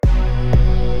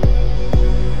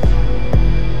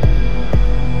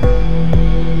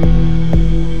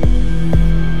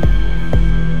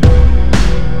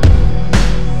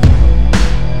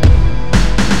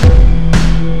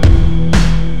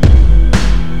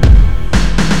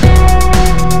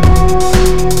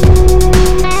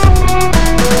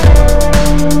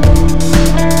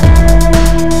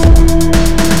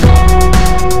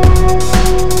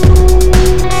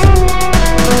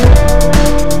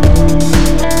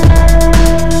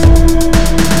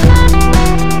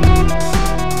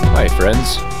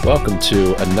welcome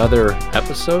to another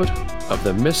episode of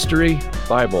the Mystery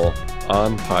Bible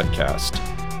on Podcast.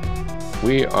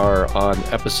 We are on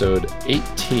episode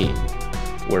 18,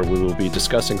 where we will be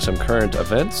discussing some current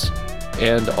events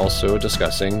and also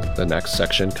discussing the next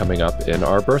section coming up in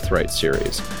our Birthright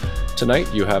series.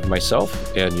 Tonight, you have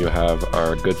myself and you have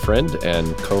our good friend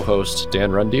and co-host,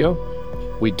 Dan Rundio.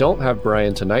 We don't have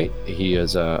Brian tonight. He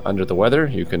is under the weather.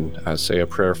 You can say a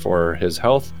prayer for his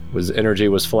health. His energy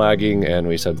was flagging, and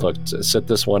we said, look, sit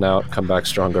this one out, come back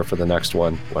stronger for the next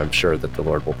one. Well, I'm sure that the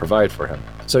Lord will provide for him.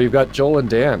 So you've got Joel and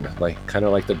Dan, kind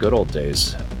of like the good old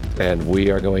days. And we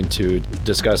are going to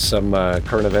discuss some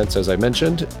current events, as I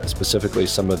mentioned, specifically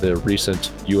some of the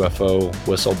recent UFO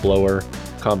whistleblower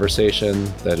conversation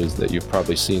that you've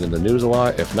probably seen in the news a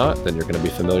lot. If not, then you're going to be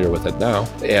familiar with it now.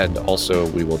 And also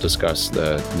we will discuss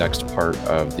the next part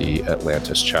of the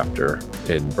Atlantis chapter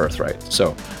in Birthright.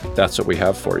 So that's what we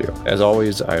have for you. As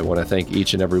always, I want to thank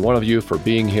each and every one of you for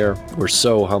being here. We're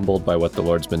so humbled by what the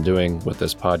Lord's been doing with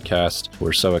this podcast.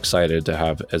 We're so excited to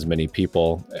have as many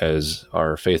people as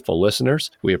our faithful listeners.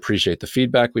 We appreciate the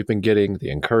feedback we've been getting, the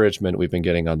encouragement we've been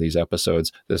getting on these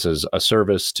episodes. This is a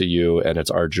service to you, and it's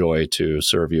our joy to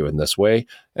serve you in this way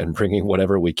and bringing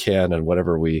whatever we can and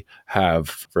whatever we have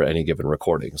for any given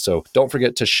recording. So don't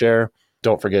forget to share.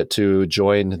 Don't forget to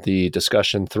join the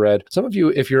discussion thread. Some of you,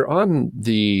 if you're on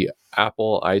the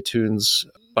Apple iTunes,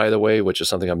 by the way, which is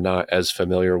something I'm not as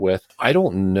familiar with, I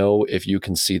don't know if you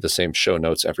can see the same show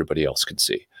notes everybody else can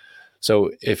see.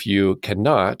 So if you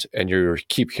cannot, and you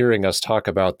keep hearing us talk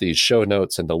about these show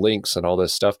notes and the links and all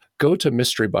this stuff, go to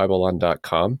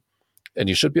mysterybibleon.com. And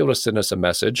you should be able to send us a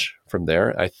message from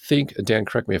there. I think, Dan,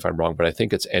 correct me if I'm wrong, but I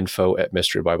think it's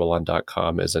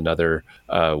info@mysterybibleon.com is another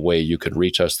way you can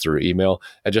reach us through email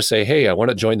and just say, hey, I want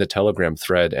to join the Telegram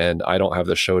thread and I don't have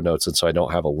the show notes and so I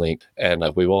don't have a link, and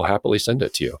we will happily send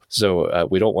it to you. So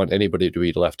we don't want anybody to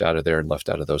be left out of there and left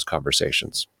out of those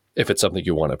conversations. If it's something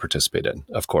you want to participate in,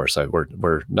 of course.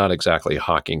 We're not exactly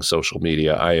hawking social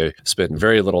media. I spend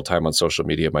very little time on social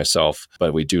media myself,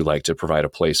 but we do like to provide a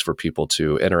place for people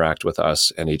to interact with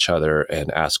us and each other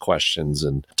and ask questions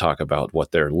and talk about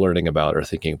what they're learning about or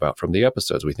thinking about from the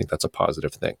episodes. We think that's a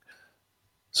positive thing.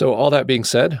 So all that being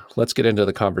said, let's get into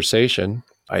the conversation.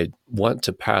 I want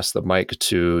to pass the mic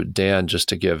to Dan just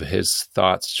to give his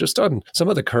thoughts just on some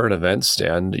of the current events.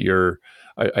 Dan,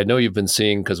 I know you've been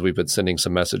seeing, because we've been sending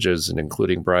some messages and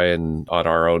including Brian on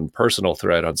our own personal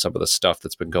thread on some of the stuff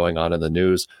that's been going on in the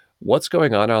news. What's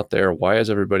going on out there? Why is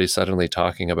everybody suddenly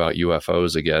talking about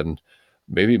UFOs again,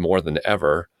 maybe more than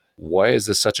ever? Why is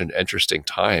this such an interesting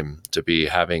time to be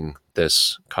having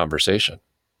this conversation?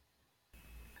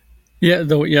 The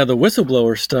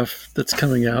whistleblower stuff that's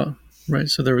coming out, right?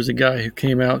 So there was a guy who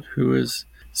came out who was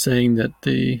saying that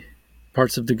the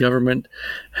parts of the government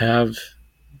have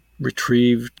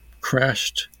retrieved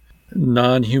crashed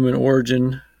non-human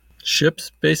origin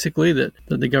ships, basically, that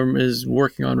the government is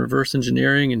working on reverse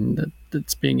engineering and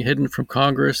that's being hidden from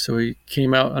Congress. So he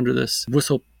came out under this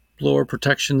whistleblower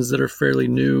protections that are fairly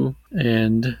new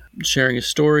and sharing his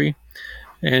story.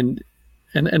 And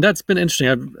that's been interesting.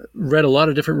 I've read a lot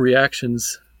of different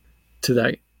reactions to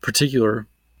that particular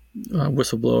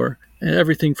whistleblower, and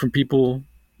everything from people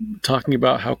talking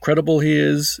about how credible he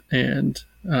is and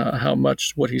how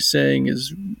much what he's saying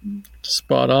is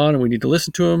spot on and we need to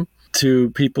listen to him, to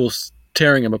people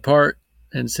tearing him apart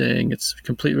and saying it's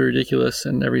completely ridiculous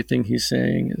and everything he's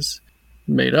saying is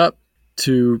made up,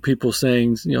 to people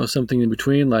saying, something in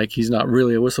between, like he's not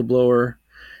really a whistleblower.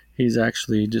 He's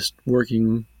actually just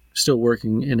still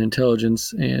working in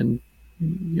intelligence and,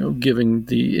 giving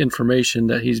the information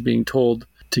that he's being told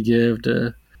to give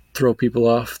to throw people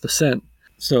off the scent.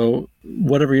 So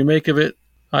whatever you make of it,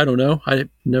 I don't know. I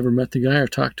never met the guy or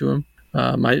talked to him.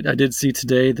 I did see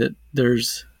today that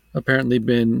there's apparently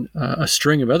been a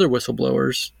string of other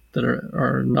whistleblowers that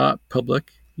are not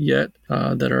public yet,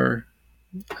 that are,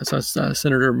 as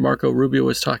Senator Marco Rubio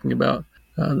was talking about,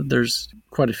 there's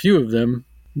quite a few of them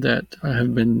that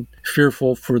have been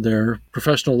fearful for their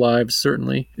professional lives,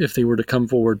 certainly, if they were to come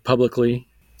forward publicly.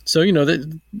 So,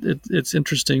 it's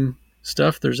interesting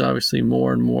stuff. There's obviously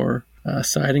more and more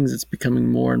sightings. It's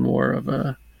becoming more and more of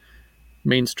a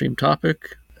mainstream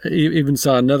topic. I even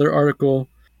saw another article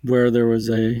where there was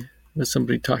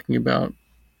somebody talking about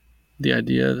the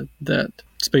idea that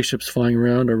spaceships flying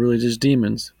around are really just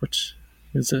demons, which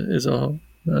is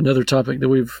another topic that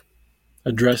we've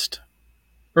addressed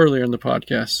earlier in the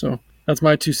podcast. So that's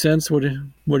my 2 cents. What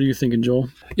are you thinking, Joel?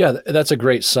 Yeah, that's a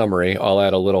great summary. I'll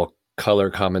add a little color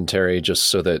commentary just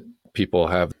so that people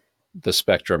have the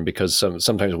spectrum, because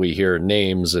sometimes we hear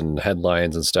names and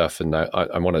headlines and stuff, and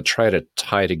I want to try to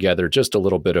tie together just a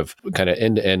little bit of kind of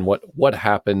end to end what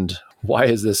happened, why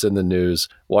is this in the news,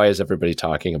 why is everybody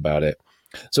talking about it.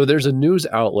 So there's a news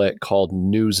outlet called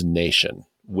News Nation,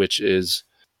 which is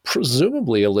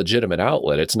presumably a legitimate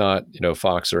outlet. It's not,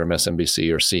 Fox or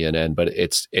MSNBC or CNN, but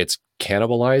it's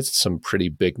cannibalized some pretty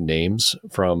big names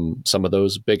from some of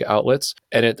those big outlets,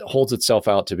 and it holds itself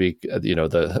out to be,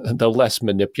 the less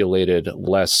manipulated,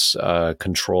 less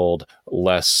controlled,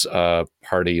 less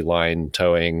party line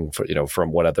towing,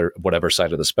 from whatever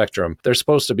side of the spectrum. They're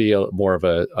supposed to be more of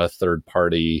a third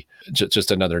party, just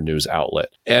another news outlet.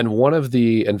 And one of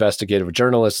the investigative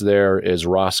journalists there is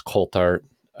Ross Coulthart.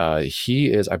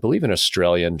 He is, I believe, an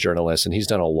Australian journalist, and he's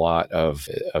done a lot of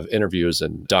interviews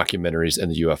and documentaries in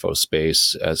the UFO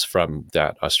space as from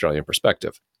that Australian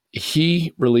perspective.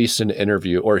 He released an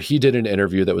interview, or he did an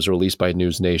interview that was released by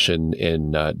News Nation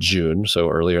in June, so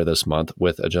earlier this month,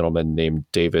 with a gentleman named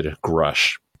David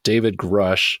Grush. David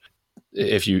Grush,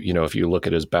 if you look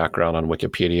at his background on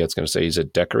Wikipedia, it's going to say he's a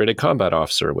decorated combat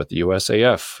officer with the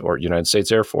USAF, or United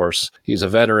States Air Force. He's a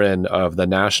veteran of the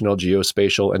National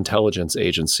Geospatial Intelligence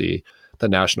Agency, the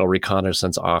National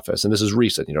Reconnaissance Office. And this is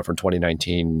recent, from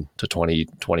 2019 to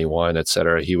 2021, et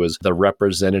cetera. He was the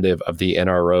representative of the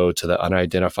NRO to the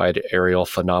Unidentified Aerial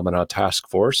Phenomena Task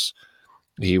Force.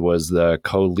 He was the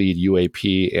co-lead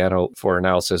UAP for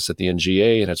analysis at the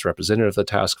NGA and its representative of the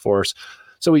task force.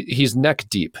 So he's neck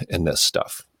deep in this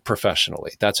stuff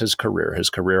professionally. That's his career.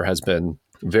 His career has been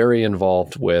very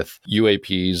involved with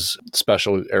UAPs,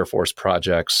 special Air Force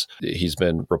projects. He's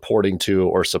been reporting to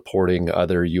or supporting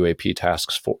other UAP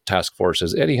task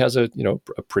forces, and he has a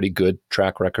pretty good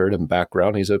track record and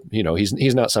background.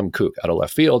 He's not some kook out of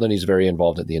left field, and he's very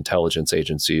involved in the intelligence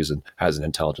agencies and has an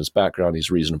intelligence background. He's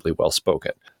reasonably well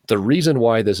spoken. The reason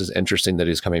why this is interesting that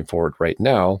he's coming forward right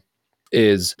now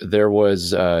is there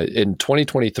was, in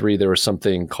 2023, there was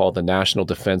something called the National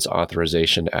Defense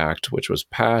Authorization Act, which was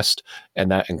passed,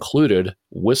 and that included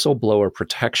whistleblower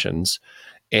protections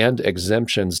and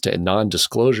exemptions to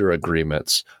non-disclosure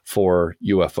agreements for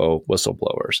UFO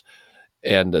whistleblowers.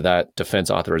 And that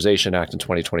Defense Authorization Act in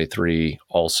 2023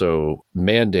 also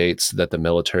mandates that the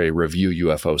military review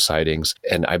UFO sightings.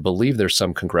 And I believe there's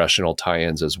some congressional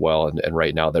tie-ins as well. And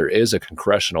right now there is a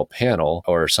congressional panel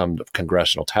or some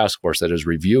congressional task force that is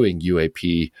reviewing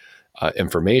UAP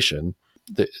information.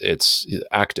 It's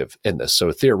active in this.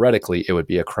 So theoretically, it would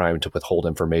be a crime to withhold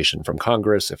information from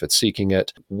Congress if it's seeking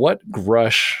it. What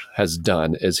Grush has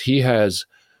done is he has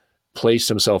placed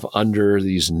himself under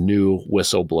these new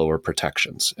whistleblower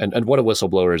protections. And what a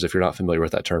whistleblower is, if you're not familiar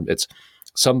with that term, it's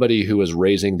somebody who is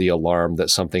raising the alarm that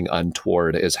something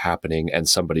untoward is happening and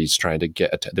somebody's trying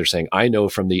to they're saying, I know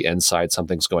from the inside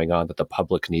something's going on that the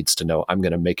public needs to know. I'm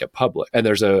going to make it public. And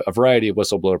there's a variety of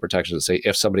whistleblower protections that say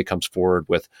if somebody comes forward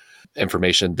with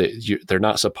information that they're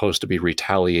not supposed to be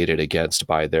retaliated against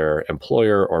by their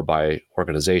employer or by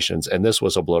organizations. And this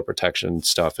whistleblower protection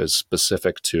stuff is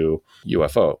specific to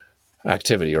UFO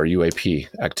activity or UAP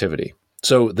activity.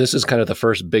 So this is kind of the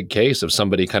first big case of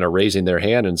somebody kind of raising their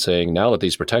hand and saying, now that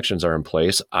these protections are in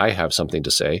place, I have something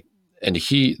to say. And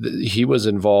he was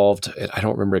involved. I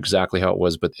don't remember exactly how it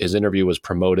was, but his interview was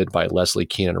promoted by Leslie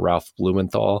Kean and Ralph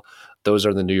Blumenthal. Those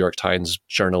are the New York Times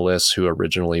journalists who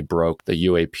originally broke the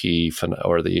UAP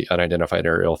or the unidentified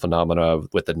aerial phenomena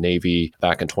with the Navy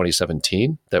back in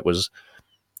 2017. That was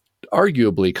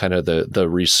arguably kind of the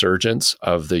resurgence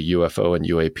of the UFO and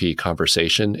UAP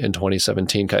conversation in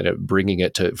 2017, kind of bringing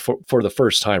it to, for the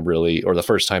first time really, or the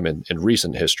first time in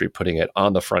recent history, putting it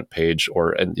on the front page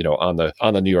on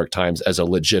the New York Times as a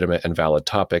legitimate and valid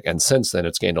topic. And since then,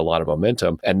 it's gained a lot of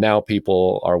momentum. And now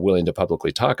people are willing to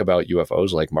publicly talk about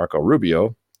UFOs, like Marco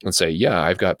Rubio, and say, yeah,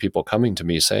 I've got people coming to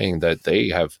me saying that they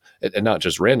have, and not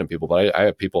just random people, but I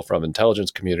have people from intelligence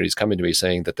communities coming to me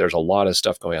saying that there's a lot of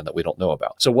stuff going on that we don't know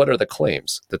about. So what are the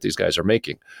claims that these guys are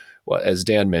making? Well, as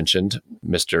Dan mentioned,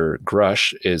 Mr.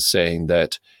 Grush is saying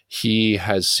that he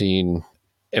has seen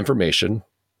information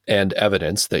and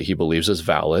evidence that he believes is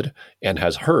valid and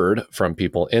has heard from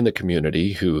people in the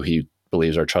community who he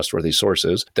believes are trustworthy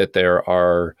sources that there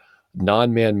are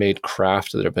non-man-made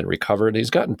craft that have been recovered. He's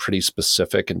gotten pretty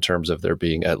specific in terms of there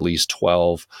being at least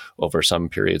 12 over some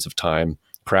periods of time,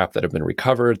 craft that have been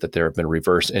recovered, that there have been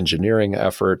reverse engineering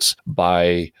efforts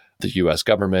by the US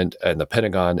government and the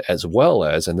Pentagon, as well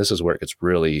as, and this is where it gets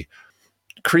really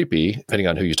creepy, depending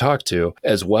on who you talk to,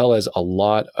 as well as a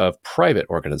lot of private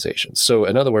organizations. So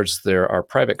in other words, there are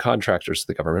private contractors to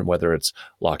the government, whether it's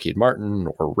Lockheed Martin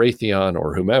or Raytheon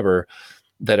or whomever,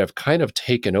 that have kind of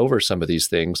taken over some of these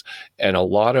things. And a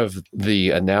lot of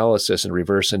the analysis and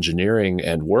reverse engineering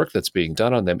and work that's being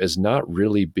done on them is not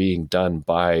really being done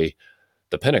by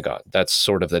the Pentagon. That's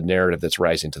sort of the narrative that's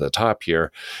rising to the top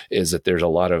here, is that there's a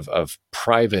lot of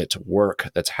private work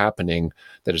that's happening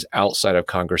that is outside of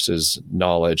Congress's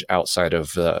knowledge, outside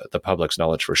of the public's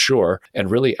knowledge for sure,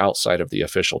 and really outside of the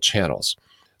official channels.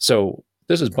 So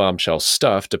this is bombshell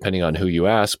stuff, depending on who you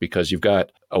ask, because you've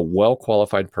got a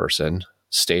well-qualified person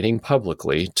stating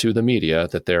publicly to the media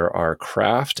that there are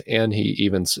craft, and he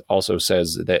even also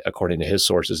says that, according to his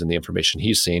sources and the information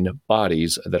he's seen,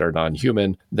 bodies that are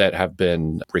non-human that have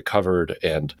been recovered,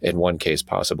 and in one case,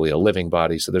 possibly a living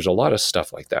body. So there's a lot of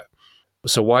stuff like that.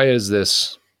 So why is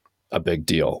this a big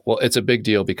deal? Well, it's a big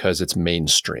deal because it's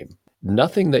mainstream.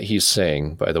 Nothing that he's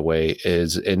saying, by the way,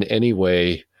 is in any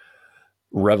way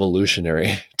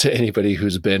revolutionary to anybody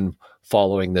who's been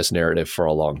following this narrative for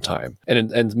a long time.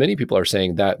 And many people are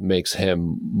saying that makes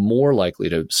him more likely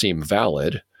to seem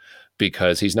valid,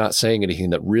 because he's not saying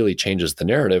anything that really changes the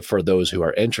narrative for those who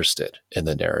are interested in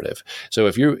the narrative. So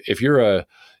if you're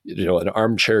an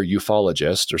armchair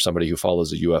ufologist or somebody who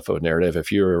follows a UFO narrative,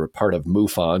 if you're part of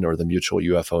MUFON or the Mutual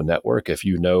UFO Network, if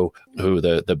you know who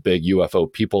the big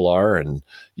UFO people are, and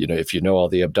if you know all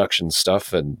the abduction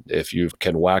stuff, and if you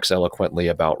can wax eloquently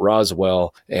about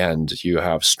Roswell, and you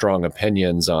have strong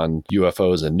opinions on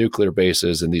UFOs and nuclear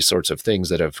bases and these sorts of things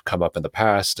that have come up in the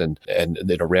past, and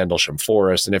Randlesham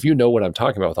Forest, and if you know what I'm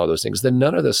talking about with all those things, then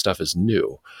none of this stuff is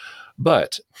new.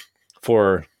 But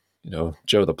for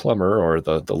Joe the plumber, or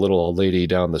the little old lady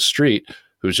down the street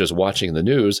who's just watching the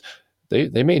news,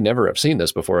 they may never have seen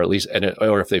this before, at least,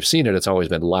 or if they've seen it, it's always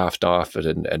been laughed off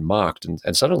and mocked,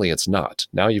 and suddenly it's not.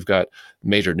 Now you've got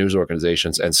major news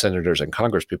organizations and senators and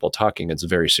congresspeople talking in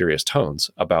very serious tones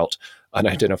about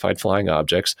unidentified flying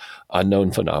objects,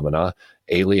 unknown phenomena,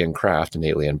 alien craft, and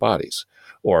alien bodies,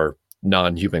 or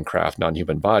non-human craft,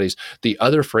 non-human bodies. The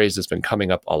other phrase that's been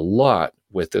coming up a lot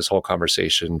with this whole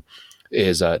conversation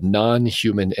is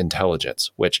non-human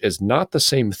intelligence, which is not the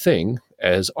same thing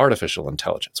as artificial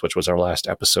intelligence, which was our last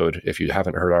episode. If you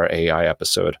haven't heard our AI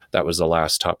episode, that was the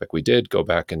last topic we did. Go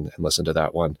back and listen to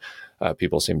that one.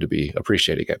 People seem to be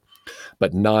appreciating it.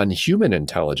 But non-human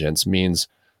intelligence means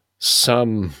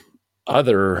some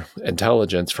other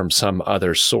intelligence from some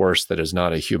other source that is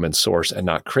not a human source and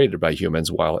not created by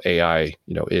humans, while AI,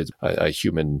 is a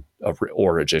human of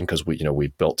origin, because we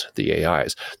built the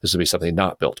AIs. This would be something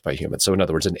not built by humans. So in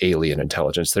other words, an alien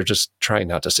intelligence. They're just trying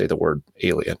not to say the word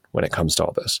alien when it comes to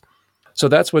all this. So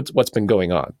that's what's been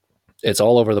going on. It's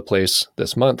all over the place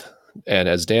this month. And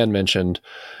as Dan mentioned,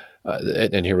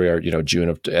 and here we are,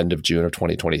 end of June of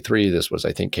 2023. This was,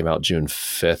 I think, came out June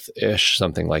 5th-ish,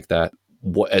 something like that.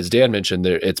 As Dan mentioned,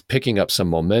 it's picking up some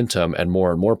momentum, and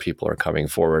more people are coming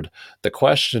forward. The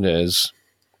question is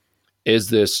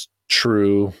this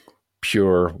true,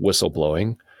 pure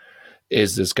whistleblowing?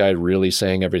 Is this guy really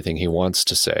saying everything he wants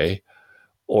to say?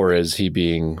 Or is he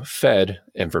being fed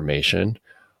information?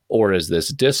 Or is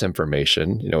this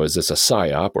disinformation? Is this a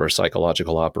psyop or a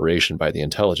psychological operation by the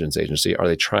intelligence agency? Are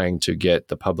they trying to get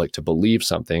the public to believe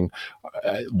something?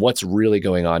 What's really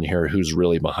going on here? Who's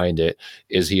really behind it?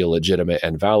 Is he a legitimate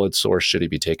and valid source? Should he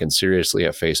be taken seriously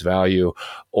at face value?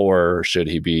 Or should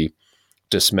he be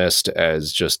dismissed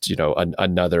as just,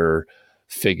 another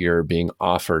figure being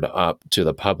offered up to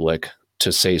the public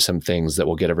to say some things that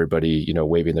will get everybody,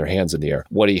 waving their hands in the air?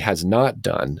 What he has not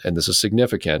done, and this is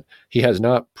significant, he has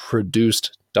not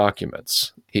produced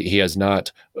documents. He has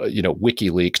not,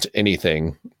 WikiLeaked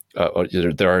anything.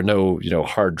 There are no,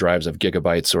 hard drives of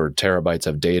gigabytes or terabytes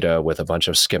of data with a bunch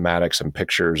of schematics and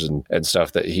pictures and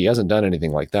stuff. That he hasn't done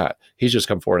anything like that. He's just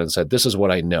come forward and said, this is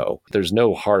what I know. There's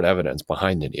no hard evidence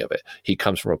behind any of it. He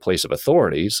comes from a place of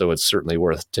authority, so it's certainly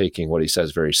worth taking what he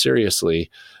says very seriously,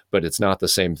 but it's not the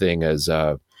same thing as,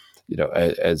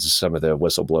 as some of the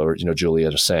whistleblowers, Julia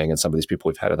is saying, and some of these people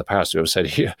we've had in the past who have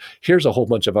said, here's a whole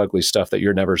bunch of ugly stuff that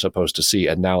you're never supposed to see,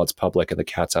 and now it's public and the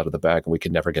cat's out of the bag and we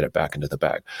can never get it back into the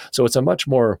bag. So it's a much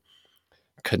more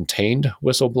contained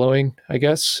whistleblowing, I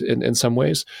guess, in some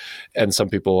ways. And some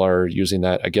people are using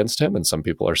that against him, and some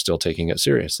people are still taking it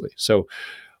seriously. So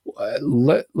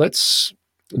let's,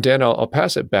 Dan, I'll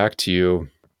pass it back to you.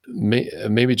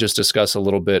 Maybe just discuss a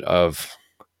little bit of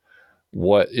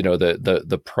what,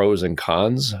 the pros and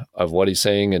cons of what he's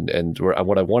saying. And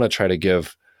what I want to try to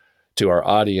give to our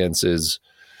audience is,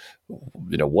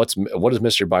 what does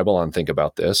Mr. Bible think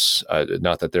about this?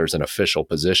 Not that there's an official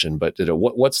position, but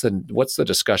what's the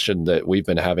discussion that we've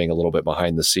been having a little bit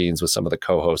behind the scenes with some of the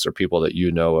co-hosts or people that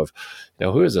of,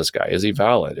 who is this guy? Is he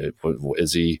valid?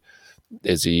 Is he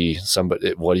Is he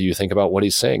somebody? What do you think about what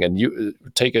he's saying? And you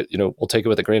take it, we'll take it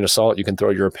with a grain of salt. You can throw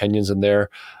your opinions in there.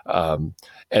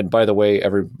 And by the way,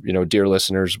 dear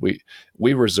listeners, we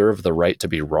reserve the right to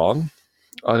be wrong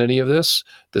on any of this.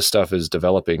 This stuff is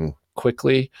developing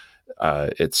quickly.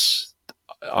 It's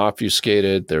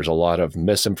obfuscated. There's a lot of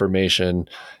misinformation,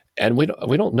 and we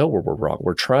don't know where we're wrong.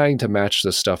 We're trying to match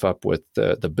this stuff up with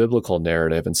the biblical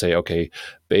narrative and say, okay,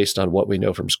 based on what we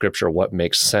know from Scripture, what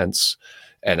makes sense,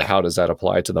 and how does that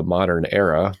apply to the modern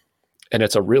era? And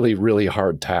it's a really, really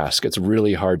hard task. It's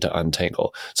really hard to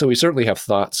untangle. So we certainly have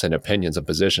thoughts and opinions and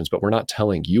positions, but we're not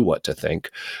telling you what to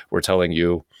think. We're telling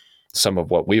you some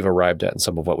of what we've arrived at and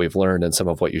some of what we've learned and some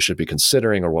of what you should be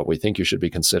considering or what we think you should be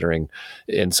considering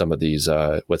in some of these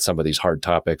with some of these hard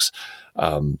topics.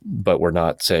 But we're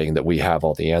not saying that we have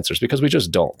all the answers, because we just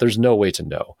don't. There's no way to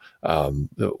know.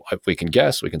 We can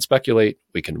guess, we can speculate,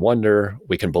 we can wonder,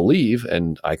 we can believe,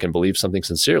 and I can believe something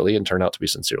sincerely and turn out to be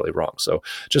sincerely wrong. So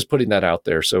just putting that out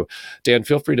there. So Dan,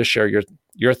 feel free to share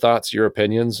your thoughts, your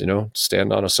opinions,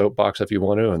 stand on a soapbox if you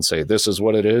want to and say, this is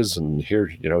what it is. And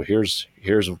here's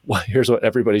what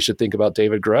everybody should think about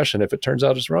David Grush. And if it turns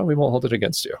out it's wrong, we won't hold it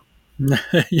against you.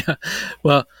 Yeah.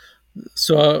 Well,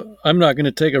 so I'm not going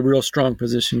to take a real strong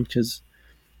position because,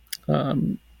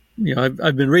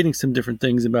 I've been reading some different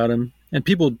things about him, and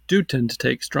people do tend to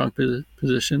take strong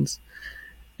positions.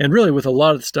 And really, with a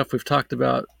lot of the stuff we've talked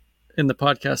about in the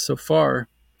podcast so far,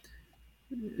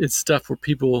 it's stuff where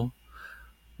people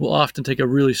will often take a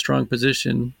really strong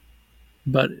position,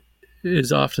 but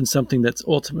is often something that's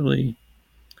ultimately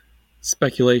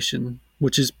speculation,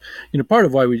 which is, part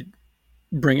of why we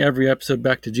bring every episode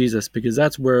back to Jesus, because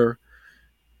that's where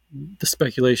the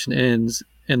speculation ends,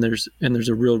 and there's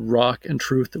a real rock and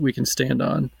truth that we can stand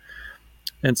on.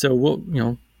 And so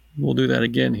we'll do that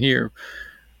again here.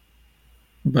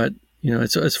 But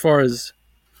as far as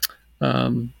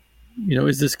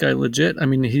is this guy legit? I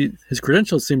mean, his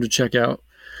credentials seem to check out.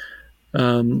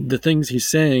 The things he's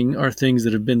saying are things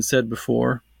that have been said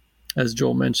before, as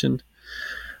Joel mentioned.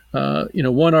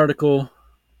 One article.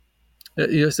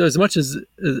 So as much as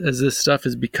this stuff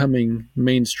is becoming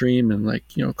mainstream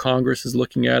and Congress is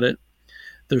looking at it,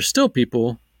 there's still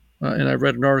people, and I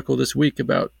read an article this week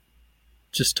about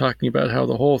just talking about how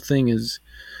the whole thing is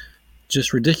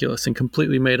just ridiculous and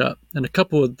completely made up. And a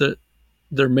couple of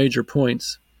their major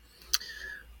points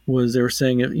was they were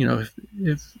saying,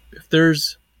 if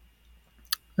there's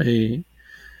a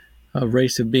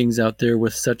race of beings out there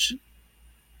with such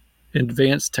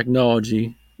advanced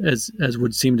technology as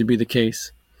would seem to be the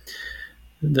case,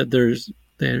 that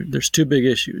there's two big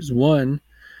issues. One,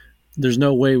 there's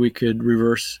no way we could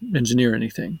reverse engineer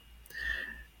anything.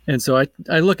 And so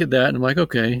I look at that and I'm like,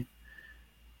 okay,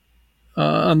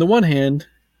 on the one hand,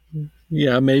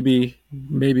 yeah, maybe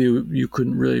you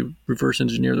couldn't really reverse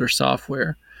engineer their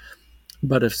software,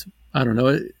 but if, I don't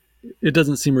know, it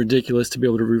doesn't seem ridiculous to be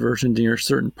able to reverse engineer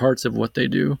certain parts of what they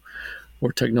do,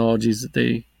 or technologies that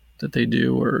they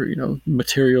do, or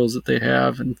materials that they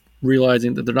have, and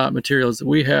realizing that they're not materials that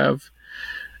we have,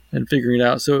 and figuring it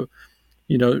out. So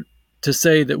to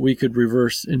say that we could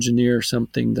reverse engineer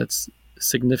something that's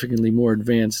significantly more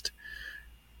advanced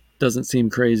doesn't seem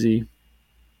crazy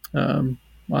on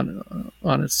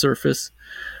its surface.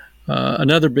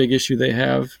 Another big issue they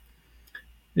have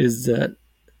is that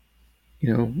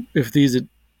if these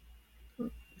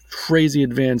crazy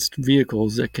advanced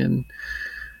vehicles that can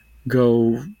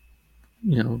go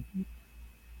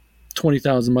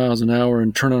 20,000 miles an hour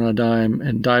and turn on a dime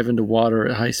and dive into water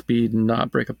at high speed and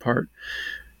not break apart,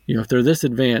 if they're this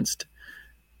advanced,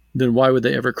 then why would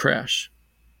they ever crash?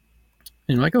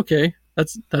 And you're like, okay,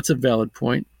 that's a valid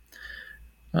point.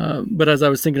 But as I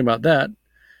was thinking about that,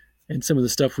 and some of the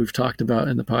stuff we've talked about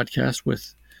in the podcast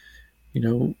with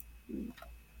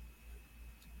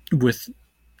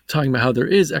talking about how there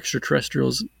is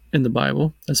extraterrestrials in the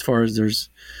Bible, as far as there's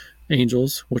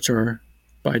angels, which are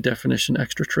by definition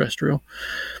extraterrestrial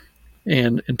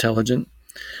and intelligent.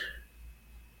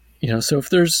 So if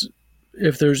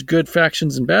there's good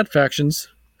factions and bad factions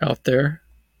out there,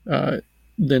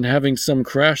 then having some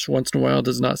crash once in a while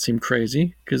does not seem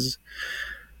crazy, because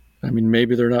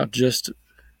maybe they're not just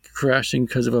crashing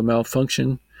because of a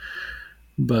malfunction,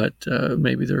 but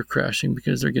maybe they're crashing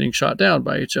because they're getting shot down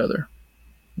by each other.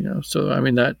 So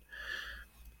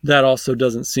that also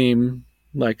doesn't seem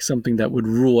like something that would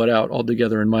rule it out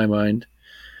altogether in my mind.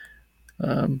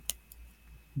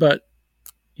 But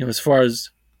as far as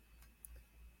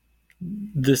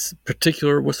this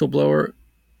particular whistleblower,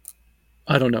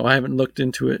 I don't know. I haven't looked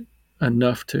into it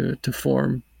enough to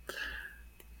form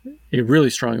a really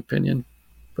strong opinion.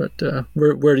 But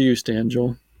where do you stand,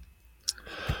 Joel?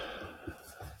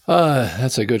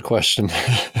 That's a good question.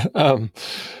 um,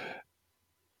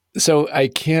 so I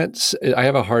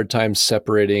have a hard time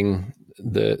separating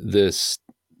this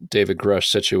David Grush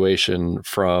situation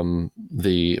from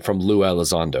Lou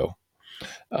Elizondo.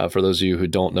 For those of you who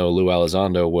don't know, Lou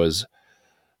Elizondo was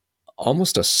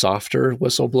almost a softer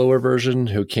whistleblower version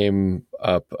who came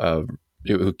up,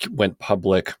 who went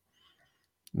public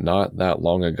not that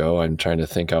long ago. I'm trying to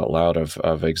think out loud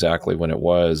of exactly when it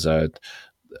was.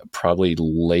 Probably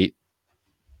late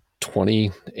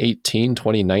 2018,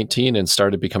 2019, and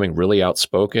started becoming really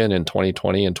outspoken in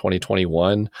 2020 and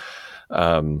 2021.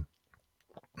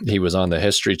 He was on the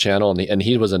History Channel, and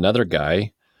he was another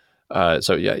guy.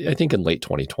 So yeah, I think in late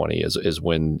 2020 is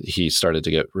when he started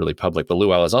to get really public. But Lou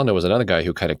Elizondo was another guy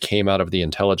who kind of came out of the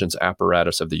intelligence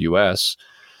apparatus of the U.S.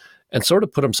 and sort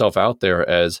of put himself out there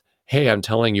as, "Hey, I'm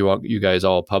telling you, you guys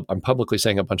all, I'm publicly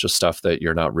saying a bunch of stuff that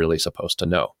you're not really supposed to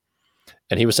know."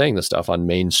 And he was saying this stuff on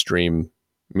mainstream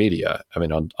media. I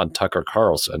mean, on Tucker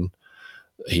Carlson,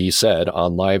 he said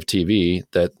on live TV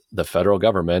that the federal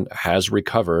government has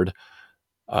recovered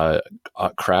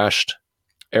crashed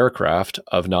aircraft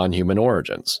of non-human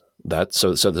origins.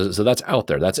 So that's out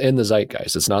there. That's in the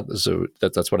zeitgeist. It's not so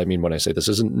that's what I mean when I say this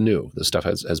isn't new. This stuff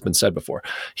has been said before.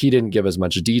 He didn't give as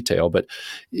much detail, but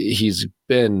he's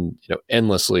been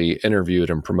endlessly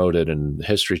interviewed and promoted in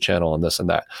History Channel and this and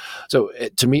that. So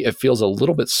to me, it feels a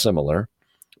little bit similar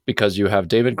because you have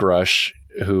David Grush,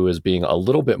 who is being a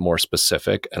little bit more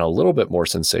specific and a little bit more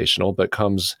sensational, but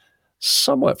comes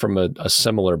somewhat from a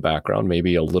similar background,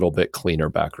 maybe a little bit cleaner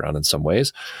background in some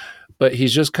ways. But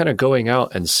he's just kind of going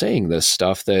out and saying this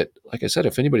stuff that, like I said,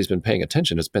 if anybody's been paying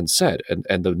attention, it's been said.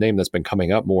 And the name that's been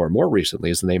coming up more and more recently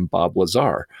is the name Bob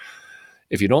Lazar.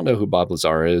 If you don't know who Bob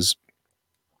Lazar is,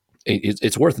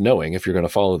 it's worth knowing if you're going to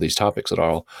follow these topics at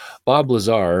all. Bob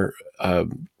Lazar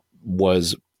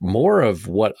was more of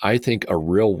what I think a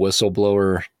real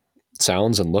whistleblower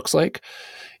sounds and looks like.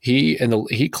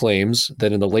 He claims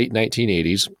that in the late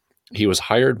 1980s, he was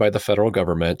hired by the federal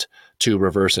government to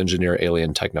reverse engineer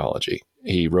alien technology.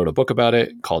 He wrote a book about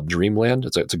it called Dreamland.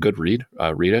 It's a good read.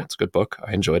 Read it. It's a good book.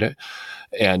 I enjoyed it.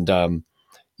 And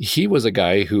he was a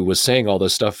guy who was saying all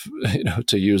this stuff,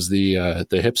 to use the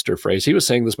hipster phrase. He was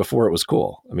saying this before it was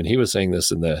cool. I mean, he was saying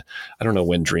this I don't know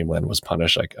when Dreamland was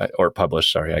published.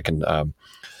 Sorry, I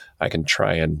can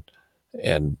try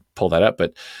and pull that up.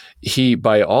 But he,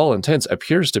 by all intents,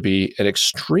 appears to be an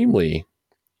extremely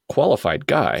qualified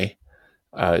guy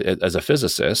as a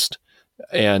physicist,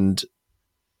 and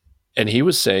he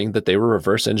was saying that they were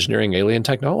reverse engineering alien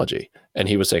technology. And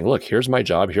he was saying, "Look, here's my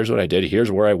job. Here's what I did. Here's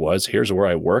where I was. Here's where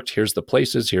I worked. Here's the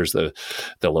places. Here's the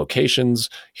locations.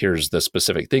 Here's the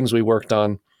specific things we worked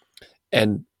on."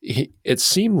 And it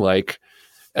seemed like,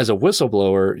 as a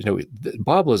whistleblower,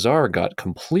 Bob Lazar got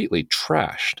completely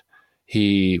trashed.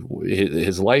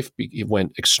 His life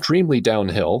went extremely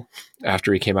downhill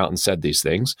after he came out and said these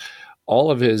things.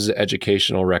 All of his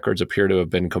educational records appear to have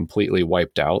been completely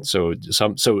wiped out. So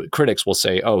critics will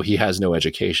say, "Oh, he has no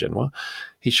education." Well,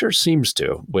 he sure seems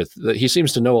to. He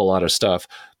seems to know a lot of stuff,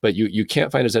 but you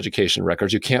can't find his education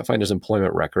records. You can't find his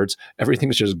employment records.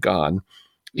 Everything's just gone.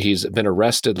 He's been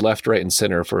arrested left, right, and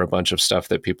center for a bunch of stuff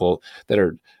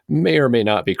that may or may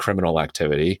not be criminal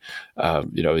activity.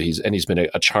 He's been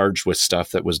charged with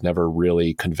stuff that was never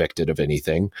really convicted of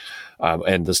anything.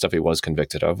 And the stuff he was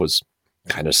convicted of was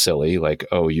kind of silly, like,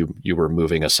 "Oh, you were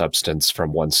moving a substance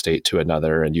from one state to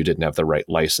another and you didn't have the right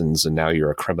license and now you're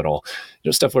a criminal."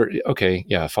 Stuff where, okay,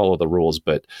 yeah, follow the rules,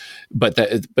 but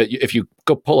if you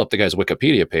go pull up the guy's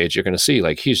Wikipedia page, you're going to see,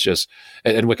 like, he's just,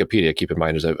 and Wikipedia, keep in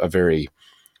mind, is a very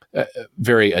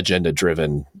very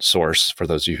agenda-driven source. For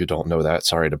those of you who don't know that,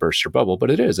 sorry to burst your bubble, but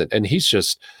it is. And he's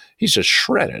just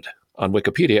shredded on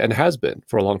Wikipedia and has been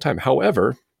for a long time.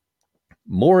 However,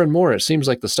 more and more, it seems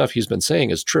like the stuff he's been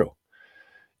saying is true.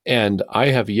 And I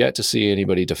have yet to see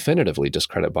anybody definitively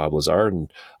discredit Bob Lazar.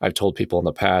 And I've told people in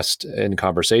the past in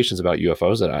conversations about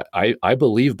UFOs that I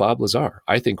believe Bob Lazar.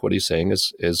 I think what he's saying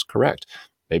is correct.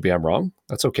 Maybe I'm wrong.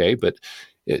 That's okay. But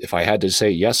if I had to say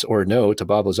yes or no to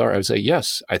Bob Lazar, I would say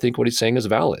yes. I think what he's saying is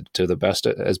valid to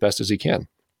as best as he can.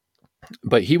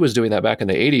 But he was doing that back in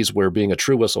the 80s, where being a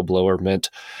true whistleblower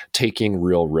meant taking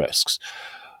real risks.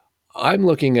 I'm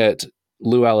looking at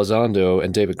Lou Elizondo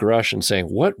and David Grush and saying,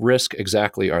 what risk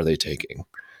exactly are they taking?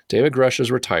 David Grush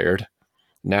is retired.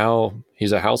 Now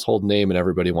he's a household name and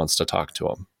everybody wants to talk to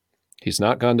him. He's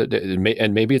not gone to,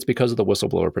 and maybe it's because of the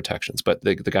whistleblower protections, but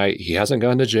the guy, he hasn't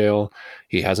gone to jail.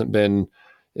 He hasn't been,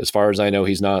 as far as I know,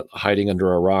 he's not hiding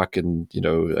under a rock and,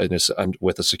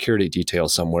 with a security detail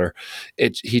somewhere.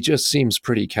 He just seems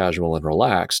pretty casual and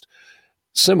relaxed.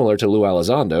 Similar to Lou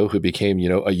Elizondo, who became, a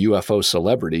UFO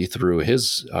celebrity through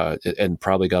his, and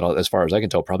probably got, as far as I can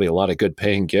tell, probably a lot of good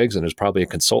paying gigs, and is probably a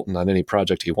consultant on any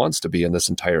project he wants to be in this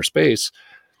entire space.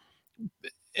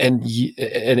 And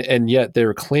yet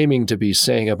they're claiming to be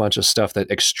saying a bunch of stuff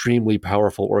that extremely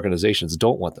powerful organizations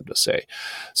don't want them to say.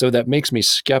 So that makes me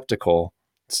skeptical.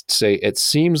 Say it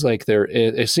seems like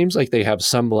they have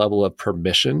some level of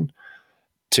permission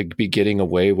to be getting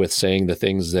away with saying the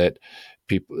things that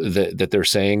people that they're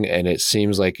saying, and it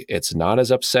seems like it's not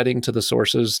as upsetting to the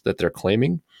sources that they're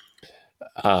claiming.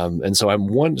 And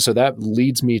so so that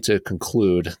leads me to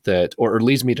conclude that, or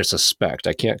leads me to suspect,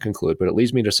 I can't conclude, but it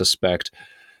leads me to suspect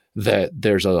that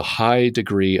there's a high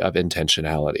degree of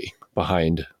intentionality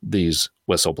behind these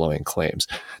whistleblowing claims.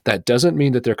 That doesn't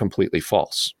mean that they're completely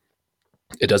false.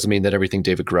 It doesn't mean that everything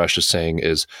David Grush is saying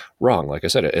is wrong. Like I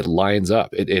said, it lines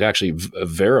up. It actually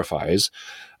verifies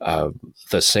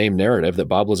the same narrative that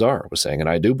Bob Lazar was saying, and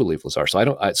I do believe Lazar.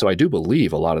 So I do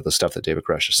believe a lot of the stuff that David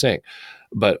Grush is saying.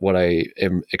 But what I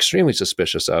am extremely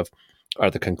suspicious of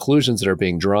are the conclusions that are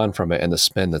being drawn from it and the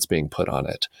spin that's being put on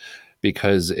it,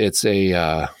 because it's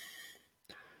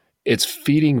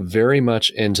feeding very much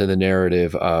into the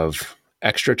narrative of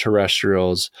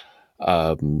extraterrestrials,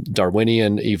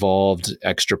 Darwinian evolved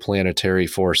extraplanetary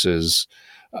forces,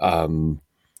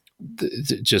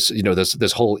 just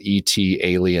this whole ET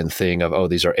alien thing of,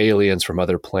 these are aliens from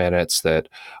other planets that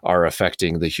are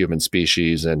affecting the human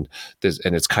species, and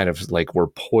it's kind of like we're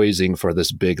poising for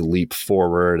this big leap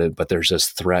forward, but there's this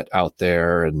threat out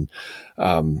there, and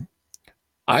I'm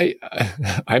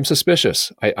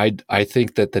suspicious. I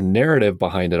think that the narrative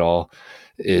behind it all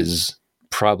is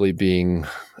probably being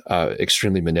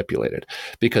extremely manipulated,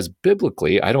 because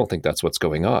biblically, I don't think that's what's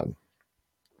going on.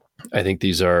 I think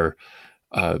these are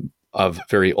of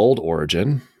very old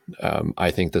origin.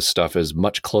 I think this stuff is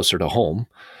much closer to home.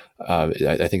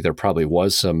 I think there probably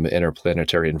was some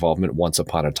interplanetary involvement once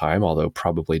upon a time, although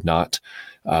probably not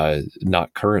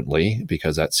currently,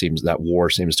 because that war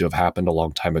seems to have happened a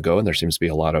long time ago, and there seems to be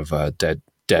a lot of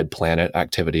dead planet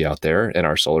activity out there in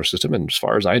our solar system. And as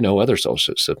far as I know, other solar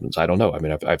systems, I don't know. I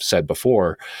mean, I've said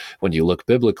before, when you look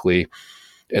biblically,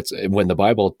 it's when the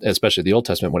Bible, especially the Old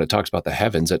Testament, when it talks about the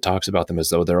heavens, it talks about them as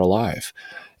though they're alive.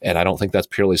 And I don't think that's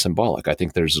purely symbolic. I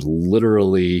think there's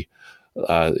literally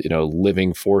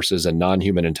living forces and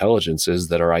non-human intelligences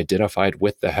that are identified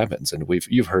with the heavens. And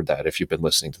you've heard that if you've been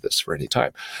listening to this for any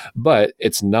time. But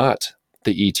it's not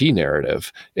the ET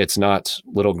narrative. It's not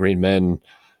little green men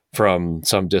from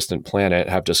some distant planet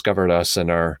have discovered us and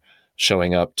are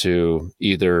showing up to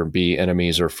either be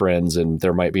enemies or friends, and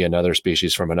there might be another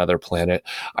species from another planet.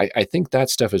 I think that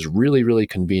stuff is really, really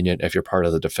convenient if you're part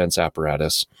of the defense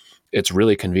apparatus. It's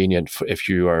really convenient if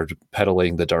you are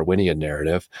peddling the Darwinian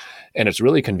narrative, and it's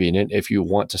really convenient if you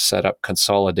want to set up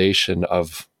consolidation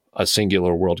of a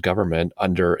singular world government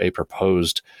under a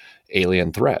proposed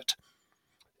alien threat.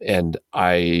 And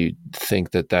I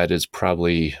think that is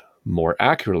probably more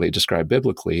accurately described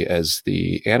biblically as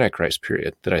the Antichrist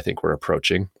period that I think we're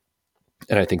approaching.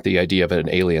 And I think the idea of an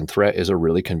alien threat is a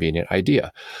really convenient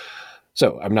idea.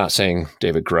 So I'm not saying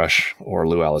David Grush or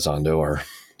Lou Elizondo are,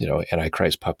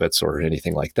 Antichrist puppets or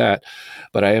anything like that,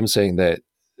 but I am saying that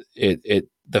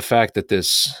the fact that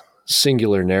this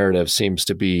singular narrative seems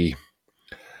to be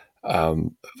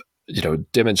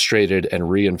demonstrated and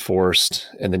reinforced,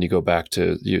 and then you go back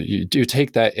to you do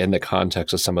take that in the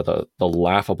context of some of the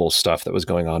laughable stuff that was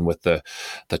going on with the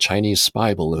Chinese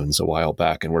spy balloons a while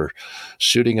back, and we're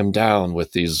shooting them down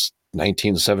with these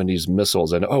 1970s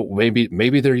missiles, and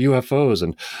maybe they're UFOs,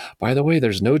 and by the way,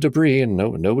 there's no debris, and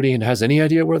nobody has any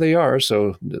idea where they are.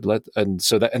 So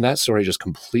that story just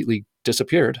completely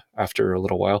disappeared after a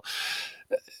little while.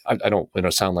 I don't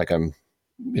sound like I'm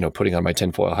putting on my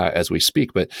tinfoil hat as we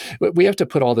speak, but we have to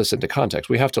put all this into context.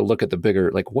 We have to look at the bigger,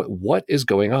 like what is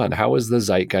going on? How is the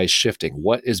zeitgeist shifting?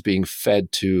 What is being fed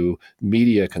to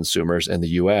media consumers in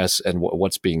the US, and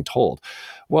what's being told?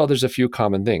 Well, there's a few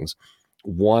common things.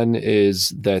 One is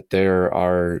that there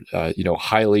are,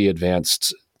 highly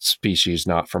advanced species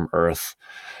not from Earth,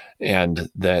 and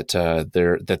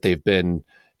that they've been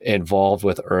involved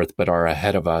with Earth but are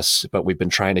ahead of us, but we've been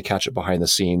trying to catch it behind the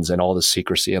scenes, and all the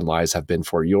secrecy and lies have been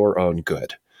for your own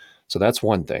good. So that's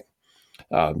one thing,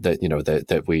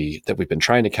 that we've been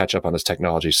trying to catch up on this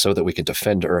technology so that we can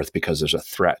defend Earth because there's a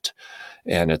threat,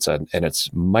 and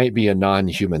it's might be a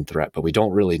non-human threat, but we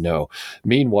don't really know.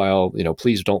 Meanwhile,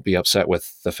 please don't be upset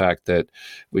with the fact that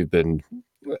we've been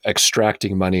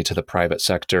extracting money to the private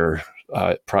sector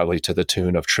probably to the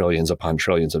tune of trillions upon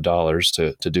trillions of dollars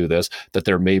to do this, that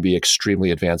there may be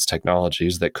extremely advanced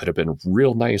technologies that could have been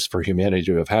real nice for humanity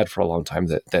to have had for a long time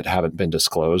that haven't been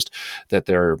disclosed, that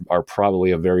there are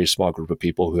probably a very small group of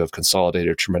people who have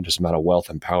consolidated a tremendous amount of wealth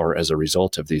and power as a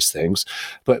result of these things.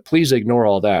 But please ignore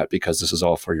all that, because this is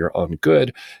all for your own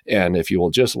good. And if you will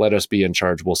just let us be in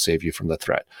charge, we'll save you from the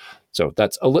threat. So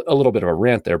that's a little bit of a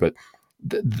rant there, but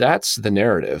that's the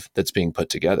narrative that's being put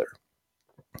together.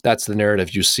 That's the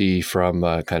narrative you see from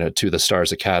kind of To the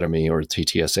Stars Academy or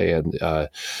TTSA,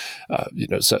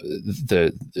 and so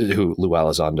who Lou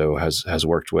Elizondo has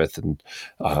worked with, and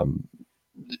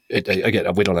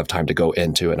again, we don't have time to go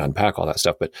into and unpack all that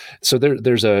stuff. But so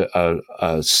there's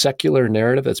a secular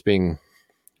narrative that's being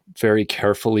very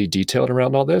carefully detailed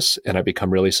around all this, and I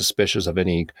become really suspicious of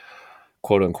any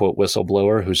quote unquote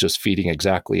whistleblower who's just feeding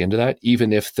exactly into that,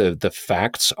 even if the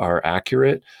facts are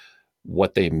accurate.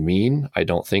 What they mean, I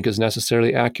don't think is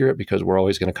necessarily accurate, because we're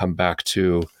always going to come back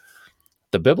to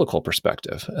the biblical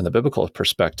perspective. And the biblical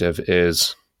perspective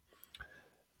is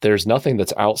there's nothing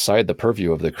that's outside the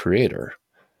purview of the Creator,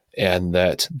 and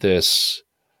that this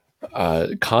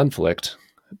conflict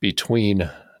between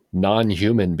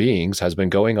non-human beings has been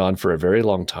going on for a very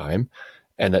long time,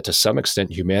 and that to some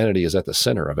extent humanity is at the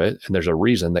center of it. And there's a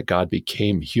reason that God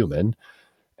became human,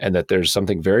 and that there's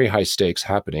something very high stakes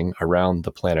happening around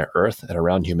the planet Earth and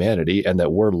around humanity, and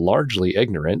that we're largely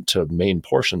ignorant to main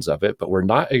portions of it, but we're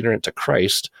not ignorant to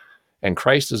Christ, and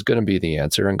Christ is going to be the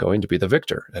answer and going to be the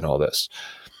victor in all this.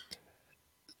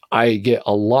 I get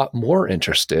a lot more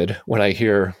interested when I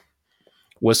hear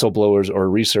whistleblowers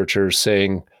or researchers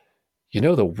saying,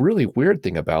 the really weird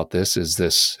thing about this is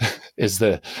the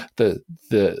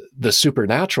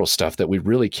supernatural stuff that we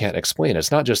really can't explain.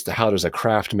 It's not just how does a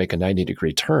craft make a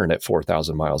 90-degree turn at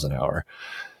 4,000 miles an hour.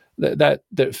 There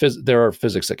are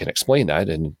physics that can explain that,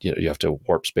 and you have to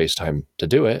warp space-time to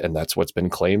do it, and that's what's been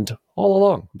claimed all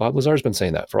along. Bob Lazar's been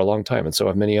saying that for a long time, and so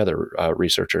have many other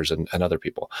researchers and other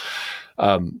people.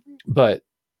 But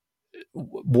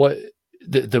what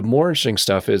the more interesting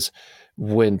stuff is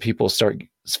when people start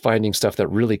finding stuff that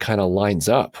really kind of lines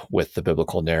up with the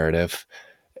biblical narrative,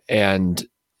 and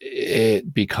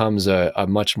it becomes a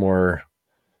much more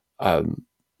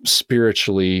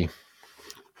spiritually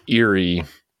eerie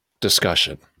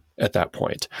discussion at that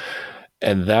point.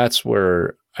 And that's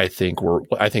where I think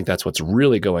that's what's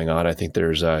really going on. I think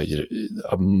there's a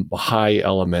high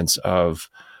elements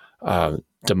of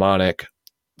demonic,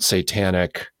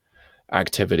 satanic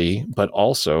activity, but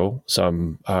also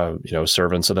some,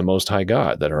 servants of the Most High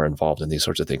God that are involved in these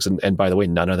sorts of things. And by the way,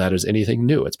 none of that is anything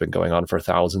new. It's been going on for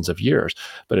thousands of years,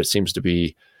 but it seems to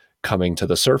be coming to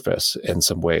the surface in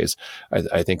some ways.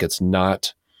 I think it's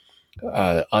not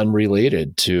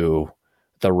unrelated to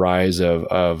the rise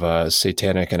of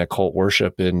satanic and occult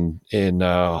worship in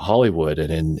Hollywood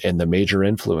and in the major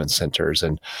influence centers,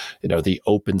 and the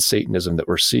open Satanism that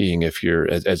we're seeing. If you're,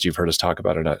 as you've heard us talk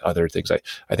about in other things,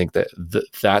 I think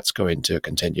that's going to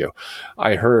continue.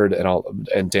 I heard,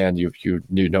 and Dan, you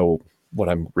know what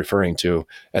I'm referring to,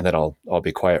 and then I'll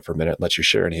be quiet for a minute and let you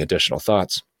share any additional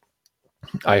thoughts.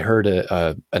 I heard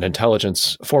an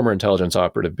former intelligence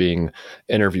operative being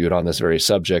interviewed on this very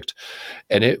subject,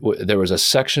 and there was a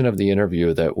section of the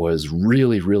interview that was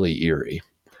really, really eerie,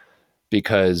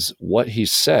 because what he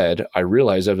said, I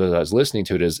realized as I was listening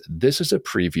to it, is this is a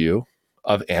preview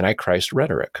of Antichrist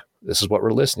rhetoric. This is what we're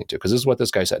listening to, because this is what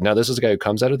this guy said. Now, this is a guy who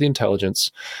comes out of the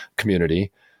intelligence community.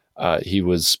 He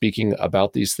was speaking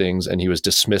about these things, and he was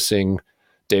dismissing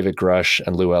David Grush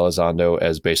and Lou Elizondo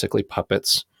as basically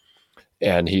puppets.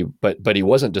 And he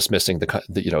wasn't dismissing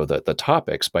the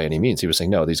topics by any means. He was saying,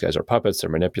 no, these guys are puppets.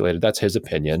 They're manipulated. That's his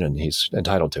opinion, and he's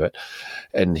entitled to it.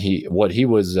 And what he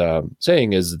was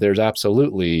saying is there's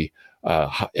absolutely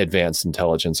advanced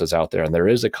intelligences out there, and there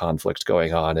is a conflict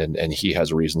going on, and he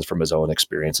has reasons from his own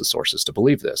experience and sources to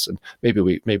believe this. And maybe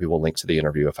we'll link to the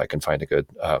interview if I can find a good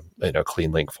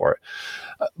clean link for it.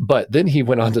 But then he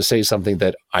went on to say something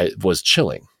that I was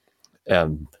chilling.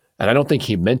 And I don't think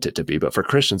he meant it to be, but for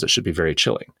Christians, it should be very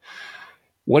chilling.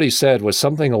 What he said was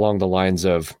something along the lines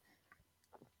of,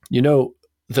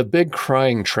 the big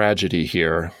crying tragedy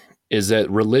here is that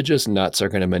religious nuts are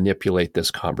going to manipulate this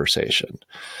conversation.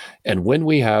 And when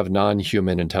we have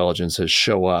non-human intelligences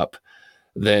show up,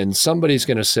 then somebody's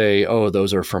going to say, oh,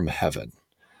 those are from heaven.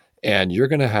 And you're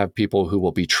going to have people who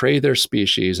will betray their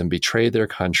species and betray their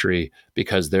country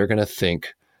because they're going to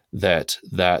think that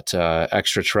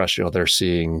extraterrestrial they're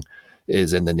seeing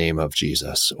is in the name of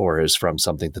Jesus or is from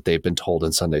something that they've been told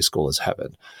in Sunday school is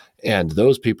heaven. And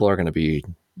those people are going to be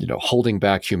holding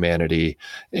back humanity,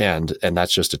 and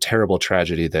that's just a terrible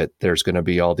tragedy that there's going to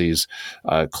be all these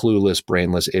clueless,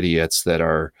 brainless idiots that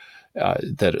are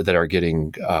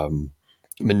getting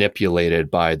manipulated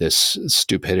by this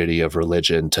stupidity of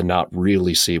religion to not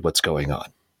really see what's going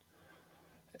on.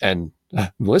 And I'm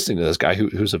listening to this guy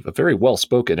who's a very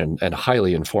well-spoken and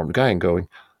highly informed guy, and going,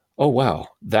 oh, wow,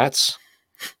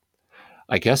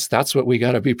 I guess that's what we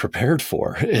got to be prepared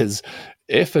for, is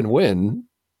if and when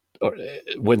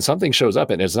something shows up,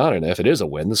 and it's not an if, it is a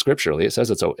when. Scripturally, it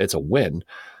says it's a when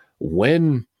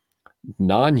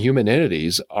non-human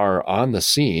entities are on the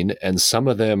scene, and some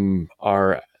of them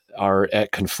are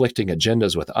at conflicting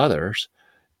agendas with others.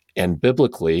 And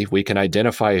biblically, we can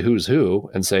identify who's who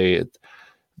and say,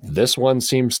 this one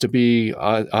seems to be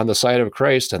on the side of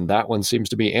Christ, and that one seems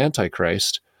to be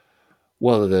antichrist.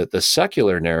 Well, the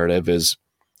secular narrative is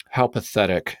how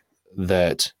pathetic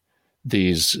that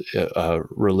these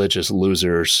religious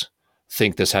losers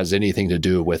think this has anything to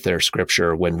do with their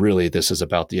scripture, when really this is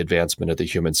about the advancement of the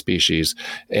human species,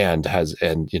 and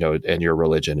your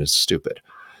religion is stupid.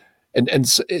 And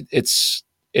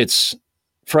it's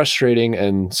frustrating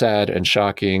and sad and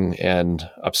shocking and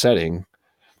upsetting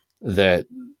that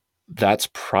that's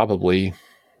probably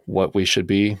what we should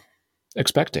be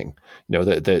expecting.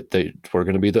 That we're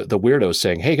going to be the weirdos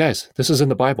saying, hey guys, this is in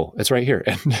the Bible, it's right here,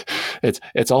 and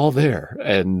it's all there,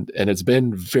 and it's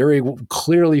been very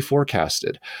clearly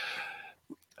forecasted.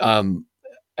 Now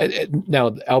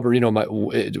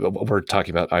Alberino, we're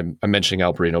talking about, I'm mentioning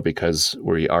Alberino because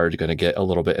we are going to get a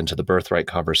little bit into the birthright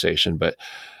conversation, but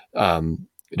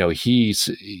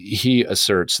he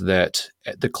asserts that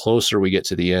the closer we get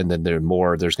to the end, then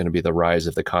there's going to be the rise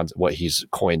of what he's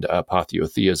coined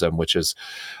apotheotheism, which is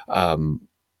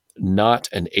not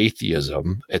an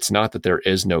atheism. It's not that there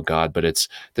is no God, but it's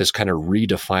this kind of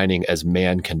redefining as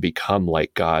man can become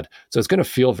like God. So it's going to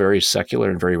feel very secular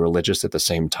and very religious at the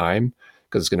same time,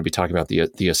 because it's going to be talking about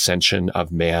the ascension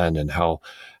of man and how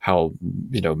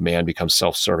man becomes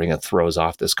self-serving and throws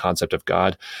off this concept of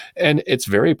God. And it's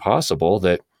very possible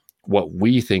that what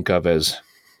we think of as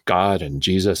God and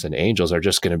Jesus and angels are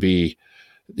just going to be,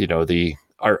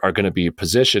 are going to be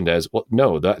positioned as, well,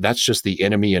 no, that's just the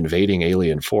enemy invading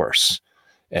alien force.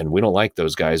 And we don't like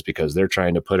those guys because they're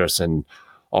trying to put us in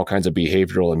all kinds of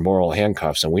behavioral and moral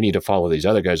handcuffs, and we need to follow these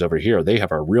other guys over here. They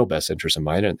have our real best interests in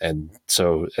mind, and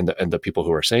the people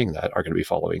who are saying that are going to be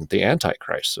following the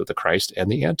Antichrist. So the Christ and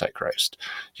the Antichrist.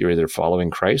 You're either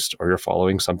following Christ or you're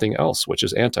following something else, which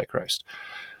is Antichrist.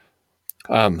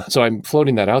 So I'm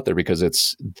floating that out there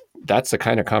because that's the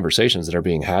kind of conversations that are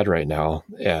being had right now.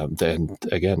 Then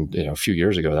again, a few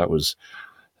years ago that was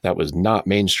not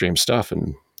mainstream stuff,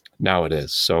 and now it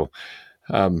is. So.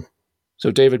 So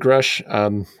David Grush,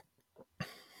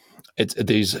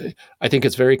 I think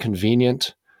it's very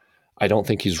convenient. I don't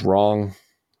think he's wrong.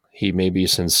 He may be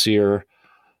sincere,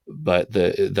 but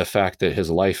the fact that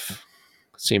his life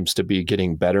seems to be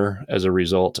getting better as a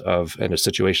result of, and his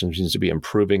situation seems to be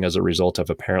improving as a result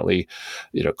of apparently,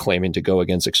 claiming to go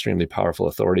against extremely powerful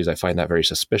authorities, I find that very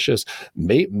suspicious.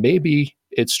 Maybe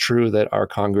it's true that our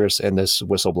Congress and this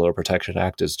Whistleblower Protection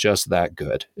Act is just that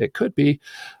good. It could be.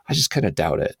 I just kind of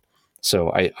doubt it.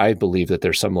 So I believe that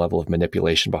there's some level of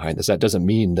manipulation behind this. That doesn't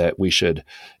mean that we should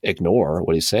ignore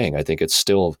what he's saying. I think it's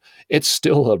still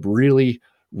a really,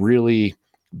 really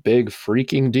big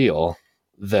freaking deal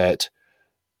that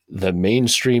the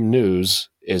mainstream news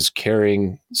is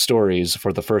carrying stories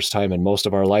for the first time in most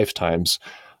of our lifetimes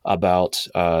about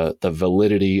the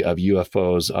validity of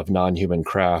UFOs, of non-human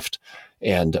craft,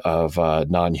 and of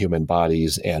non-human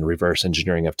bodies, and reverse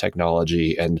engineering of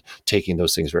technology, and taking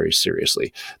those things very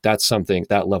seriously. That's something,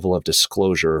 that level of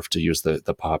disclosure, to use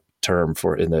the pop term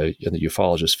for in the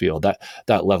ufologist field,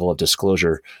 that level of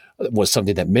disclosure was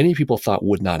something that many people thought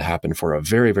would not happen for a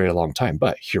very, very long time.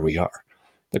 But here we are.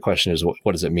 The question is,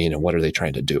 what does it mean, and what are they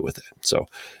trying to do with it? So,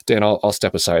 Dan, I'll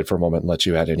step aside for a moment and let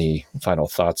you add any final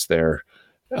thoughts there,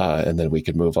 and then we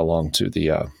can move along to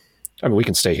the. We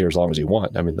can stay here as long as you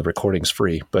want. The recording's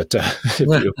free, but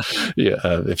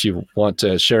if you want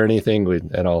to share anything,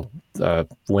 and I'll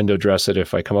window dress it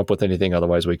if I come up with anything.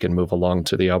 Otherwise, we can move along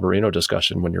to the Alberino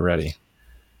discussion when you're ready.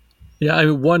 Yeah,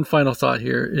 one final thought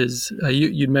here is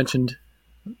you'd mentioned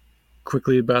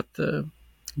quickly about the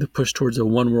push towards a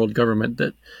one world government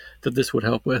that this would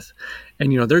help with,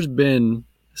 and there's been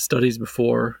studies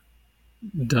before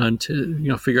done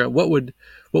to figure out what would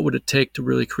it take to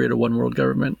really create a one world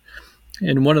government.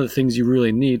 And one of the things you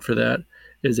really need for that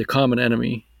is a common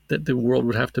enemy that the world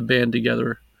would have to band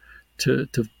together to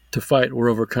fight or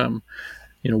overcome.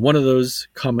 One of those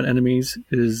common enemies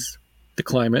is the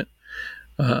climate.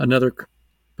 Another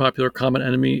popular common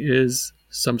enemy is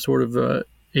some sort of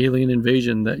alien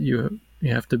invasion that you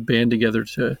have to band together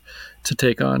to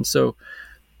take on. So,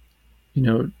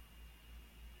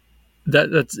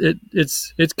 that's it.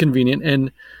 It's convenient,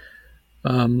 and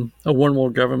a one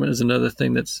world government is another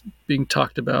thing that's being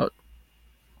talked about.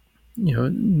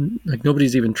 Like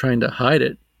nobody's even trying to hide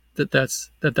it.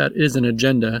 That is an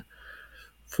agenda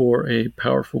for a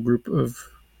powerful group of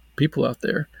people out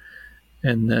there,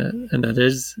 and that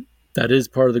is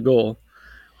part of the goal.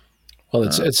 Well,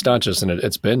 it's not just, and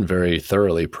it's been very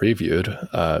thoroughly previewed.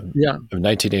 In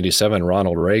 1987,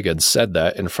 Ronald Reagan said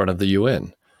that in front of the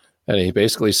UN. And he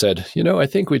basically said, I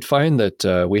think we'd find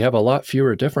that we have a lot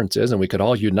fewer differences and we could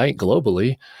all unite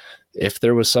globally if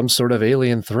there was some sort of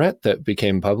alien threat that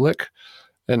became public.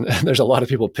 And there's a lot of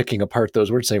people picking apart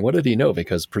those words saying, what did he know?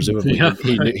 Because presumably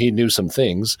he knew some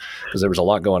things, because there was a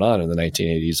lot going on in the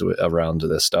 1980s around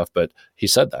this stuff. But he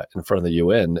said that in front of the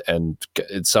UN, and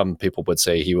some people would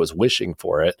say he was wishing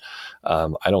for it.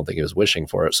 I don't think he was wishing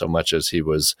for it so much as he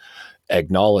was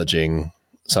acknowledging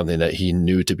something that he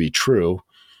knew to be true.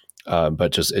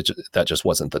 But that just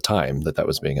wasn't the time that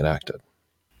was being enacted.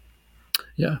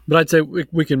 Yeah, but I'd say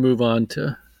we can move on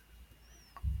to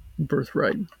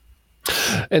Birthright.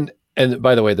 And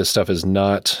by the way, this stuff is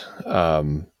not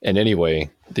in any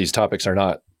way, these topics are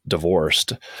not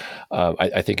divorced.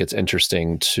 I think it's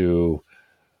interesting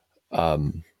how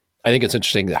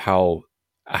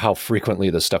frequently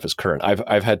this stuff is current.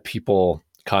 I've had people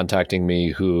contacting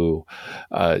me who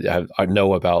I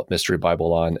know about Mystery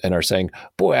Bible On and are saying,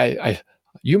 boy,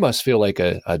 you must feel like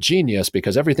a genius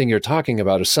because everything you're talking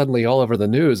about is suddenly all over the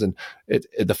news. And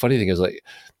the funny thing is, like,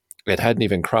 it hadn't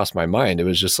even crossed my mind. It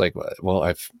was just like, well,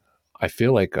 I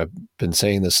feel like I've been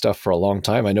saying this stuff for a long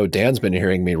time. I know Dan's been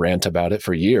hearing me rant about it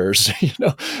for years,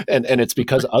 and it's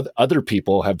because other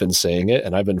people have been saying it,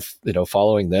 and I've been,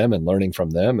 following them and learning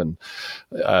from them.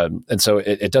 And so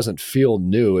it doesn't feel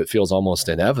new. It feels almost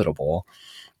inevitable.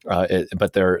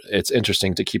 But it's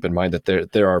interesting to keep in mind that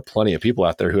there are plenty of people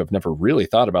out there who have never really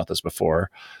thought about this before.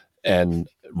 And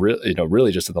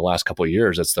really just in the last couple of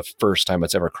years, it's the first time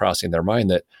it's ever crossing their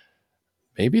mind that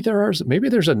maybe there's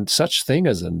a such thing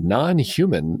as a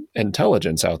non-human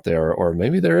intelligence out there, or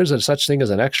maybe there is a such thing as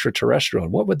an extraterrestrial.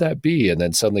 And what would that be? And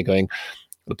then suddenly going,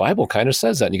 the Bible kind of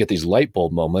says that, and you get these light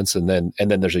bulb moments, and then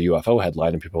there's a UFO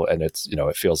headline, and it's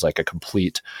it feels like a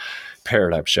complete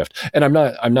paradigm shift. And I'm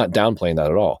not downplaying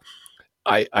that at all.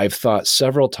 I've thought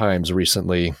several times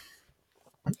recently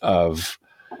of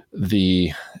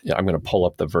I'm going to pull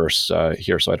up the verse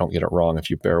here so I don't get it wrong. If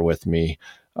you bear with me.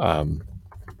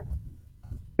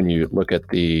 When you look at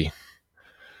the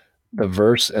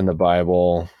verse in the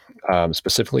Bible,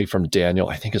 specifically from Daniel,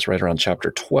 I think it's right around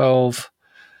chapter 12.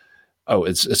 Oh,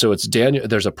 it's Daniel.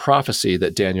 There's a prophecy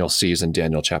that Daniel sees in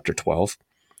Daniel chapter 12.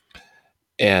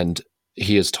 And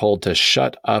he is told to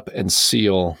shut up and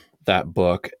seal that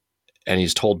book. And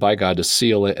he's told by God to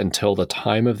seal it until the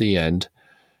time of the end,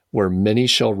 where many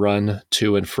shall run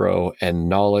to and fro, and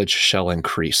knowledge shall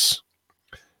increase.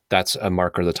 That's a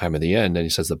marker of the time of the end. And he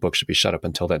says the book should be shut up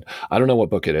until then. I don't know what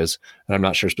book it is, and I'm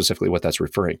not sure specifically what that's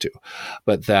referring to.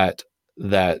 But that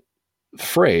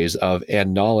phrase of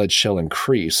 "and knowledge shall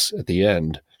increase" at the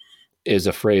end is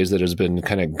a phrase that has been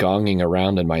kind of gonging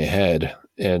around in my head,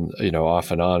 and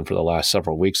off and on for the last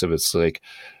several weeks. It's like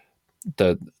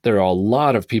there are a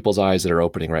lot of people's eyes that are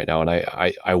opening right now, and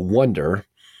I wonder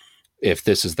if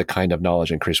this is the kind of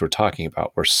knowledge increase we're talking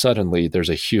about, where suddenly there's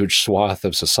a huge swath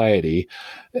of society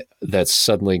that's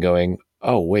suddenly going,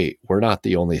 oh, wait, we're not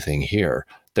the only thing here.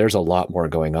 There's a lot more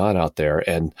going on out there.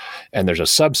 And there's a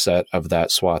subset of that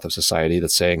swath of society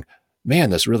that's saying, man,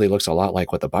 this really looks a lot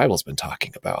like what the Bible's been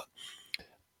talking about.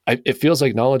 It feels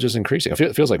like knowledge is increasing.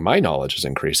 It feels like my knowledge is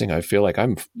increasing. I feel like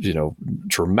I'm,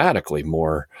 dramatically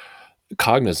more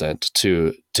cognizant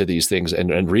to these things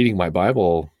and reading my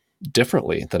Bible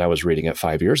differently than I was reading it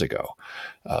 5 years ago.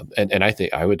 And I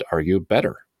think I would argue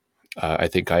better. I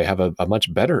think I have a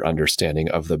much better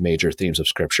understanding of the major themes of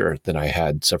Scripture than I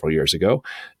had several years ago.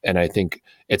 And I think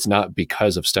it's not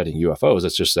because of studying UFOs.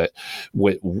 It's just that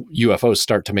UFOs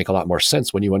start to make a lot more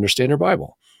sense when you understand your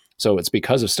Bible. So it's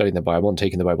because of studying the Bible and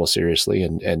taking the Bible seriously,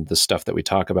 and the stuff that we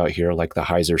talk about here, like the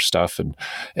Heiser stuff,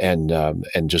 and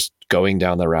just going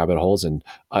down the rabbit holes, and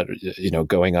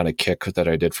going on a kick that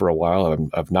I did for a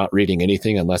while of not reading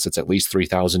anything unless it's at least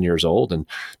 3,000 years old, and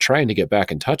trying to get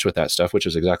back in touch with that stuff, which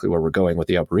is exactly where we're going with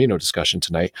the Alberino discussion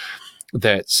tonight.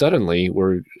 That suddenly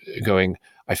we're going,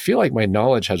 I feel like my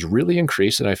knowledge has really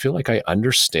increased, and I feel like I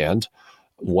understand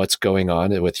what's going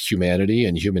on with humanity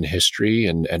and human history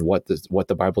and what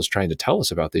the Bible is trying to tell us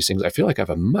about these things, I feel like I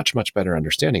have a much, much better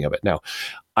understanding of it. Now,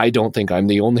 I don't think I'm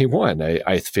the only one.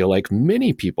 I feel like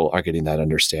many people are getting that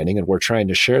understanding, and we're trying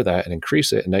to share that and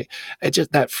increase it. And I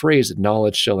just, that phrase,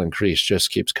 knowledge shall increase, just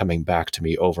keeps coming back to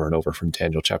me over and over from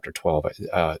Daniel chapter 12,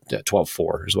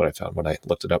 12:4 is what I found when I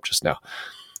looked it up just now.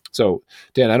 So,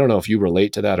 Dan, I don't know if you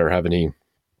relate to that or have any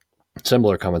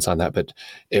similar comments on that, but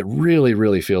it really,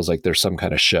 really feels like there's some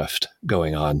kind of shift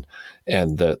going on,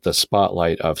 and the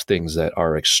spotlight of things that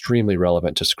are extremely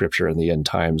relevant to Scripture in the end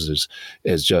times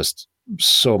is just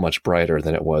so much brighter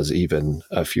than it was even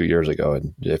a few years ago.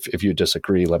 And if you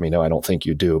disagree, let me know. I don't think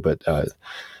you do, but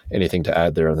anything to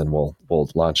add there, and then we'll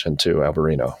launch into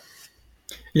Alberino.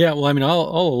 Yeah, well, I mean,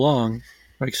 all along,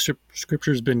 like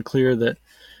Scripture's been clear that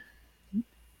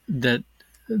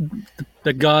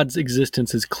God's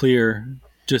existence is clear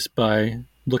just by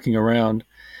looking around.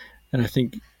 And I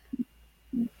think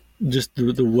just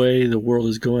the way the world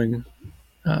is going,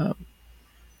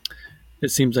 it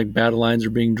seems like battle lines are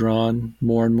being drawn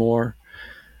more and more.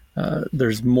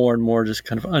 There's more and more just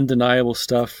kind of undeniable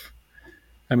stuff.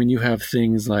 I mean, you have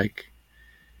things like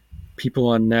people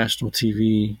on national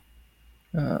TV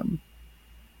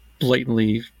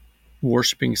blatantly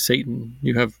worshiping Satan.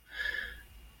 You have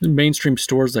mainstream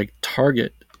stores like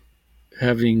Target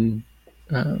having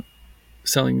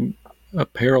selling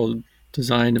apparel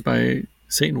designed by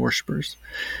Satan worshipers,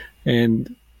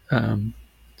 and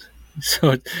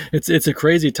so it's a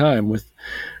crazy time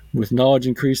with knowledge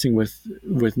increasing,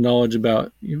 with knowledge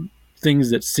about things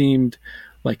that seemed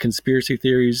like conspiracy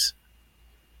theories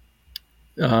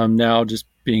now just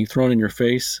being thrown in your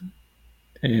face,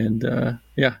 and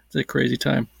yeah, it's a crazy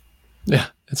time. Yeah,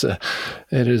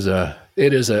 it is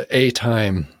a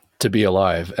time to be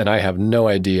alive, and I have no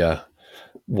idea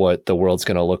what the world's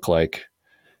going to look like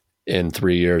in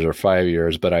 3 years or 5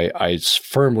 years, but I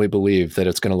firmly believe that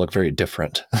it's going to look very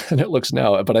different than it looks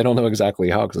now, but I don't know exactly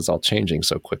how, because it's all changing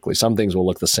so quickly. Some things will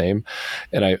look the same,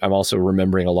 and I'm also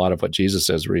remembering a lot of what Jesus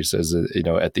says, where he says,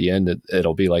 at the end,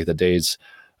 it'll be like the days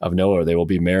of Noah. They will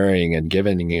be marrying and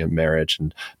giving in marriage,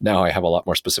 and now I have a lot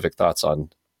more specific thoughts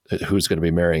on who's going to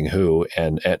be marrying who,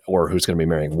 and or who's going to be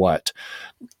marrying what,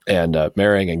 and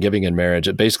marrying and giving in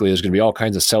marriage. Basically, there's going to be all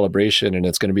kinds of celebration, and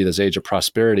it's going to be this age of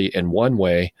prosperity in one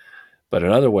way. But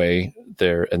another way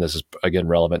there, and this is again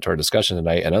relevant to our discussion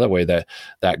tonight, another way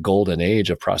that golden age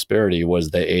of prosperity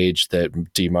was the age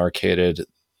that demarcated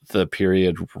the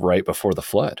period right before the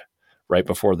flood, right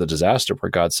before the disaster, where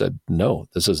God said, no,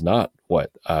 this is not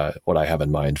what I have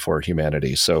in mind for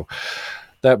humanity. So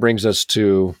that brings us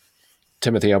to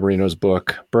Timothy Alberino's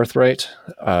book, Birthright.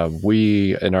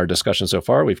 We, in our discussion so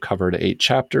far, we've covered 8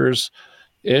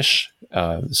 chapters-ish,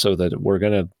 so that we're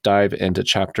going to dive into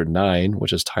chapter 9,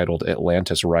 which is titled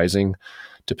Atlantis Rising,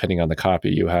 depending on the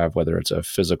copy you have, whether it's a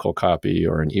physical copy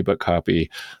or an ebook copy.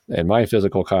 In my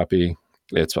physical copy,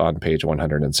 it's on page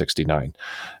 169.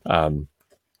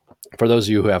 For those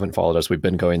of you who haven't followed us, we've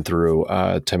been going through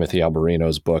Timothy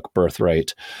Alberino's book,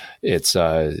 Birthright. It's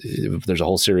there's a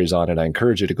whole series on it. I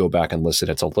encourage you to go back and listen.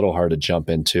 It's a little hard to jump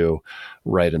into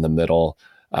right in the middle.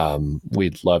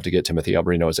 We'd love to get Timothy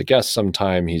Alberino as a guest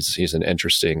sometime. He's an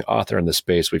interesting author in the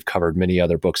space. We've covered many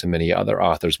other books and many other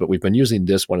authors, but we've been using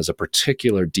this one as a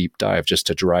particular deep dive just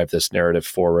to drive this narrative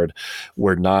forward.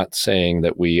 We're not saying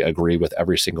that we agree with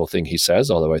every single thing he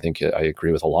says, although I think I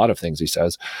agree with a lot of things he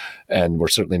says. And we're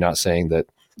certainly not saying that,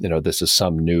 this is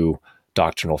some new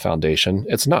doctrinal foundation.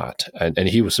 It's not. And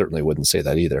he certainly wouldn't say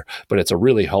that either. But it's a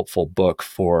really helpful book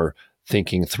for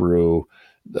thinking through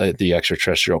the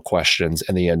extraterrestrial questions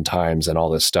and the end times and all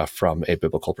this stuff from a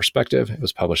biblical perspective. It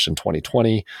was published in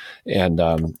 2020, and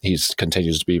he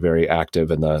continues to be very active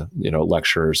in the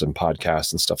lectures and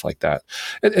podcasts and stuff like that.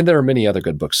 And there are many other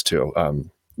good books too.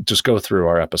 Just go through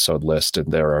our episode list,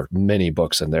 and there are many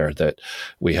books in there that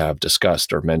we have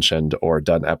discussed or mentioned or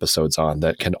done episodes on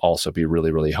that can also be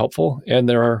really, really helpful. And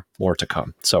there are more to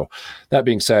come. So that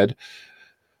being said,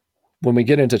 when we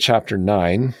get into chapter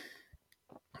 9,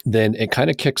 then it kind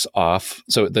of kicks off.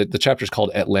 So the chapter is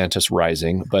called Atlantis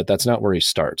Rising, but that's not where he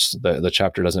starts. The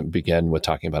chapter doesn't begin with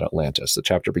talking about Atlantis. The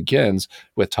chapter begins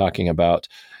with talking about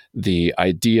the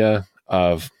idea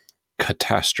of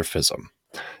catastrophism.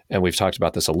 And we've talked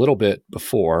about this a little bit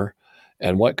before.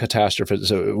 And what catastrophism,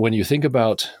 so when you think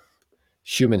about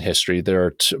human history,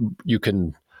 you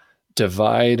can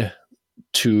divide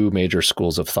 2 major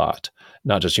schools of thought,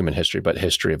 not just human history, but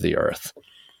history of the earth.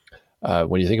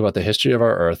 When you think about the history of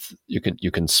our Earth, you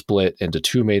can split into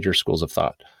 2 major schools of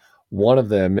thought. One of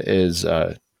them is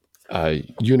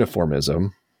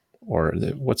uniformism,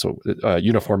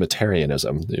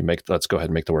 uniformitarianism. Let's go ahead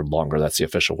and make the word longer. That's the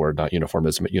official word, not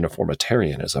uniformism, but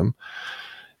uniformitarianism.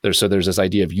 There's this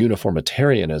idea of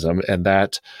uniformitarianism, and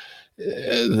that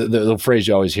the phrase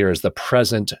you always hear is the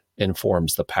present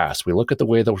informs the past. We look at the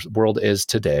way the world is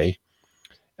today,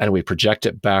 and we project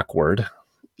it backward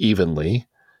evenly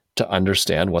to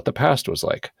understand what the past was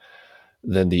like.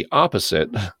 Then the opposite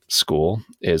school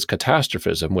is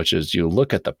catastrophism, which is you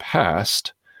look at the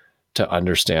past to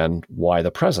understand why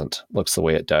the present looks the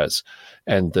way it does.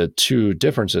 And the two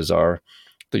differences are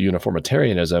the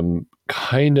uniformitarianism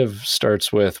kind of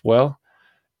starts with, well,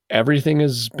 everything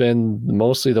has been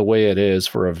mostly the way it is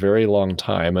for a very long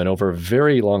time, and over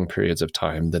very long periods of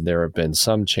time, then there have been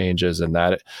some changes in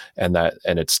that, and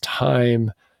it's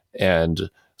time and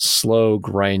slow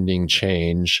grinding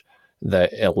change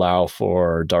that allow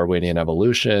for Darwinian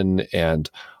evolution and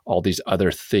all these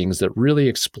other things that really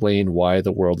explain why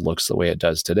the world looks the way it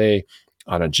does today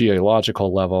on a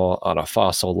geological level, on a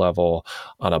fossil level,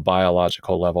 on a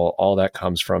biological level. All that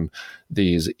comes from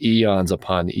these eons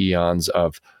upon eons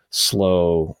of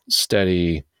slow,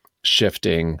 steady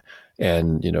shifting,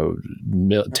 and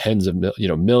tens of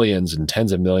millions and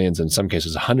tens of millions, in some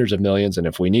cases hundreds of millions, and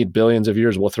if we need billions of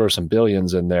years, we'll throw some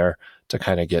billions in there to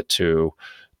kind of get to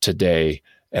today.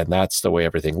 And that's the way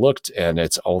everything looked, and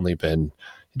it's only been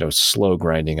slow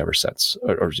grinding ever since,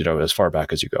 or as far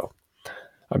back as you go.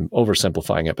 I'm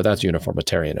oversimplifying it, but that's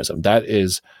uniformitarianism. That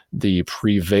is the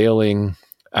prevailing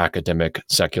academic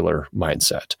secular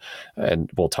mindset. And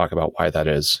we'll talk about why that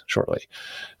is shortly.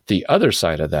 The other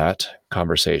side of that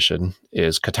conversation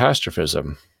is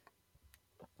catastrophism.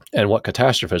 And what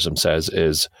catastrophism says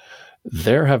is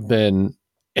there have been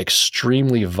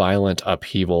extremely violent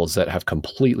upheavals that have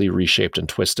completely reshaped and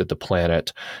twisted the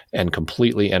planet and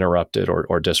completely interrupted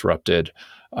or disrupted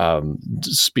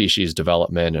species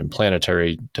development and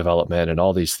planetary development and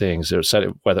all these things.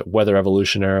 Whether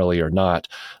evolutionarily or not,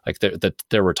 like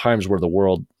there were times where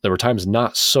there were times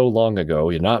not so long ago,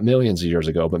 not millions of years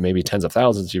ago, but maybe tens of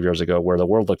thousands of years ago, where the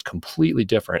world looked completely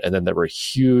different. And then there were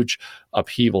huge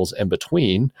upheavals in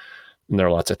between. And there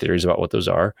are lots of theories about what those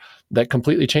are that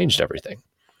completely changed everything.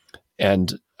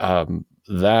 And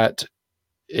that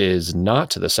is not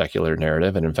to the secular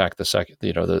narrative, and in fact,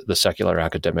 the secular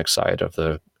academic side of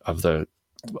the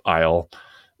aisle,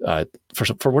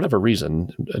 for whatever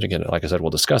reason. And again, like I said,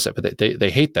 we'll discuss it, but they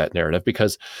hate that narrative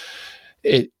because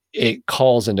it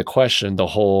calls into question the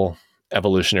whole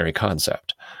evolutionary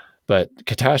concept. But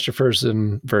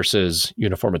catastrophism versus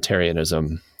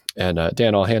uniformitarianism, and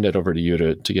Dan, I'll hand it over to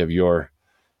you to give your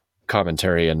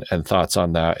commentary and thoughts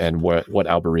on that, and what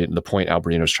the point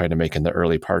Alberino is trying to make in the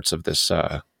early parts of this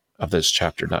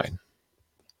chapter 9.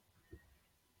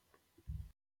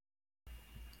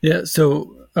 Yeah,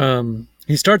 so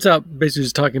he starts out basically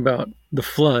just talking about the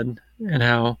flood and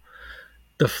how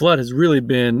the flood has really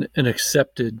been an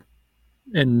accepted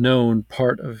and known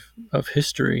part of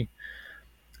history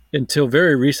until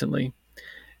very recently.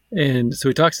 And so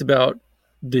he talks about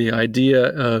the idea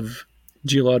of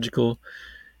geological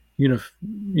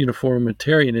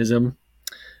uniformitarianism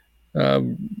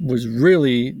was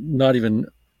really not even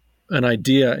an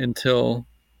idea until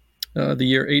the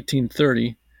year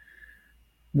 1830,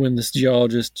 when this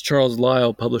geologist Charles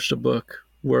Lyell published a book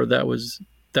where that was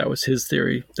his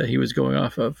theory that he was going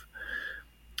off of.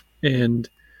 And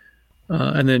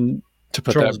then to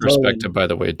put Charles that in perspective, Darwin, by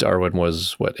the way, Darwin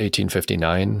was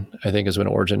 1859, I think, is when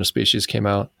Origin of Species came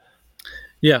out.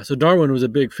 Yeah, so Darwin was a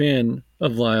big fan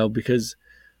of Lyell because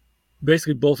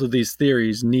basically both of these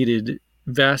theories needed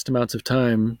vast amounts of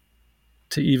time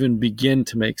to even begin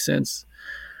to make sense.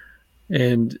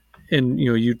 And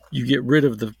you get rid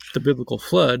of the biblical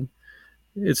flood,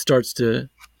 it starts to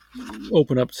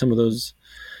open up some of those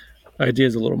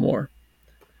ideas a little more.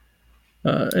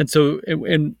 So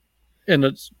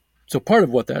part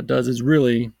of what that does is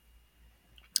really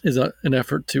an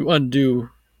effort to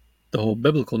undo the whole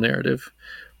biblical narrative,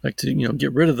 like to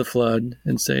get rid of the flood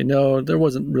and say no, there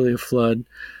wasn't really a flood,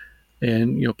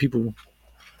 and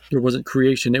there wasn't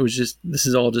creation. It was just, this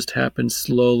has all just happened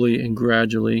slowly and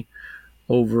gradually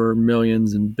over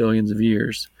millions and billions of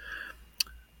years.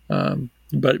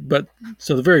 But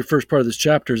so the very first part of this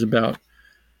chapter is about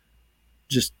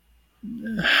just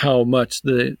how much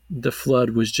the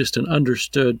flood was just an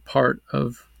understood part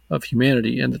of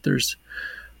humanity, and that there's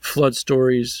flood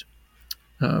stories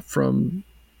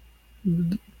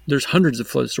there's hundreds of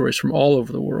flood stories from all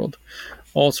over the world,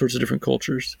 all sorts of different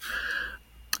cultures,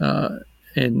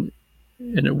 and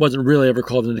it wasn't really ever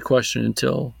called into question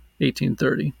until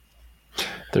 1830.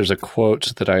 There's a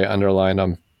quote that I underline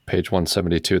on page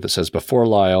 172 that says, "Before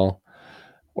Lyell,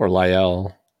 or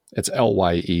Lyell, It's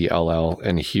Lyell,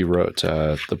 and he wrote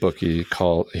the book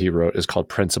he wrote is called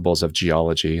Principles of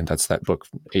Geology, and that's that book,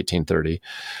 1830.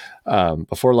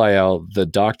 Before Lyell, the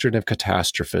doctrine of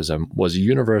catastrophism was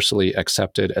universally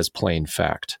accepted as plain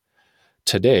fact.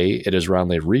 Today, it is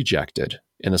roundly rejected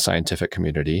in the scientific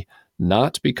community,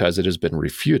 not because it has been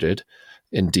refuted.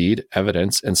 Indeed,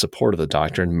 evidence in support of the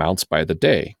doctrine mounts by the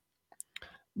day,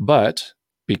 but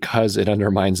because it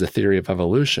undermines the theory of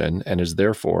evolution and is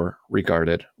therefore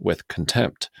regarded with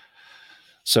contempt.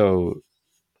 So,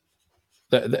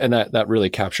 that really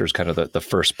captures kind of the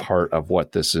first part of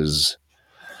what this is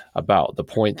about. The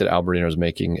point that Alberino is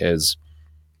making is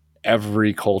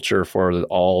every culture for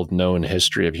all known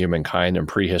history of humankind and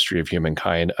prehistory of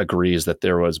humankind agrees that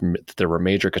there were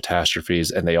major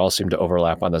catastrophes, and they all seem to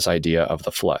overlap on this idea of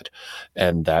the flood.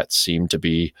 And that seemed to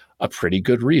be a pretty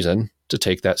good reason to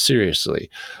take that seriously.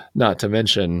 Not to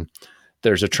mention,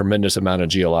 there's a tremendous amount of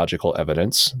geological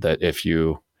evidence that if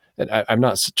you, and I'm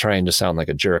not trying to sound like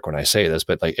a jerk when I say this,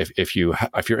 but like if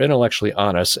you're intellectually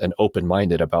honest and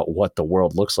open-minded about what the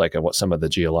world looks like and what some of the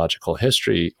geological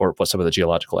history or what some of the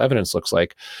geological evidence looks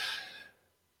like,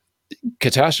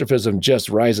 catastrophism just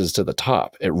rises to the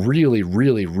top. It really,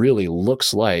 really, really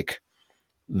looks like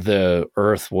the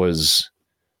Earth went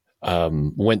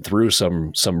through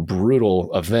some brutal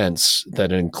events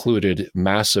that included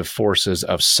massive forces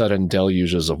of sudden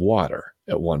deluges of water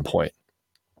at one point.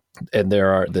 And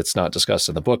that's not discussed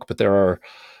in the book, but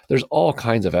there's all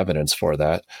kinds of evidence for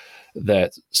that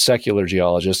secular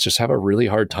geologists just have a really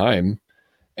hard time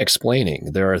explaining.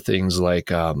 There are things like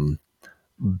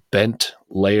bent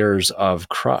layers of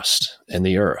crust in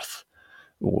the earth.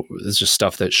 It's just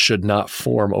stuff that should not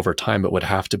form over time, but would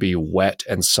have to be wet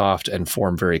and soft and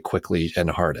form very quickly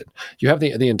and harden. You have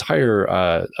the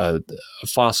entire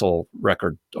fossil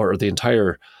record, or the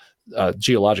entire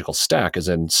geological stack is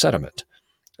in sediment.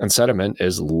 And sediment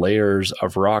is layers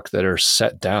of rock that are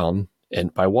set down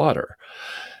by water.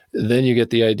 Then you get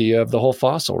the idea of the whole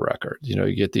fossil record.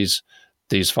 You get these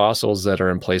fossils that are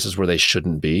in places where they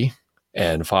shouldn't be,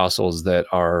 and fossils that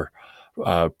are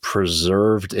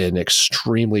preserved in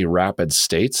extremely rapid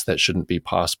states that shouldn't be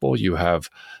possible. You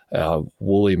have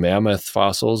woolly mammoth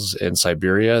fossils in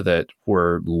Siberia that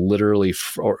were literally,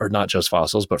 or not just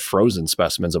fossils, but frozen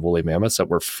specimens of woolly mammoths that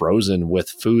were frozen with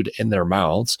food in their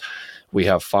mouths. We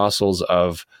have fossils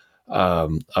of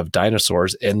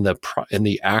dinosaurs in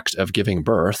the act of giving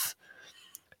birth,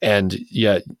 and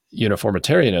yet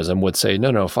uniformitarianism would say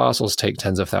no, fossils take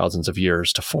tens of thousands of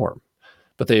years to form,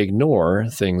 but they ignore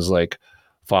things like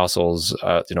fossils,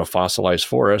 fossilized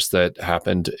forests that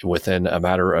happened within a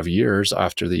matter of years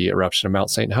after the eruption of Mount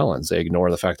St. Helens. They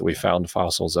ignore the fact that we found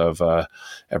fossils of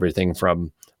everything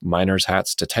from miners'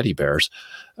 hats to teddy bears.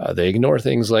 They ignore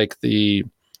things like the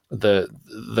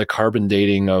carbon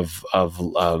dating of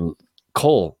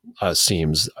coal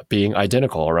seams being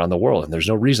identical around the world, and there's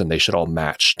no reason they should all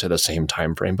match to the same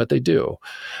time frame, but they do.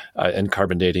 And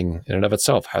carbon dating in and of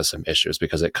itself has some issues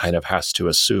because it kind of has to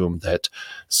assume that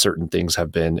certain things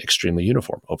have been extremely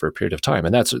uniform over a period of time,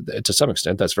 and that's, to some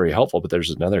extent, that's very helpful. But there's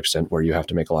another extent where you have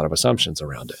to make a lot of assumptions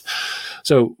around it.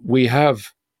 So we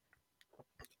have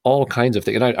all kinds of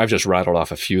things, and I've just rattled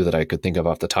off a few that I could think of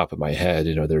off the top of my head.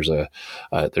 There's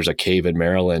a cave in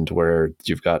Maryland where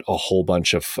you've got a whole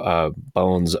bunch of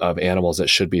bones of animals that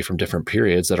should be from different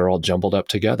periods that are all jumbled up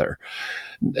together.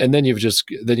 And then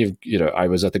I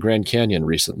was at the Grand Canyon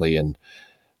recently, and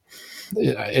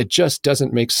it just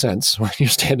doesn't make sense when you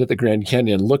stand at the Grand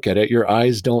Canyon, look at it. Your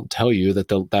eyes don't tell you that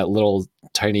that little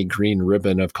tiny green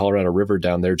ribbon of Colorado River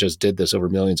down there just did this over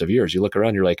millions of years. You look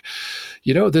around, you're like,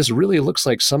 this really looks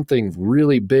like something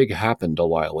really big happened a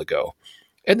while ago.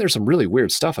 And there's some really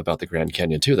weird stuff about the Grand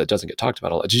Canyon too that doesn't get talked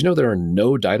about a lot. Did you know there are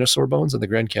no dinosaur bones in the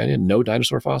Grand Canyon? No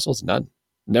dinosaur fossils? None.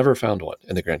 Never found one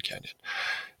in the Grand Canyon.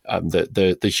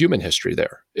 The human history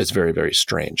there is very, very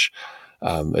strange.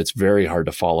 It's very hard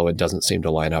to follow and doesn't seem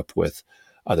to line up with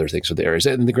other things with the areas.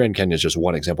 And the Grand Canyon is just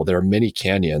one example. There are many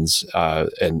canyons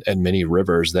and many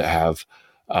rivers that have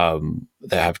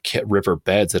river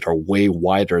beds that are way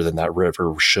wider than that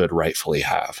river should rightfully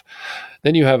have.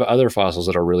 Then you have other fossils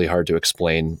that are really hard to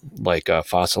explain, like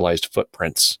fossilized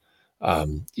footprints,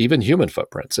 even human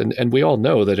footprints. And we all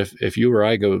know that if you or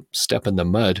I go step in the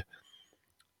mud,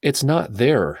 it's not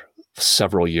there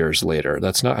several years later.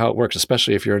 That's not how it works,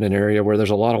 especially if you're in an area where there's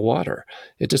a lot of water.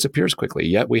 It disappears quickly,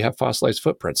 yet we have fossilized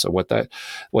footprints. So what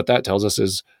that tells us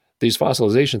is these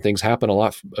fossilization things happen a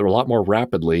lot more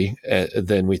rapidly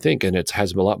than we think, and it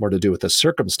has a lot more to do with the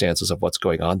circumstances of what's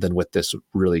going on than with this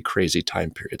really crazy time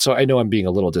period. So I know I'm being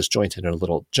a little disjointed and a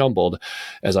little jumbled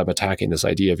as I'm attacking this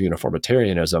idea of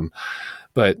uniformitarianism,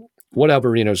 but what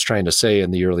Alberino's trying to say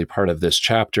in the early part of this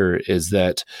chapter is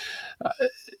that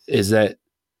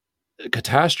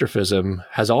catastrophism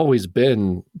has always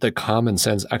been the common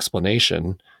sense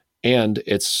explanation, and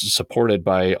it's supported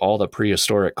by all the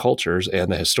prehistoric cultures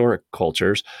and the historic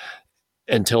cultures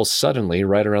until suddenly,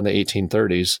 right around the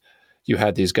 1830s, you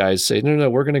had these guys say, no,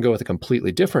 we're going to go with a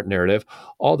completely different narrative.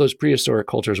 All those prehistoric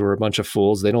cultures were a bunch of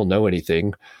fools. They don't know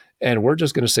anything. And we're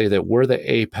just going to say that we're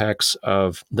the apex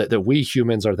of, that we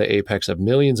humans are the apex of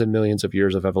millions and millions of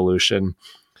years of evolution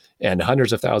and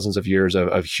hundreds of thousands of years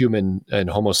of human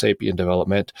and Homo sapien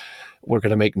development. We're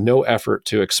going to make no effort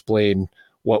to explain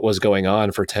what was going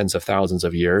on for tens of thousands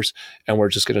of years. And we're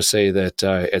just going to say that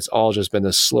it's all just been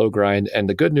this slow grind. And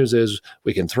the good news is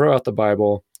we can throw out the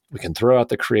Bible. We can throw out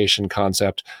the creation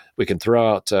concept. We can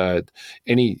throw out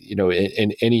any,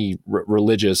 in any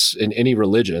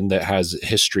religion that has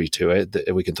history to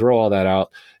it. We can throw all that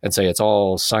out and say it's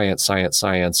all science, science,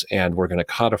 science. And we're going to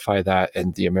codify that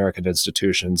in the American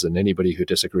institutions. And anybody who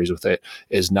disagrees with it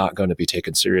is not going to be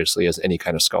taken seriously as any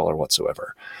kind of scholar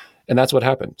whatsoever. And that's what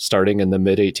happened starting in the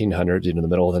mid 1800s, the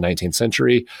middle of the 19th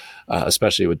century,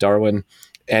 especially with Darwin.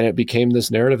 And it became this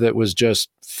narrative that was just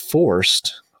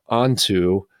forced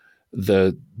onto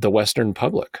the Western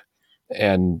public.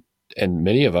 And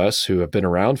many of us who have been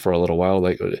around for a little while,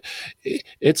 like,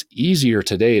 it's easier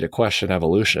today to question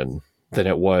evolution than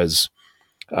it was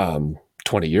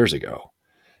 20 years ago.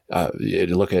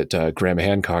 You look at Graham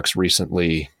Hancock's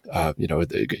recently, and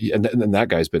that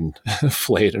guy's been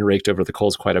flayed and raked over the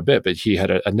coals quite a bit, but he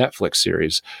had a Netflix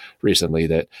series recently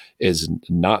that is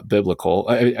not biblical.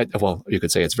 Well, you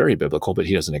could say it's very biblical, but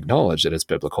he doesn't acknowledge that it's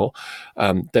biblical,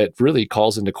 that really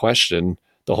calls into question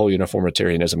the whole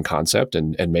uniformitarianism concept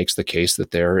and makes the case that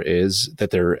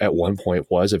there at one point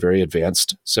was a very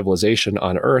advanced civilization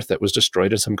on Earth that was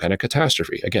destroyed in some kind of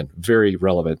catastrophe. Again, very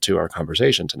relevant to our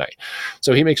conversation tonight.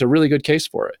 So he makes a really good case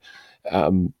for it.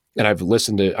 And I've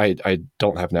listened to, I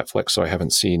don't have Netflix, so I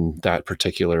haven't seen that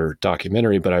particular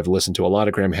documentary, but I've listened to a lot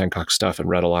of Graham Hancock stuff and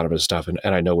read a lot of his stuff, and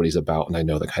I know what he's about, and I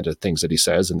know the kind of things that he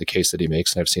says and the case that he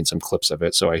makes, and I've seen some clips of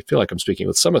it. So I feel like I'm speaking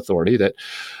with some authority that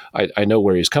I know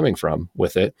where he's coming from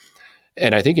with it.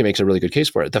 And I think he makes a really good case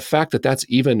for it. The fact that that's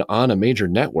even on a major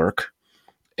network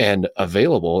and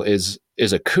available is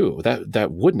a coup.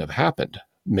 That wouldn't have happened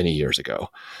many years ago,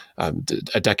 a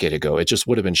decade ago. It just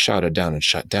would have been shouted down and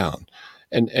shut down.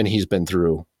 And he's been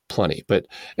through plenty. But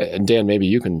and Dan, maybe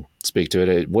you can speak to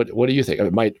it. What do you think? I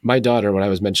mean, my daughter, when I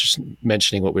was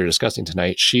mentioning what we were discussing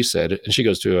tonight, she said, and she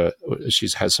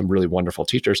has some really wonderful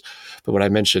teachers. But when I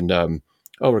mentioned,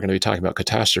 we're going to be talking about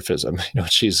catastrophism,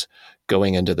 she's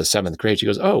going into the 7th grade. She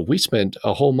goes, we spent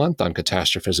a whole month on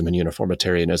catastrophism and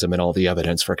uniformitarianism and all the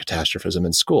evidence for catastrophism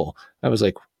in school. I was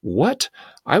like, what?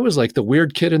 I was like the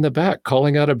weird kid in the back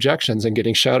calling out objections and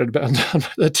getting shouted down by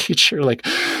the teacher, like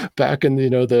back in,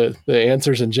 the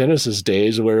Answers in Genesis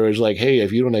days, where it was like, hey,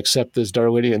 if you don't accept this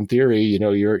Darwinian theory,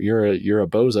 you're a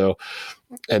bozo.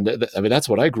 And I mean, that's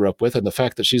what I grew up with. And the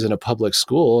fact that she's in a public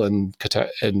school and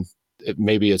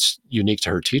maybe it's unique to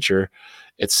her teacher,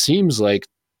 it seems like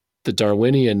the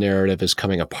Darwinian narrative is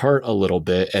coming apart a little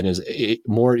bit and is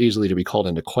more easily to be called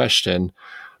into question,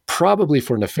 probably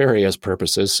for nefarious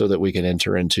purposes, so that we can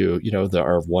enter into,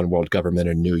 our one world government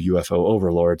and new UFO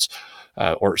overlords,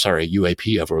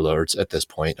 UAP overlords at this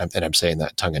point. And I'm saying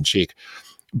that tongue in cheek,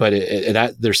 but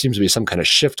there seems to be some kind of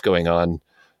shift going on.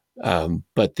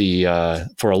 But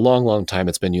for a long, long time,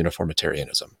 it's been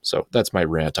uniformitarianism. So that's my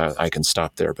rant. I can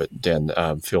stop there, but Dan,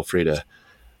 feel free to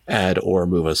add or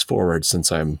move us forward,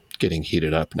 since I'm getting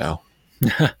heated up now.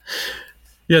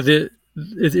 Yeah,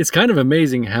 it's kind of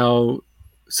amazing how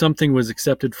something was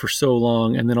accepted for so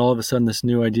long, and then all of a sudden this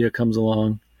new idea comes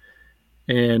along,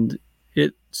 and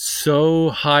it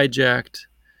so hijacked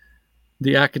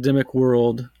the academic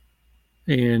world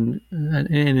and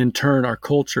in turn our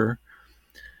culture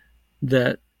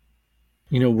that,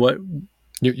 what...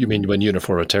 You mean when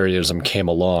uniformitarianism came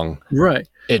along, right?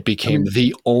 It became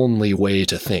the only way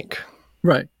to think.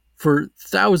 Right. For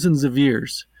thousands of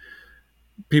years,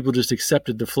 people just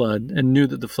accepted the flood and knew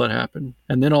that the flood happened.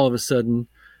 And then all of a sudden,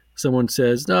 someone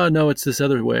says, no, it's this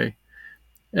other way.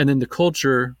 And then the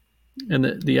culture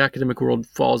and the academic world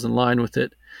falls in line with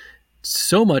it,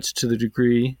 so much to the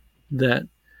degree that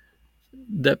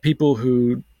people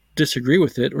who disagree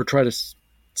with it or try to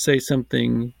say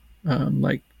something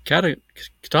like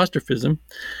catastrophism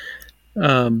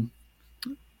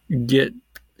get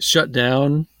shut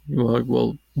down,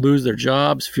 will lose their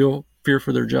jobs, fear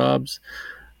for their jobs.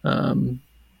 You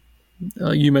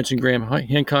mentioned Graham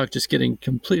Hancock just getting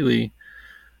completely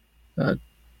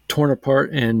torn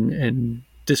apart and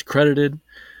discredited.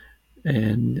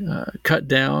 and cut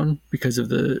down because of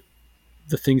the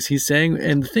things he's saying,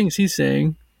 and the things he's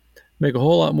saying make a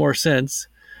whole lot more sense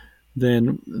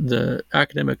than the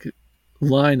academic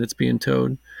line that's being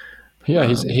towed. Yeah,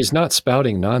 he's not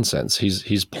spouting nonsense.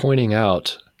 He's pointing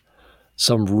out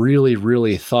some really,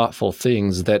 really thoughtful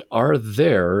things that are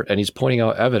there, and he's pointing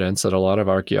out evidence that a lot of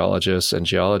archaeologists and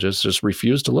geologists just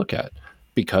refuse to look at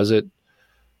because it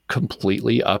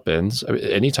completely upends. I mean,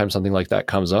 anytime something like that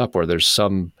comes up where there's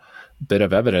some bit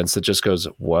of evidence that just goes,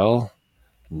 well,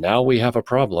 now we have a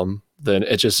problem, then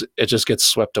it just gets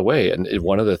swept away. And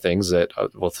one of the things that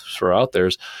we'll throw out there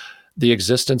is the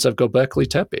existence of Göbekli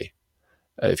Tepe.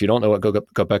 If you don't know what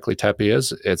Göbekli Tepe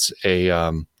is, it's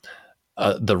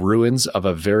the ruins of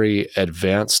a very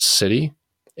advanced city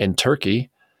in Turkey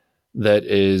that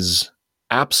is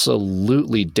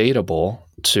absolutely datable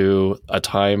to a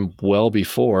time well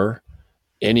before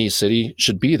any city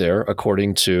should be there,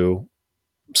 according to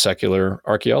secular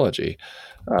archaeology.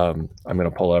 I'm going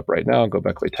to pull it up right now.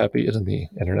 Göbekli Tepe. Isn't the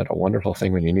internet a wonderful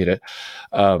thing when you need it?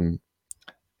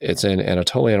 It's in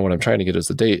Anatolia, and what I'm trying to get is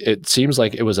the date. It seems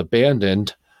like it was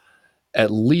abandoned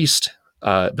at least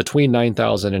between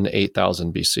 9,000 and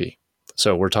 8,000 BC.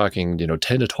 So we're talking, 10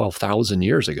 to 12,000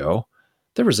 years ago.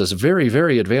 There was this very,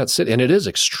 very advanced city, and it is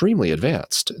extremely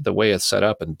advanced, the way it's set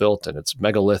up and built, and it's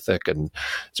megalithic and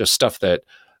just stuff that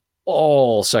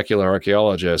all secular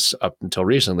archaeologists up until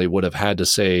recently would have had to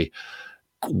say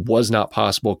was not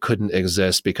possible, couldn't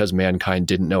exist, because mankind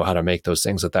didn't know how to make those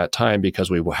things at that time, because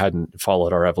we hadn't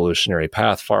followed our evolutionary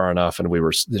path far enough, and we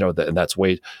were, and that's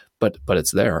way, but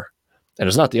it's there. And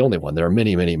it's not the only one. There are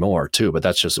many, many more too, but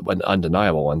that's just an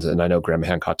undeniable one. And I know Graham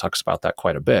Hancock talks about that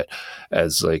quite a bit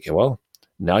as like, well,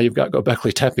 now you've got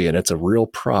Göbekli Tepe, and it's a real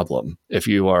problem if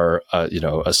you are,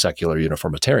 a secular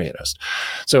uniformitarianist.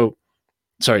 So,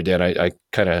 sorry, Dan, I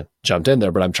kind of jumped in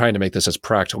there, but I'm trying to make this as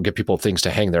practical, give people things to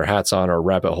hang their hats on or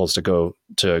rabbit holes to go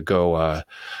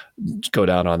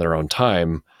down on their own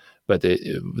time. But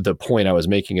the point I was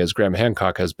making is Graham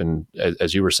Hancock has been,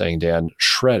 as you were saying, Dan,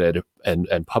 shredded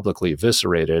and publicly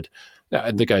eviscerated. Now,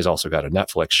 the guy's also got a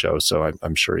Netflix show, so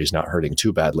I'm sure he's not hurting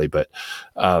too badly. But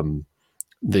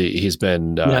he's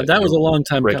been that was a long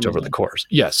time raked coming over the course.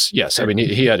 Yes. I mean,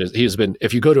 he's been.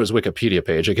 If you go to his Wikipedia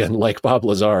page again, like Bob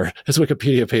Lazar, his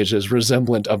Wikipedia page is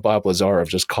resemblant of Bob Lazar, of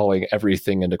just calling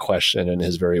everything into question, and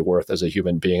his very worth as a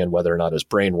human being and whether or not his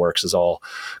brain works is all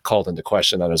called into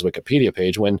question on his Wikipedia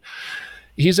page. When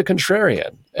he's a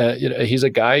contrarian, he's a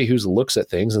guy who looks at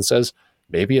things and says,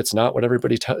 maybe it's not what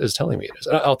everybody is telling me it is.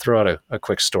 I'll throw out a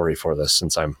quick story for this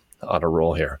since I'm on a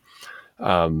roll here.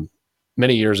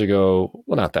 Many years ago,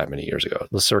 well, not that many years ago,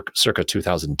 circa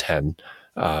 2010,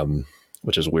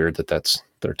 which is weird that that's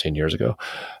 13 years ago.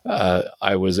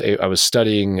 I was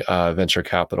studying venture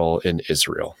capital in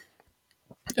Israel,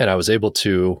 and I was able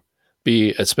to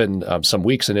spend some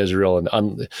weeks in Israel,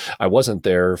 and I wasn't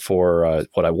there for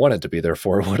what I wanted to be there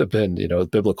for. It would have been,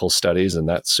 biblical studies, and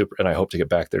that's super. And I hope to get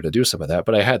back there to do some of that.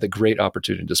 But I had the great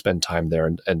opportunity to spend time there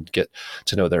and get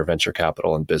to know their venture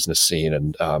capital and business scene,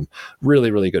 and really,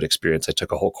 really good experience. I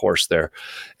took a whole course there,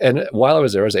 and while I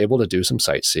was there, I was able to do some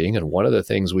sightseeing. And one of the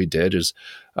things we did is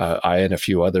I and a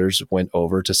few others went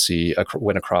over to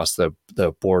went across the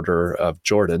border of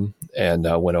Jordan and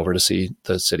went over to see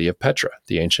the city of Petra,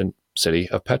 the ancient city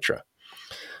of Petra.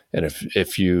 And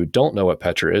if you don't know what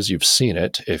Petra is, you've seen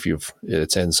it.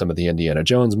 It's in some of the Indiana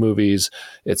Jones movies.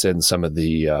 It's in some of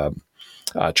the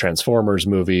Transformers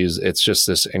movies. It's just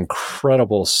this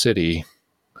incredible city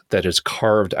that is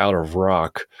carved out of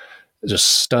rock, just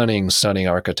stunning, stunning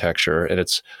architecture. And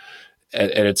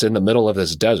it's in the middle of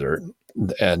this desert.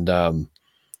 And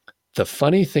the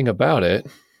funny thing about it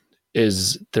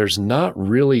is there's not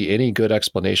really any good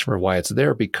explanation for why it's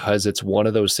there, because it's one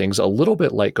of those things, a little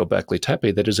bit like Göbekli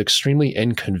Tepe, that is extremely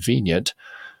inconvenient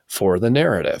for the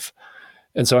narrative.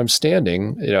 And so I'm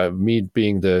standing, me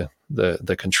being the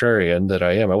contrarian that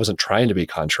I am. I wasn't trying to be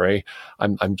contrary.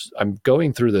 I'm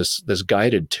going through this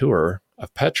guided tour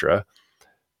of Petra,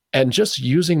 and just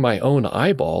using my own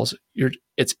eyeballs,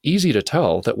 it's easy to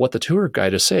tell that what the tour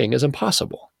guide is saying is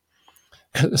impossible.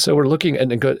 So we're looking,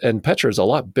 and Petra is a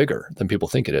lot bigger than people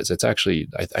think it is. It's actually,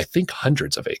 I think,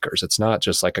 hundreds of acres. It's not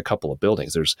just like a couple of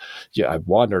buildings. I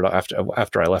wandered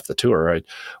after I left the tour. I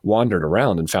wandered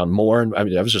around and found more. And I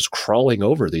mean, I was just crawling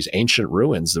over these ancient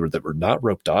ruins that were not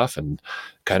roped off and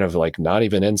kind of like not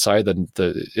even inside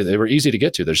they were easy to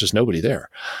get to. There's just nobody there.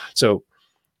 So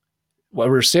while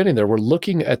we're standing there, we're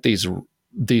looking at these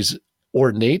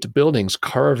ornate buildings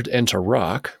carved into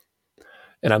rock.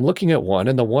 And I'm looking at one,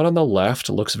 and the one on the left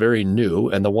looks very new,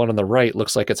 and the one on the right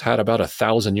looks like it's had about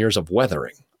 1,000 years of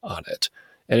weathering on it.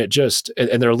 and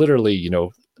and they're literally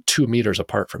 2 meters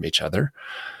apart from each other.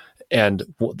 And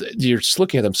you're just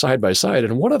looking at them side by side,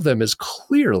 and one of them is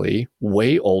clearly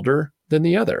way older than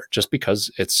the other, just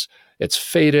because it's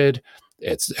faded,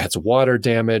 it's water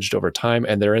damaged over time,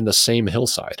 and they're in the same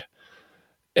hillside.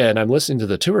 And I'm listening to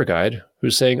the tour guide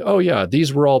who's saying, "Oh yeah,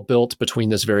 these were all built between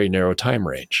this very narrow time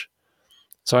range."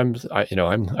 So I'm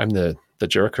the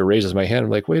jerk who raises my hand.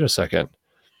 I'm like, "Wait a second,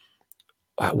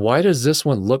 why does this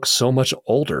one look so much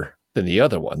older than the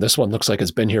other one? This one looks like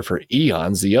it's been here for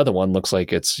eons. The other one looks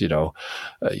like it's,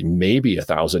 maybe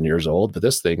 1,000 years old. But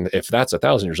this thing, if that's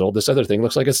 1,000 years old, this other thing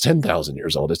looks like it's 10,000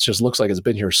 years old. It just looks like it's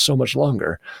been here so much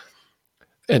longer."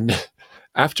 And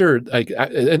after,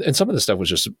 and some of the stuff was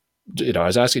just, I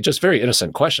was asking just very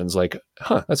innocent questions like,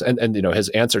 and his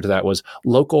answer to that was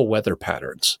local weather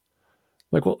patterns.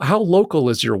 Like, well, how local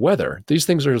is your weather? These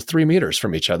things are 3 meters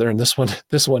from each other, and this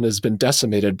one has been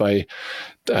decimated by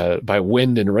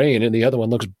wind and rain, and the other one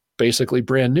looks basically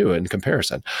brand new in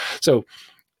comparison. So,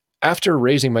 after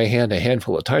raising my hand a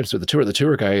handful of times through the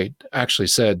tour guide actually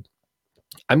said,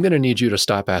 "I'm going to need you to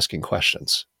stop asking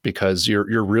questions because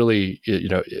you're really,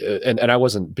 and I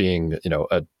wasn't being,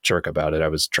 a jerk about it. I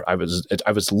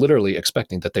was literally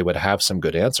expecting that they would have some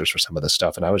good answers for some of this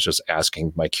stuff. And I was just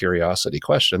asking my curiosity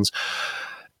questions.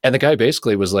 And the guy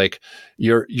basically was like,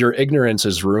 your ignorance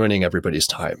is ruining everybody's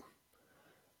time.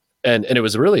 And it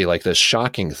was really like this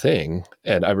shocking thing.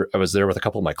 And I was there with a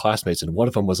couple of my classmates, and one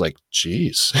of them was like,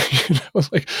 geez,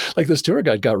 like this tour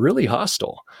guide got really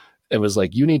hostile. It was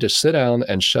like, you need to sit down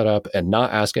and shut up and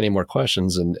not ask any more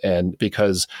questions. And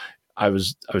because I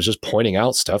was just pointing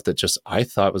out stuff that just, I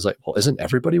thought was like, well, isn't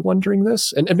everybody wondering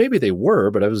this? And maybe they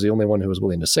were, but I was the only one who was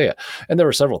willing to say it. And there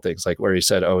were several things like where he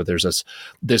said, oh, there's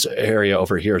this area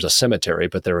over here is a cemetery,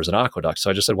 but there was an aqueduct. So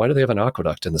I just said, why do they have an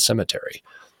aqueduct in the cemetery?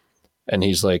 And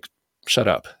he's like, shut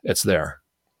up, it's there.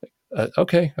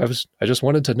 Okay, I just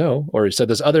wanted to know. Or he said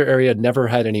this other area never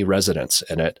had any residents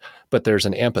in it, but there's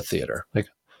an amphitheater. Like,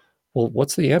 well,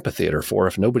 what's the amphitheater for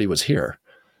if nobody was here?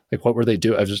 Like, what were they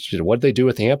doing? What did they do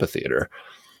with the amphitheater?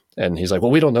 And he's like,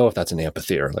 well, we don't know if that's an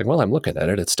amphitheater. Like, well, I'm looking at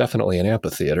it. It's definitely an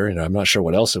amphitheater. I'm not sure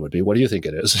what else it would be. What do you think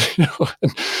it is?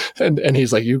 And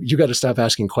he's like, you got to stop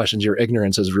asking questions. Your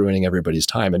ignorance is ruining everybody's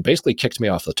time, and basically kicked me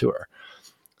off the tour.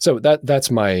 So that's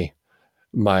my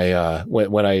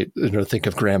when I think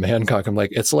of Graham Hancock, I'm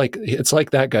like, it's like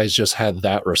that guy's just had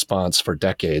that response for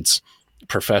decades,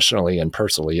 professionally and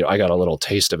personally. I got a little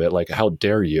taste of it. Like, how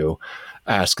dare you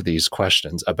ask these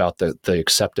questions about the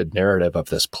accepted narrative of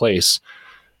this place?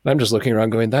 And I'm just looking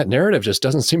around going, that narrative just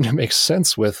doesn't seem to make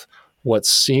sense with what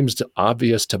seems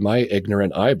obvious to my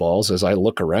ignorant eyeballs as I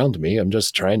look around me. I'm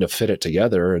just trying to fit it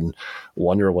together and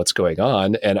wonder what's going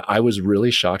on. And I was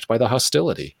really shocked by the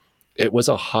hostility. It was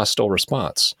a hostile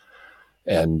response.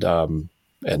 And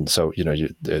so,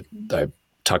 I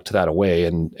tucked that away,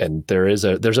 and there's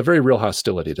a very real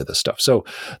hostility to this stuff. So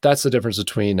that's the difference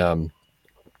between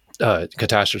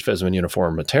catastrophism and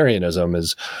uniformitarianism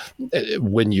is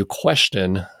when you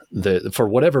question for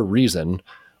whatever reason,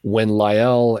 when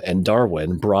Lyell and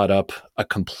Darwin brought up a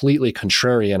completely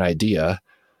contrarian idea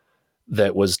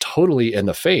that was totally in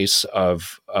the face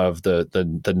of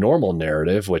the normal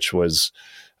narrative, which was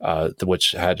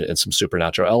which had some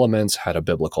supernatural elements, had a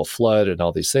biblical flood, and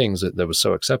all these things that was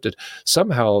so accepted.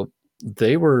 Somehow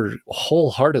they were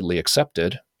wholeheartedly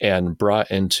accepted and brought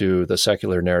into the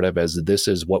secular narrative as this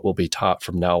is what will be taught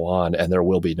from now on, and there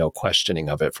will be no questioning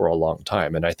of it for a long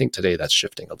time. And I think today that's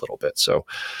shifting a little bit. So,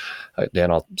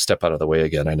 Dan, I'll step out of the way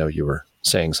again. I know you were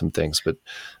saying some things, but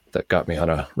that got me on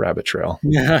a rabbit trail.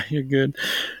 Yeah, you're good.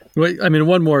 Well, I mean,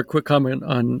 one more quick comment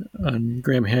on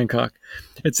Graham Hancock.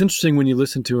 It's interesting when you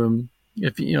listen to him.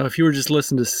 If you were just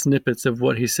listening to snippets of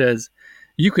what he says,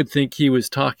 you could think he was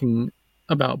talking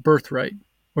about Birthright,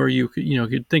 or you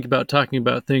could think about talking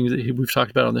about things that we've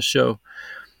talked about on the show.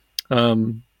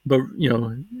 But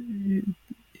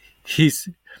he's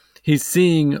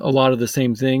seeing a lot of the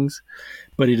same things,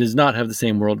 but he does not have the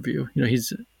same worldview.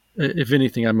 He's, if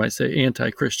anything, I might say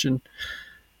anti-Christian.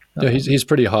 Yeah, he's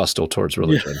pretty hostile towards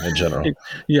religion in general.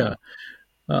 Yeah.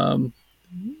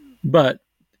 But,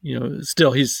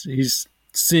 still he's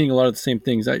seeing a lot of the same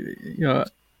things.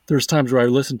 There's times where I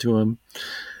listen to him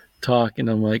talk and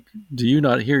I'm like, do you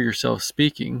not hear yourself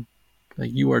speaking?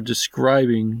 Like, you are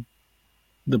describing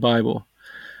the Bible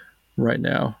right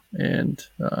now. And,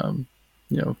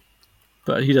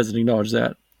 but he doesn't acknowledge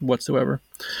that whatsoever,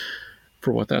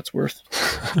 for what that's worth.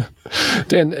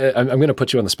 Dan, I'm going to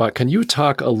put you on the spot. Can you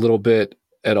talk a little bit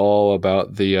at all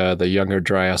about the Younger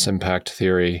Dryas impact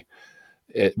theory,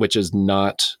 which is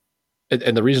not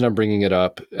and the reason I'm bringing it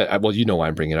up, well, you know why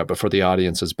I'm bringing it up, but for the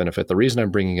audience's benefit, the reason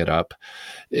I'm bringing it up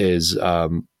is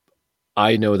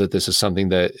I know that this is something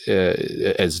that,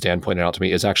 as Dan pointed out to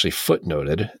me, is actually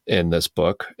footnoted in this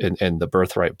book, in the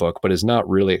Birthright book, but is not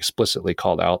really explicitly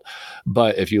called out.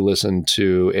 But if you listen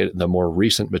to the more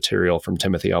recent material from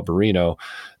Timothy Alberino,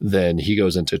 then he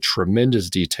goes into tremendous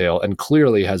detail and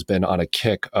clearly has been on a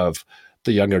kick of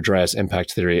the Younger Dryas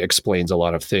impact theory explains a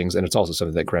lot of things. And it's also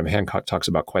something that Graham Hancock talks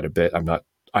about quite a bit. I'm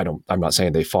not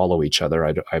saying they follow each other.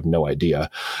 I have no idea.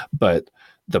 But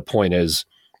the point is,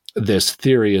 this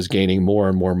theory is gaining more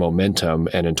and more momentum.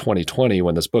 And in 2020,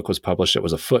 when this book was published, it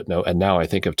was a footnote. And now I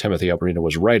think if Timothy Alberino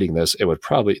was writing this, there'd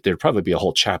probably be a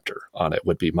whole chapter on it,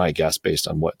 would be my guess based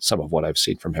on some of what I've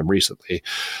seen from him recently.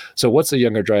 So what's the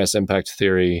Younger Dryas impact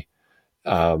theory,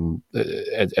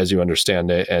 as you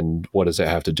understand it, and what does it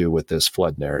have to do with this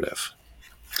flood narrative?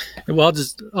 Well,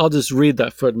 I'll just read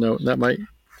that footnote, and that might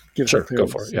give Sure, some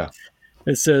clarity. go for it. Yeah.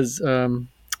 It says,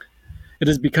 it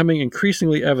is becoming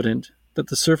increasingly evident that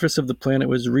the surface of the planet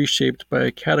was reshaped by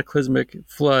a cataclysmic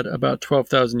flood about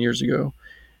 12,000 years ago,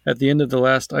 at the end of the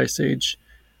last ice age,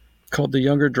 called the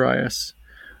Younger Dryas,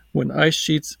 when ice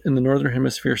sheets in the northern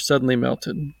hemisphere suddenly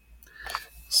melted.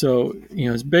 So,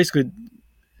 it's basically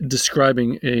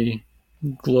describing a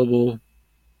global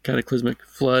cataclysmic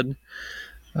flood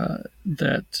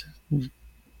that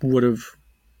would have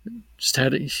just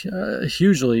had a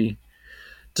hugely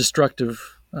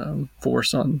destructive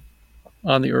force on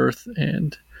the Earth,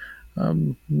 and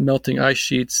melting ice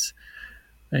sheets,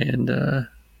 and a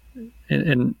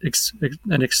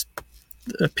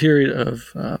period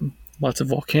of lots of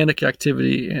volcanic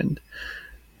activity and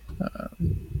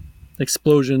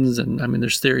explosions. And I mean,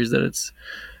 there's theories that it's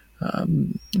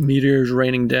meteors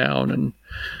raining down, and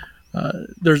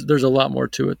there's a lot more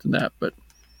to it than that, but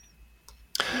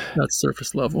that's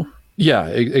surface level. Yeah,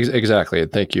 exactly.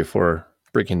 And thank you for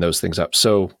breaking those things up.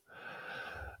 So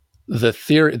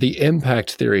the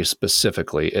impact theory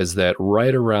specifically is that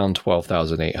right around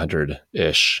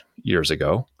 12,800-ish years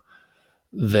ago,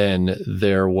 then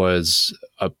there was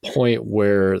a point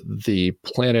where the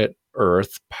planet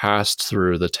Earth passed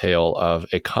through the tail of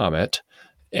a comet,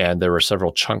 and there were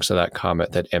several chunks of that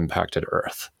comet that impacted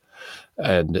Earth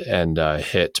and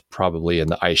hit probably in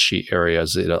the ice sheet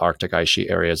areas, the Arctic ice sheet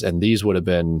areas, and these would have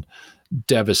been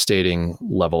devastating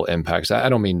level impacts. I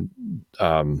don't mean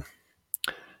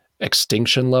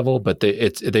extinction level, but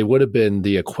they would have been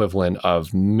the equivalent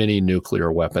of many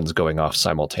nuclear weapons going off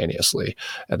simultaneously,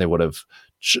 and they would have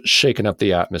shaken up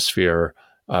the atmosphere,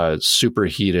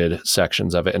 superheated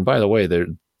sections of it. And by the way,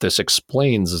 this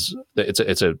explains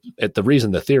the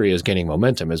reason the theory is gaining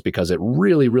momentum is because it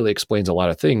really, really explains a lot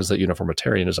of things that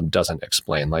uniformitarianism doesn't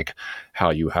explain, like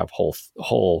how you have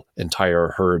whole entire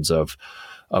herds of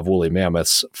woolly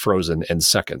mammoths frozen in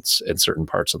seconds in certain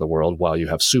parts of the world, while you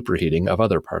have superheating of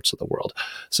other parts of the world.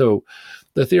 So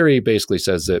the theory basically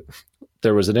says that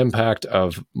there was an impact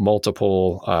of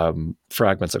multiple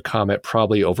fragments of comet,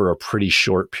 probably over a pretty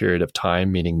short period of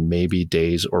time, meaning maybe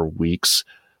days or weeks,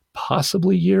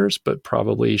 possibly years, but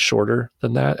probably shorter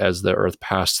than that, as the Earth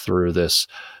passed through this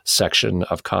section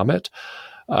of comet.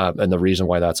 And the reason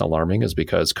why that's alarming is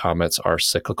because comets are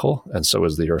cyclical, and so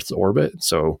is the Earth's orbit.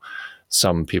 So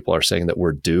some people are saying that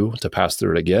we're due to pass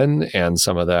through it again, and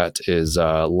some of that is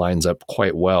lines up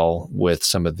quite well with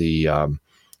some of the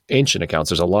ancient accounts.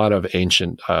 There's a lot of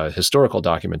ancient historical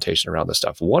documentation around this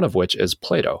stuff, one of which is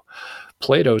Plato.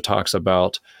 Plato talks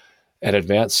about an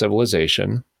advanced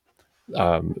civilization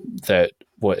that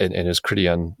in his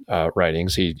Crition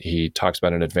writings, he talks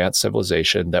about an advanced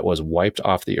civilization that was wiped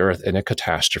off the earth in a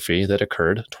catastrophe that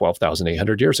occurred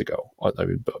 12,800 years ago, I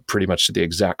mean, pretty much to the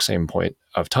exact same point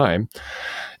of time.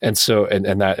 And so,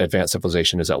 and that advanced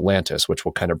civilization is Atlantis, which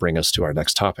will kind of bring us to our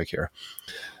next topic here.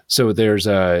 So there's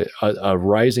a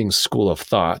rising school of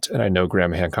thought, and I know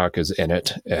Graham Hancock is in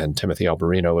it, and Timothy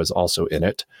Alberino is also in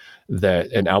it,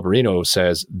 and Alberino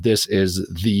says this is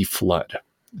the flood.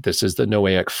 This is the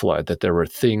Noahic flood, that there were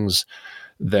things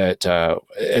that,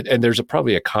 and there's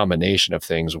probably a combination of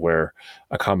things, where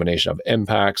a combination of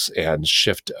impacts and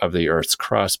shift of the Earth's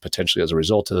crust, potentially as a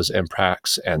result of those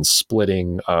impacts, and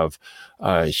splitting of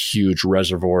huge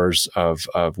reservoirs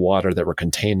of water that were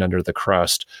contained under the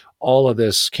crust. All of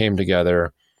this came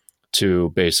together to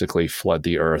basically flood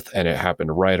the Earth, and it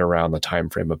happened right around the time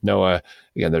frame of Noah.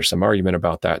 Again, there's some argument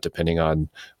about that, depending on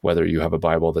whether you have a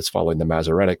Bible that's following the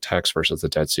Masoretic text versus the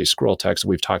Dead Sea Scroll text.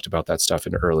 We've talked about that stuff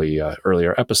in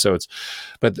earlier episodes,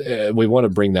 but we want to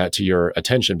bring that to your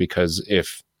attention, because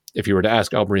if if you were to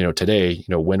ask Alberino today,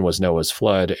 when was Noah's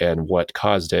flood and what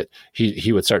caused it,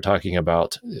 he would start talking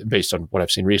about, based on what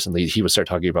I've seen recently, he would start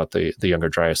talking about the Younger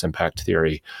Dryas impact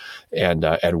theory, and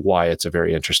why it's a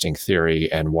very interesting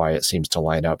theory and why it seems to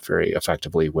line up very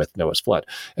effectively with Noah's flood.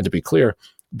 And to be clear,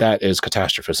 that is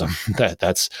catastrophism.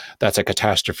 That's a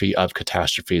catastrophe of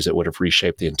catastrophes. It would have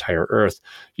reshaped the entire Earth.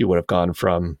 You would have gone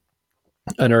from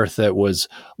an Earth that was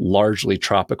largely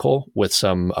tropical with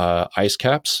some ice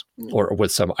caps or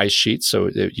with some ice sheets. So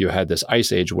you had this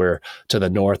ice age where to the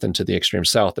north and to the extreme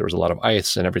south, there was a lot of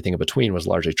ice, and everything in between was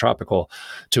largely tropical,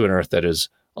 to an Earth that is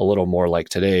a little more like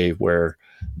today, where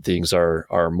things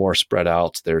are more spread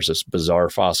out. There's this bizarre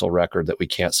fossil record that we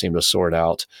can't seem to sort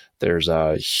out. There's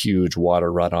huge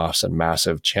water runoffs and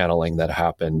massive channeling that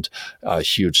happened,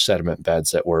 huge sediment beds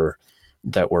that were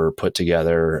put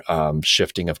together,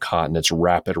 shifting of continents,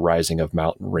 rapid rising of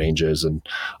mountain ranges,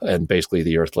 and basically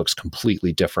the Earth looks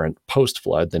completely different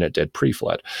post-flood than it did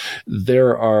pre-flood.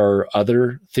 There are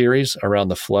other theories around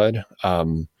the flood.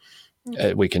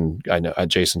 I know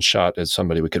Jason Schott is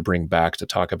somebody we could bring back to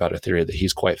talk about a theory that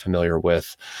he's quite familiar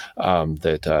with,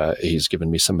 that he's given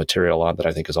me some material on that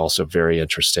I think is also very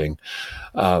interesting.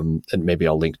 And maybe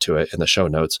I'll link to it in the show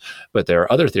notes. But there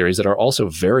are other theories that are also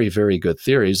very, very good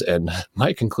theories. And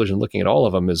my conclusion looking at all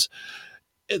of them is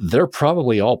they're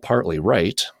probably all partly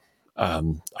right.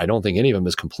 I don't think any of them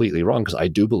is completely wrong, because I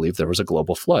do believe there was a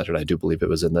global flood, and I do believe it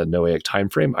was in the Noahic time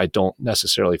frame. I don't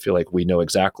necessarily feel like we know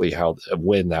exactly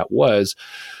when that was,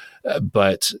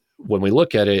 but when we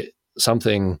look at it,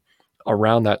 something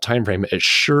around that time frame, it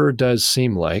sure does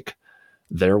seem like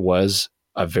there was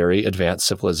a very advanced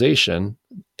civilization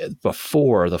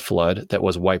before the flood that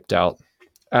was wiped out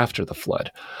after the flood.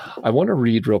 I want to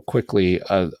read real quickly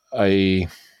a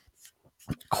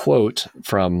quote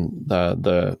from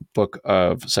the book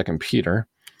of Second Peter,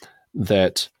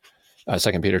 that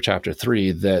Second Peter chapter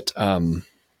 3, that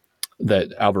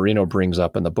Alberino brings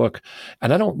up in the book,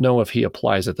 and I don't know if he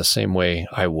applies it the same way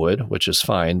I would, which is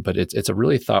fine, but it's a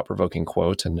really thought-provoking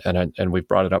quote, and we've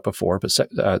brought it up before. But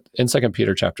in Second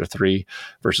Peter chapter 3,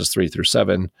 verses 3 through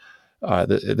 7,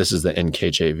 this is the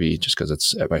NKJV, just because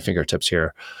it's at my fingertips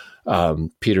here.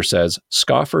 Peter says,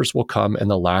 "Scoffers will come in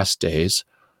the last days,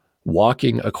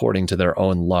 walking according to their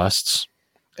own lusts,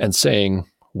 and saying,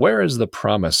 'Where is the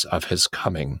promise of his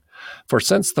coming? For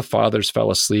since the fathers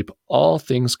fell asleep, all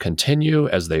things continue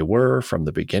as they were from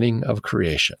the beginning of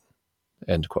creation.'"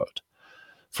 End quote.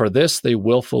 "For this they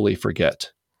willfully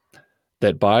forget,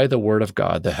 that by the word of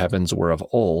God the heavens were of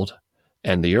old,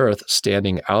 and the earth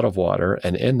standing out of water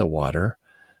and in the water,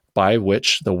 by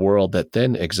which the world that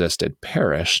then existed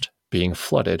perished, being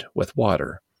flooded with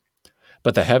water.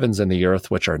 But the heavens and the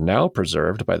earth, which are now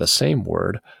preserved by the same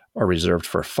word, are reserved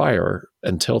for fire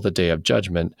until the day of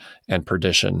judgment and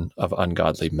perdition of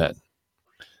ungodly men."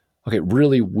 Okay,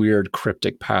 really weird,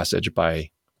 cryptic passage by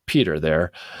Peter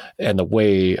there. And the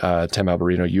way Tim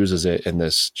Alberino uses it in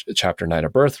this chapter 9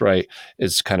 of Birthright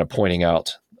is kind of pointing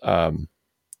out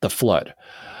the flood.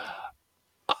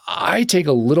 I take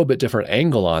a little bit different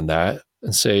angle on that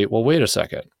and say, well, wait a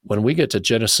second. When we get to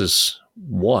Genesis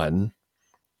 1,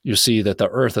 you see that the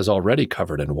earth is already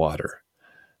covered in water.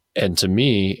 And to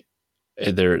me,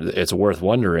 it's worth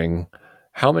wondering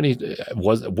how many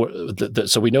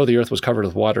so we know the earth was covered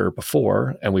with water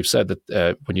before, and we've said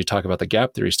that when you talk about the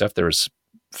gap theory stuff, there's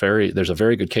a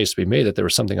very good case to be made that there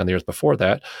was something on the earth before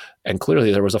that, and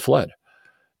clearly there was a flood.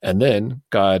 And then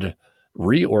God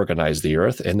reorganized the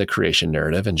earth in the creation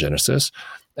narrative in Genesis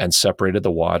and separated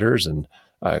the waters and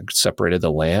separated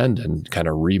the land and kind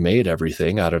of remade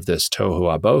everything out of this tohu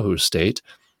abohu state.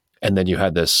 And then you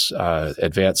had this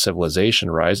advanced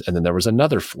civilization rise, and then there was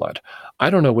another flood.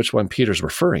 I don't know which one Peter's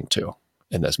referring to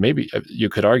in this. Maybe you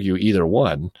could argue either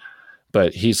one,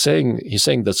 but he's saying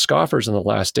the scoffers in the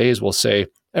last days will say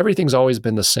everything's always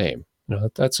been the same.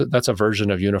 That's a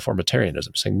version of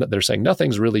uniformitarianism. They're saying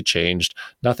nothing's really changed,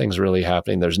 nothing's really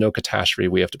happening. There's no catastrophe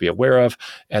we have to be aware of,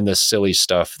 and this silly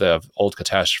stuff, the old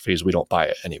catastrophes, we don't buy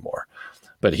it anymore.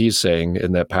 But he's saying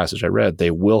in that passage I read,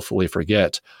 they willfully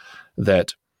forget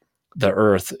that the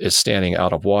earth is standing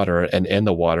out of water and in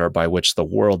the water, by which the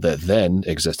world that then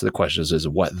existed, the question is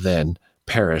what then,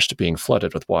 perished, being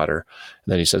flooded with water.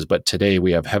 And then he says, but today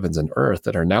we have heavens and earth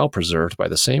that are now preserved by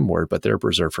the same word, but they're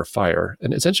preserved for fire.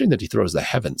 And it's interesting that he throws the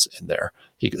heavens in there.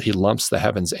 He lumps the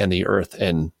heavens and the earth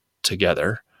in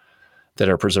together, that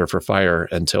are preserved for fire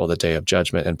until the day of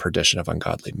judgment and perdition of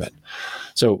ungodly men.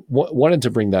 So wanted to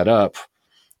bring that up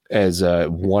as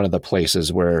one of the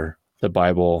places where the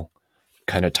Bible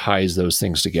kind of ties those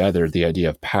things together, the idea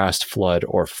of past flood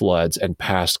or floods and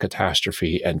past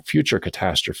catastrophe and future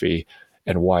catastrophe,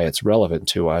 and why it's relevant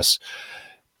to us.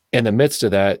 In the midst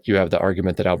of that, you have the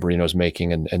argument that Alberino's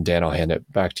making, and Dan, I'll hand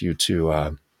it back to you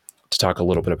to talk a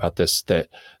little bit about this, that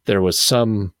there was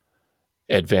some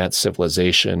advanced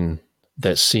civilization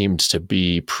that seemed to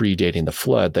be predating the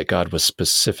flood that God was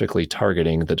specifically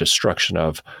targeting the destruction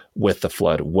of with the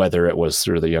flood, whether it was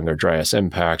through the Younger Dryas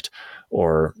impact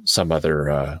or some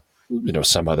other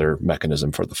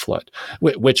mechanism for the flood.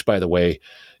 Which, by the way,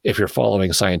 if you're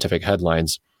following scientific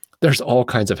headlines, there's all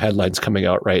kinds of headlines coming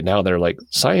out right now. They're like,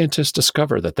 scientists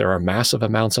discover that there are massive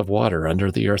amounts of water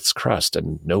under the Earth's crust,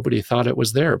 and nobody thought it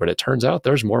was there. But it turns out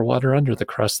there's more water under the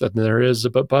crust than there is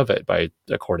above it,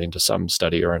 according to some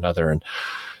study or another. And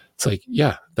it's like,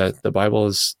 yeah, that the Bible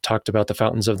has talked about the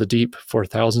fountains of the deep for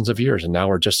thousands of years. And now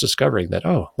we're just discovering that,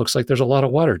 looks like there's a lot of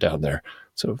water down there.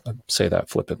 So I say that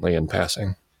flippantly in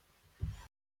passing.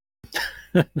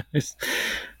 Nice.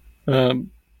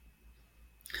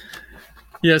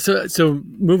 Yeah, so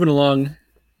moving along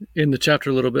in the chapter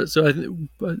a little bit. So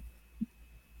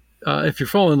if you're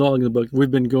following along in the book, we've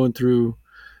been going through,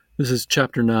 this is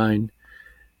chapter 9.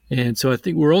 And so I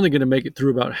think we're only going to make it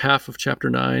through about half of chapter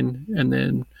 9. And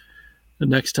then the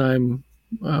next time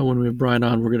when we have Brian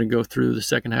on, we're going to go through the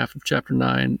second half of chapter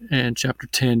 9 and chapter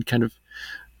 10 kind of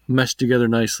meshed together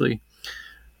nicely.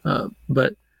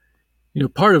 But,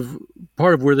 part of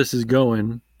where this is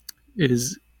going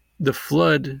is the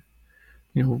flood.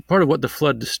 Part of what the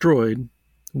flood destroyed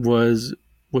was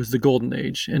the Golden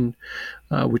Age. And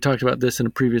we talked about this in a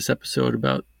previous episode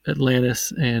about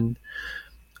Atlantis and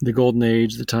the Golden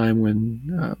Age, the time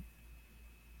when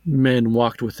men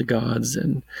walked with the gods,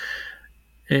 and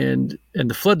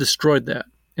the flood destroyed that.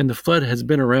 And the flood has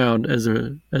been around as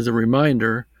a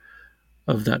reminder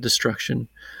of that destruction.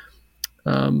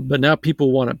 But now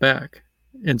people want it back.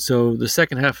 And so the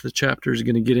second half of the chapter is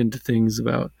going to get into things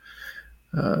about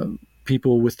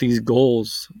people with these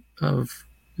goals of,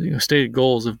 stated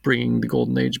goals of bringing the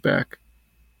Golden Age back,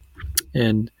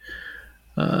 and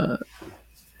then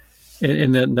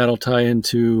that'll tie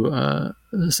into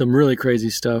some really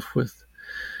crazy stuff with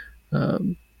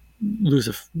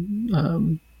Lucifer,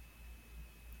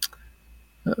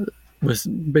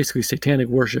 with basically satanic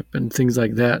worship and things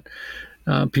like that.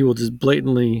 People just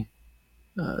blatantly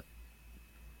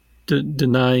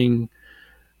denying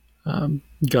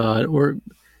God, or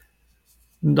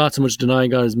not so much denying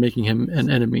God as making him an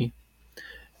enemy.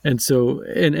 And so,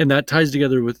 and that ties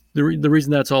together with the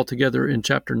reason that's all together in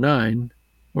chapter 9,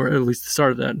 or at least the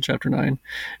start of that in chapter 9,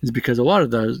 is because a lot of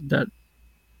those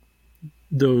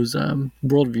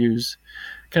worldviews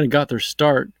kind of got their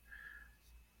start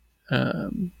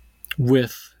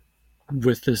with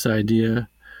this idea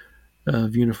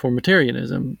of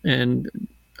uniformitarianism and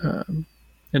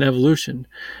evolution,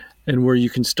 and where you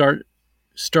can start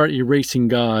erasing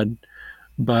God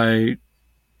by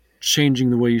changing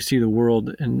the way you see the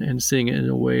world and seeing it in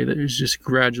a way that is just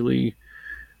gradually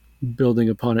building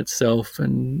upon itself,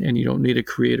 and you don't need a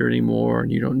creator anymore,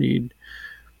 and you don't need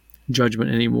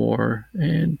judgment anymore,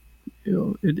 and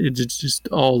it just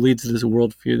all leads to this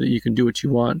worldview that you can do what you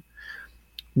want,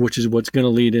 which is what's going to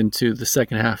lead into the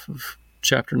second half of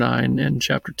chapter 9 and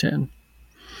chapter 10.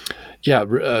 Yeah,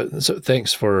 so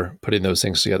thanks for putting those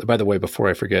things together. By the way, before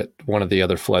I forget, one of the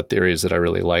other flood theories that I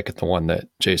really like, the one that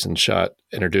Jason Schott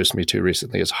introduced me to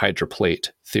recently, is hydroplate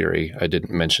theory. I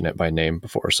didn't mention it by name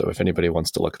before, so if anybody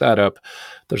wants to look that up,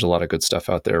 there's a lot of good stuff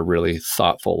out there, really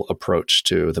thoughtful approach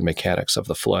to the mechanics of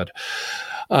the flood.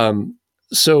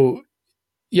 So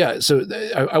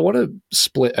I want to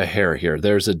split a hair here.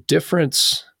 There's a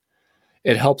difference.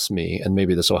 It helps me, and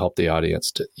maybe this will help the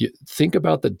audience, to think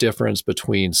about the difference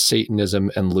between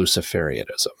Satanism and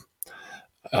Luciferianism.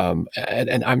 And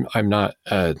I'm not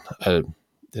a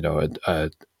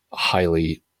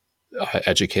highly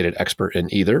educated expert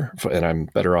in either, and I'm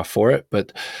better off for it.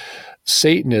 But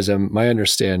Satanism, my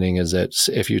understanding is that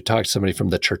if you talk to somebody from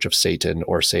the Church of Satan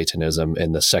or Satanism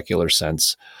in the secular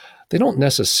sense, they don't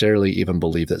necessarily even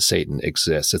believe that Satan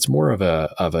exists. It's more of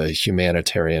a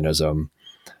humanitarianism,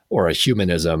 or a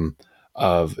humanism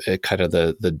of kind of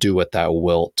the do what thou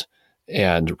wilt,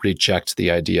 and reject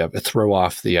the idea, throw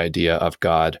off the idea of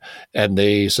God. And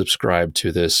they subscribe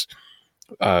to this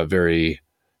very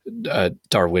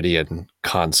Darwinian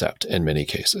concept in many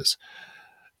cases.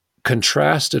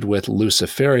 Contrasted with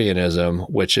Luciferianism,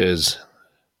 which is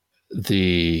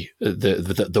the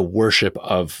worship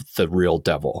of the real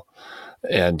devil.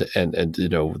 And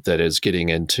that is getting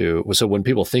into, so when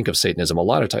people think of Satanism, a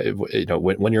lot of times,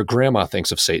 when your grandma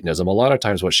thinks of Satanism, a lot of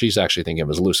times what she's actually thinking of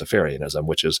is Luciferianism,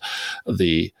 which is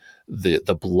the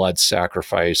blood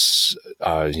sacrifice,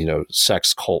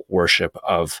 sex cult worship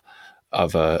of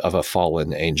of a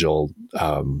fallen angel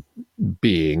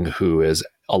being who is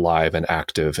alive and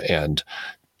active and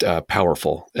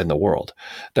powerful in the world.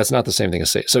 That's not the same thing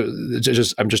as say. So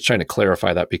I'm just trying to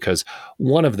clarify that, because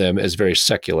one of them is very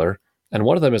secular and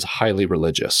one of them is highly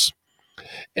religious.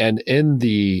 And in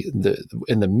the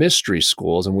mystery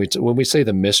schools, and when we say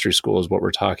the mystery schools, what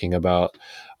we're talking about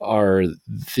are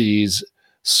these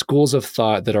schools of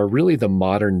thought that are really the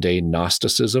modern day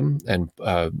Gnosticism. And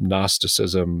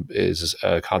Gnosticism is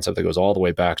a concept that goes all the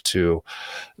way back to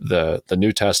the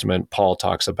New Testament. Paul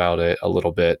talks about it a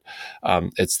little bit.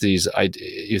 It's these,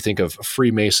 you think of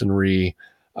Freemasonry,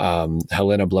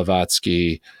 Helena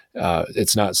Blavatsky.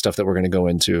 It's not stuff that we're going to go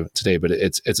into today, but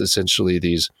it's essentially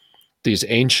these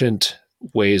ancient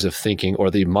ways of thinking,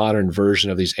 or the modern version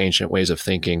of these ancient ways of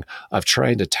thinking, of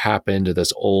trying to tap into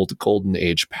this old golden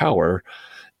age power.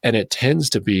 And it tends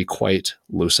to be quite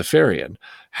Luciferian.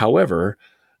 However,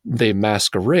 they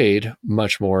masquerade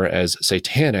much more as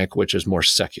satanic, which is more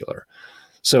secular.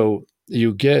 So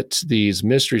you get these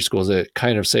mystery schools that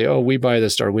kind of say, oh, we buy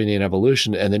this Darwinian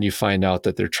evolution. And then you find out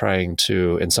that they're trying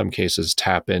to, in some cases,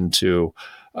 tap into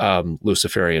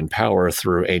Luciferian power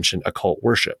through ancient occult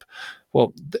worship.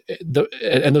 Well,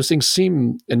 and those things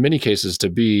seem, in many cases, to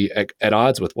be at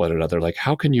odds with one another. Like,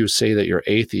 how can you say that you're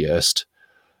atheist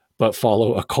but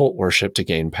follow occult worship to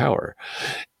gain power?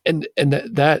 And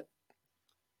that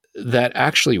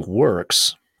actually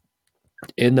works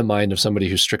in the mind of somebody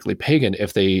who's strictly pagan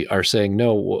if they are saying,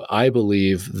 no, I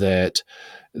believe that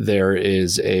there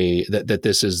is that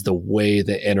this is the way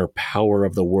the inner power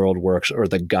of the world works, or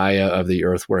the Gaia of the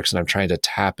earth works, and I'm trying to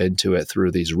tap into it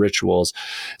through these rituals.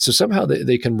 So somehow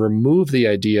they can remove the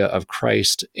idea of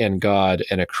Christ and God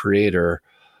and a creator,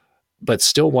 but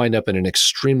still wind up in an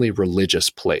extremely religious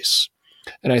place.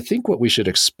 And I think what we should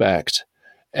expect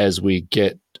as we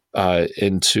get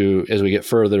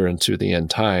further into the end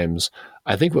times,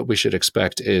 I think what we should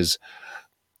expect is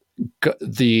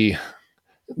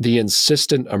the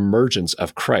insistent emergence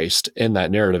of Christ in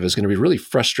that narrative is going to be really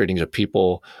frustrating to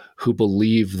people who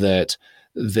believe that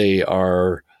they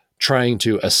are trying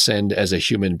to ascend as a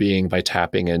human being by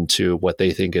tapping into what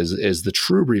they think is the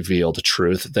true revealed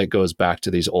truth that goes back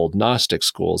to these old Gnostic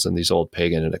schools and these old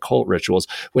pagan and occult rituals,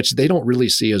 which they don't really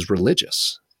see as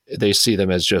religious. They see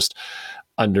them as just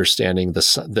understanding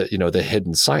the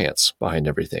hidden science behind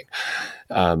everything.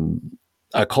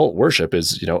 Occult worship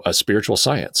is, a spiritual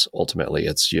science. Ultimately,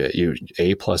 it's you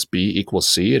A plus B equals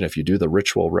C, and if you do the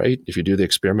ritual right, if you do the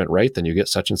experiment right, then you get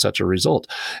such and such a result.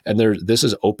 And this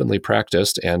is openly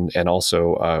practiced and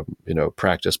also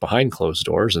practiced behind closed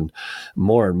doors. And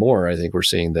more, I think we're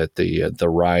seeing that the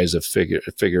rise of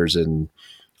figures in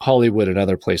Hollywood and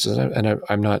other places, and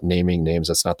I'm not naming names,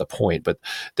 that's not the point, but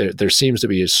there seems to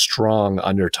be strong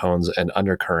undertones and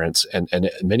undercurrents, and in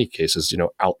many cases,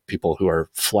 out people who are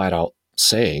flat out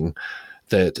saying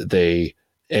that they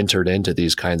entered into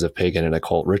these kinds of pagan and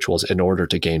occult rituals in order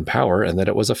to gain power, and that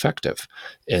it was effective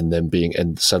in them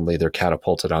and suddenly they're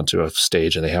catapulted onto a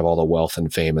stage and they have all the wealth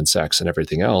and fame and sex and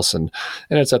everything else. And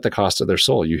it's at the cost of their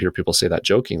soul. You hear people say that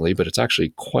jokingly, but it's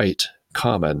actually quite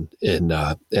common in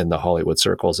the Hollywood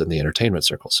circles and the entertainment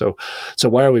circles. So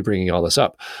why are we bringing all this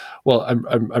up? Well,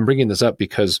 I'm bringing this up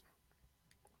because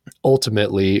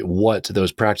ultimately what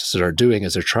those practices are doing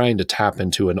is they're trying to tap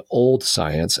into an old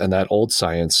science, and that old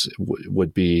science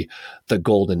would be the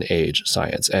golden age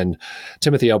science. And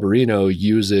Timothy Alberino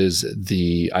uses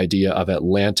the idea of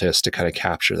Atlantis to kind of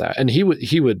capture that. And he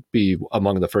would be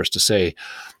among the first to say,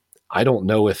 I don't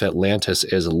know if Atlantis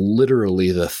is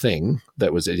literally the thing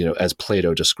that was, as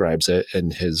Plato describes it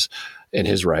in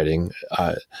his writing.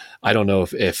 I don't know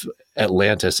if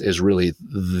Atlantis is really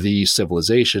the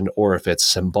civilization or if it's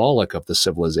symbolic of the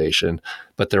civilization,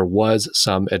 but there was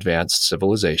some advanced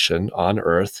civilization on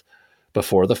Earth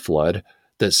before the flood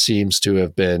that seems to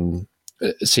have been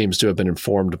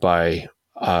informed by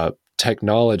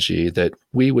technology that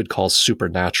we would call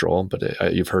supernatural, but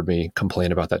you've heard me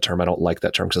complain about that term. I don't like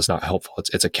that term because it's not helpful.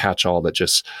 It's a catch-all that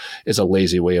just is a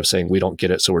lazy way of saying we don't get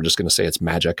it, so we're just going to say it's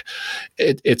magic.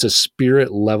 It's a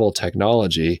spirit-level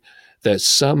technology that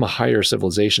some higher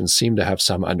civilizations seem to have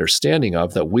some understanding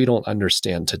of that we don't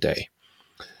understand today.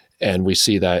 And we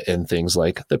see that in things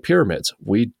like the pyramids.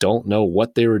 We don't know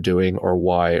what they were doing or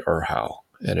why or how.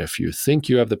 And if you think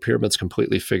you have the pyramids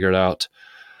completely figured out,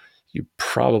 you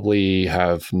probably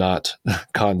have not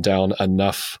gone down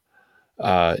enough.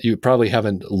 You probably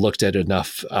haven't looked at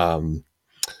enough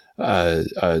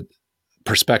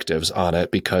perspectives on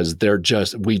it because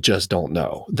we just don't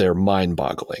know. They're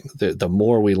mind-boggling. The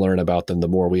more we learn about them, the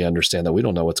more we understand that we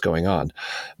don't know what's going on.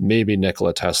 Maybe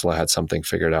Nikola Tesla had something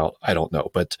figured out. I don't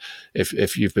know. But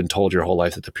if you've been told your whole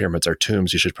life that the pyramids are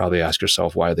tombs, you should probably ask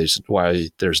yourself why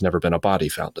there's never been a body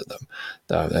found in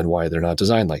them, and why they're not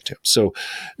designed like tombs. So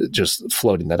just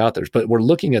floating that out there. But we're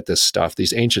looking at this stuff,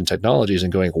 these ancient technologies,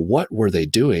 and going, what were they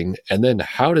doing? And then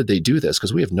how did they do this?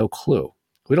 Because we have no clue.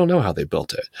 We don't know how they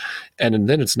built it. And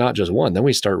then it's not just one. Then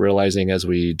we start realizing as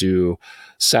we do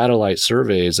satellite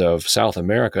surveys of South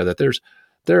America that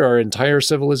there are entire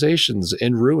civilizations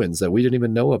in ruins that we didn't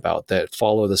even know about that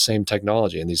follow the same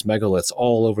technology. And these megaliths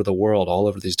all over the world, all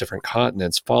over these different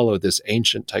continents, follow this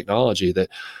ancient technology that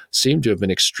seemed to have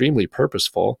been extremely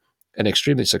purposeful and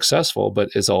extremely successful,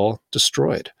 but is all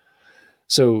destroyed.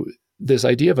 So this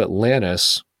idea of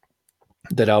Atlantis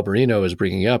that Alberino is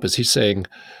bringing up is he's saying,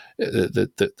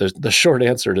 the short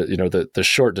answer to, the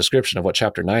short description of what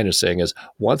chapter 9 is saying is,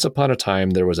 once upon a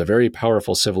time, there was a very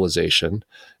powerful civilization,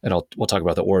 and we'll talk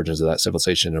about the origins of that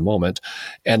civilization in a moment,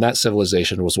 and that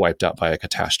civilization was wiped out by a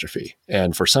catastrophe.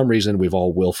 And for some reason, we've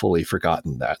all willfully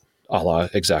forgotten that, a la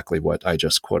exactly what I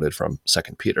just quoted from 2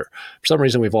 Peter. For some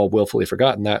reason, we've all willfully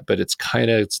forgotten that, but it's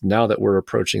now that we're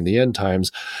approaching the end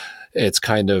times, it's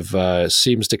kind of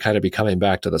seems to kind of be coming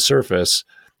back to the surface.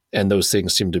 And those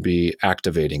things seem to be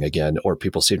activating again, or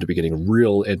people seem to be getting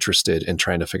real interested in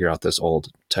trying to figure out this old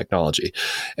technology.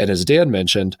 And as Dan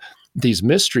mentioned, these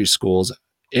mystery schools,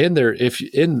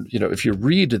 if you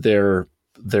read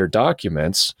their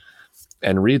documents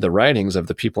and read the writings of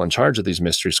the people in charge of these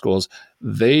mystery schools,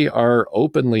 they are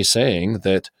openly saying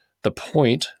that the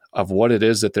point of what it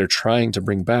is that they're trying to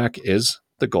bring back is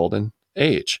the golden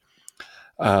age.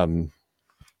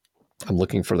 I'm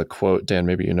looking for the quote. Dan,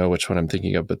 maybe you know which one I'm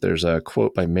thinking of, but there's a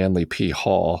quote by Manly P.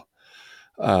 Hall.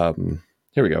 Here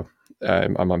we go.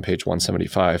 I'm on page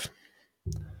 175.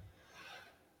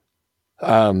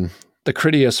 The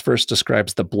Critias first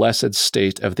describes the blessed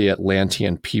state of the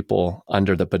Atlantean people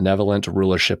under the benevolent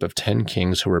rulership of 10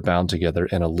 kings who were bound together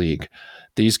in a league.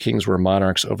 These kings were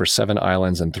monarchs over 7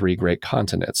 islands and 3 great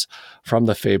continents. From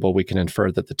the fable, we can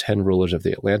infer that the 10 rulers of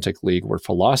the Atlantic League were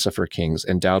philosopher kings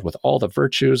endowed with all the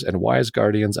virtues and wise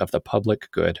guardians of the public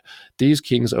good. These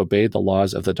kings obeyed the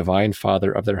laws of the divine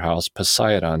father of their house,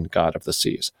 Poseidon, god of the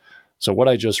seas. So what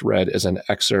I just read is an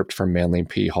excerpt from Manly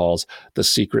P. Hall's The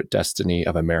Secret Destiny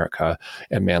of America,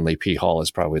 and Manly P. Hall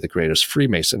is probably the greatest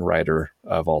Freemason writer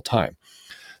of all time.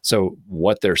 So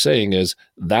what they're saying is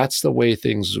that's the way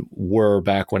things were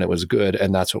back when it was good,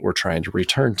 and that's what we're trying to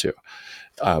return to.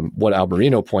 What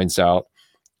Alberino points out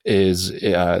is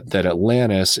that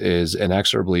Atlantis is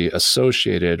inexorably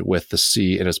associated with the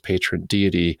sea and its patron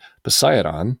deity,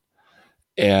 Poseidon,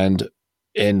 and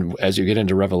as you get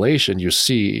into Revelation, you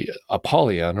see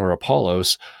Apollyon or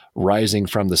Apollos rising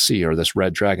from the sea, or this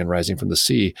red dragon rising from the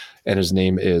sea, and his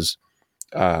name is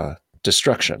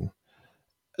Destruction.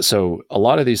 So a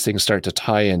lot of these things start to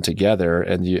tie in together,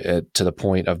 and to the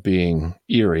point of being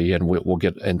eerie, and we'll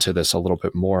get into this a little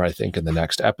bit more, I think, in the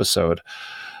next episode.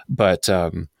 But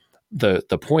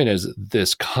the point is,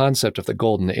 this concept of the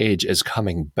golden age is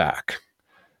coming back.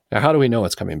 Now, how do we know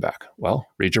it's coming back? Well,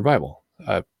 read your Bible.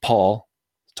 Paul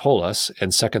told us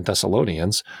in 2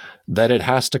 Thessalonians that it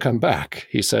has to come back.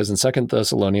 He says in 2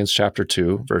 Thessalonians chapter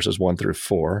 2, verses 1 through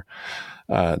 4,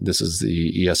 this is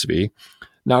the ESV,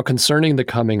 "Now concerning the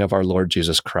coming of our Lord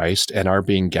Jesus Christ and our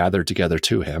being gathered together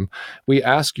to him, we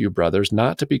ask you, brothers,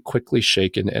 not to be quickly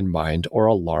shaken in mind or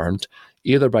alarmed,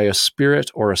 either by a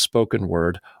spirit or a spoken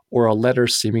word, or a letter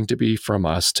seeming to be from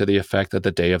us to the effect that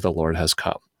the day of the Lord has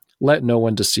come. Let no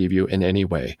one deceive you in any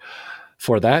way.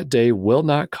 For that day will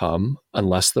not come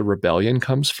unless the rebellion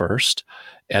comes first,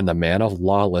 and the man of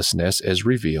lawlessness is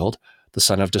revealed, the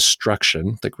son of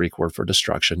destruction," the Greek word for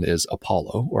destruction is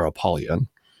Apollo or Apollyon,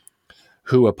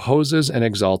 "who opposes and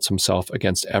exalts himself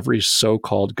against every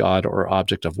so-called God or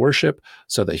object of worship,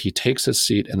 so that he takes his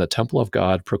seat in the temple of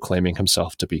God, proclaiming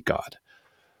himself to be God."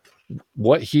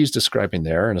 What he's describing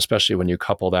there, and especially when you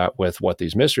couple that with what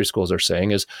these mystery schools are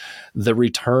saying, is the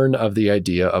return of the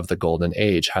idea of the golden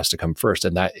age has to come first,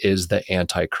 and that is the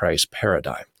Antichrist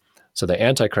paradigm. So the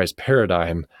Antichrist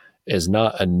paradigm is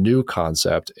not a new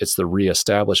concept, it's the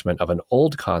reestablishment of an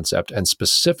old concept, and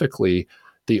specifically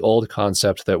the old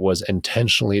concept that was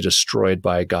intentionally destroyed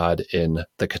by God in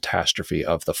the catastrophe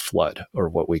of the flood, or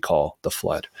what we call the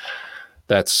flood.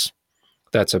 That's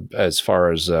as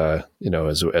far as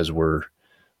as we're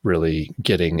really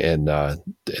getting in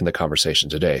the conversation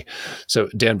today. So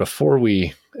Dan, before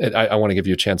I want to give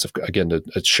you a chance again to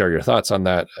share your thoughts on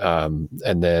that,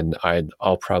 and then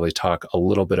I'll probably talk a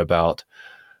little bit about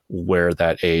where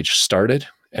that age started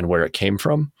and where it came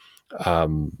from,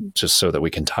 just so that we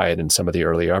can tie it in some of the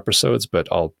earlier episodes. But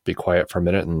I'll be quiet for a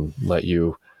minute and let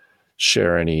you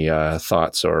share any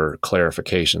thoughts or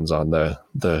clarifications on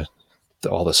the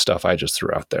all the stuff I just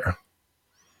threw out there.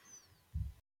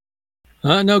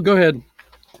 No, go ahead.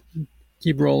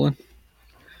 Keep rolling.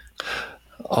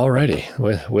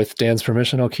 Alrighty, with Dan's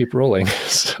permission, I'll keep rolling.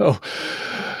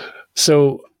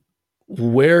 So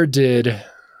where did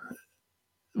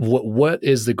what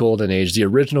is the golden age? The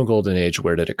original golden age,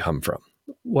 where did it come from?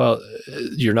 Well,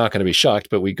 you're not going to be shocked,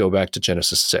 but we go back to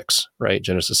Genesis 6, right?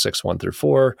 Genesis 6,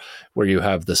 1-4, where you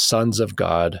have the sons of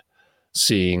God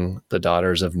seeing the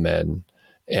daughters of men.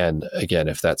 And again,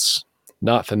 if that's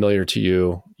not familiar to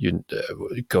you, you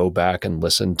go back and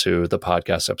listen to the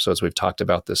podcast episodes. We've talked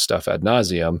about this stuff ad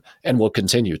nauseum, and we'll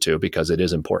continue to, because it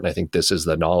is important. I think this is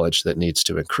the knowledge that needs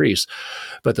to increase.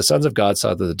 But the sons of God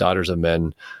saw that the daughters of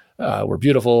men were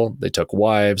beautiful. They took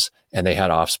wives, and they had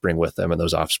offspring with them, and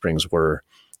those offsprings were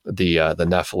the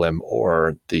Nephilim,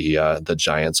 or the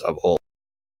giants of old.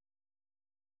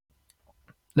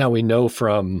 Now we know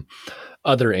from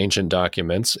other ancient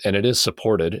documents, and it is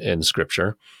supported in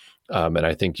Scripture, and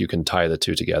I think you can tie the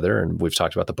two together. And we've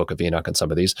talked about the Book of Enoch and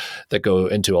some of these that go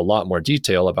into a lot more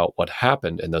detail about what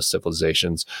happened in those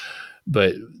civilizations.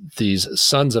 But these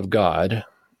sons of God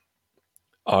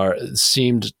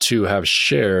seemed to have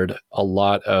shared a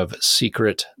lot of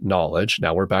secret knowledge.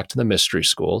 Now we're back to the mystery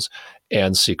schools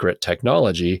and secret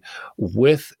technology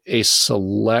with a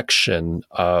selection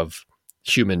of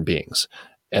human beings,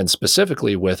 and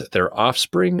specifically with their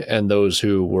offspring and those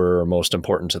who were most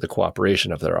important to the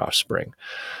cooperation of their offspring.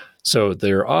 So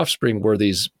their offspring were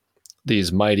these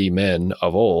mighty men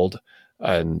of old.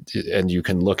 And you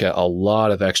can look at a lot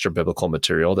of extra biblical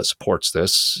material that supports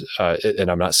this.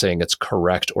 And I'm not saying it's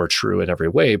correct or true in every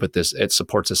way, but it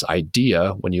supports this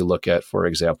idea when you look at, for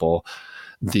example,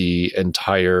 the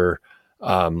entire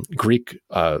Greek,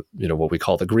 what we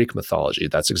call the Greek mythology.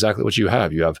 That's exactly what you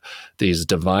have. You have these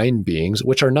divine beings,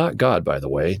 which are not God, by the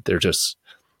way. They're just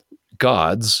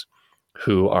gods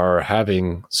who are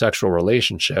having sexual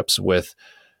relationships with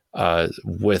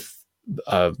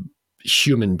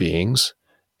human beings,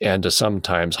 and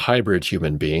sometimes hybrid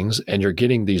human beings, and you're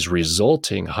getting these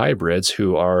resulting hybrids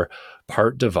who are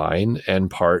part divine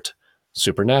and part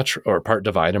supernatural, or part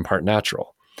divine and part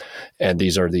natural. And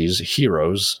these are these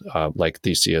heroes like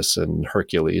Theseus and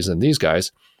Hercules and these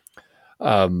guys.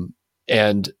 When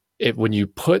you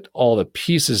put all the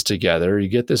pieces together, you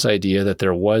get this idea that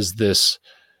there was this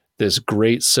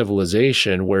great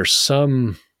civilization where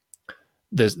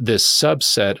this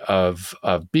subset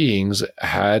of beings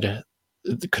had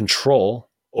control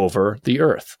over the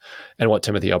earth. And what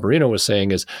Timothy Alberino was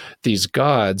saying is these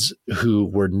gods who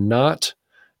were not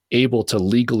able to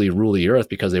legally rule the earth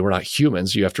because they were not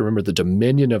humans. You have to remember the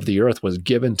dominion of the earth was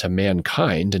given to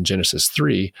mankind in Genesis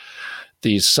 3.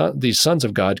 These sons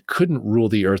of God couldn't rule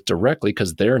the earth directly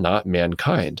because they're not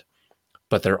mankind.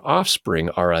 But their offspring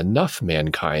are enough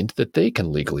mankind that they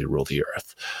can legally rule the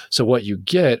earth. So what you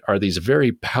get are these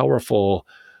very powerful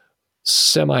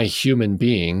semi-human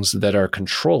beings that are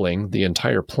controlling the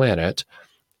entire planet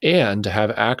and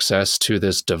have access to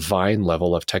this divine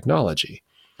level of technology.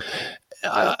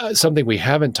 Something we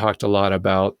haven't talked a lot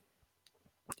about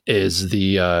is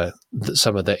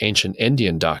some of the ancient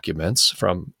Indian documents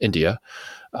from India,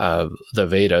 the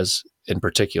Vedas in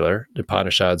particular, the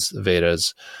Upanishads, the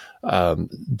Vedas.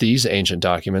 These ancient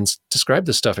documents describe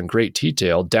this stuff in great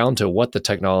detail, down to what the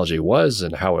technology was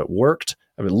and how it worked.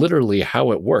 I mean, literally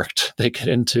how it worked. They get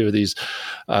into these,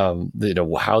 how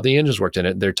the engines worked in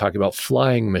it. They're talking about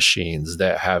flying machines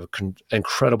that have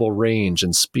incredible range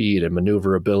and speed and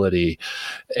maneuverability.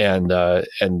 And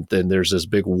then there's this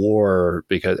big war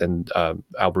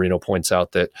Alberino points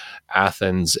out that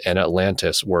Athens and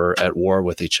Atlantis were at war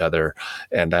with each other.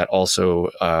 And that also,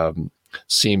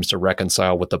 seems to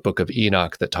reconcile with the Book of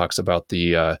Enoch that talks about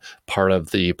the part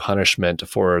of the punishment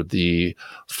for the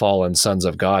fallen sons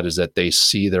of God is that they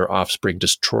see their offspring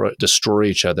destroy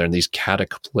each other in these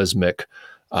cataclysmic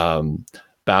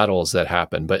battles that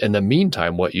happen. But in the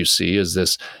meantime, what you see is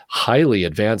this highly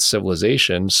advanced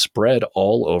civilization spread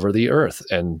all over the earth.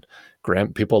 And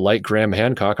people like Graham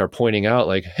Hancock are pointing out,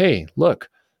 like, hey, look,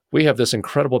 we have this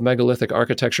incredible megalithic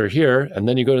architecture here, and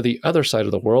then you go to the other side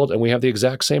of the world, and we have the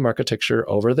exact same architecture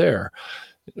over there.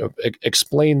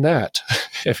 Explain that.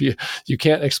 If you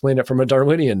can't explain it from a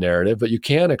Darwinian narrative, but you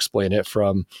can explain it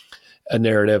from a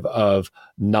narrative of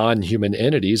non-human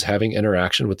entities having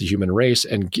interaction with the human race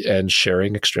and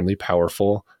sharing extremely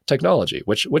powerful technology,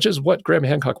 which is what Graham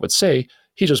Hancock would say.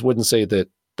 He just wouldn't say that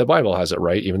the Bible has it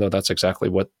right, even though that's exactly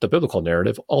what the biblical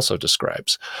narrative also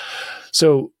describes.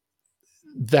 So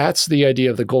that's the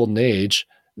idea of the golden age.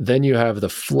 Then you have the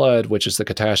flood, which is the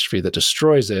catastrophe that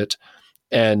destroys it.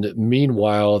 And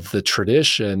meanwhile, the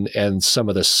tradition and some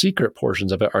of the secret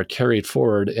portions of it are carried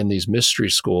forward in these mystery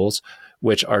schools,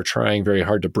 which are trying very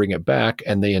hard to bring it back.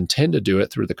 And they intend to do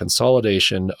it through the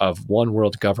consolidation of one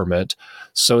world government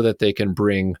so that they can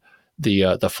bring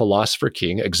the philosopher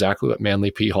king, exactly what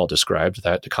Manly P. Hall described.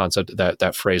 That concept,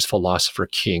 that phrase philosopher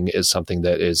king, is something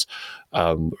that is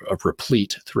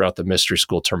replete throughout the mystery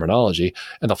school terminology.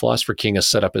 And the philosopher king is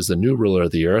set up as the new ruler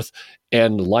of the earth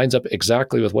and lines up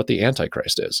exactly with what the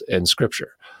Antichrist is in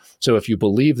Scripture. So if you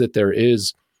believe that there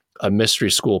is a mystery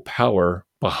school power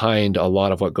behind a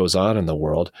lot of what goes on in the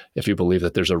world, if you believe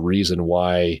that there's a reason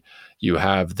why you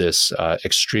have this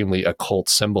extremely occult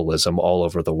symbolism all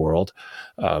over the world,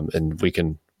 and we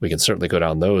can certainly go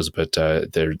down those, but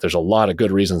there's a lot of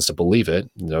good reasons to believe it.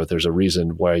 There's a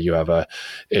reason why you have a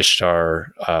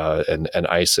Ishtar and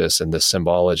Isis and the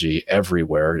symbology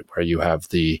everywhere, where you have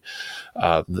the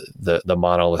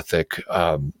monolithic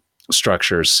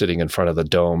structures sitting in front of the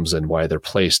domes, and why they're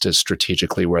placed as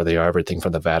strategically where they are, everything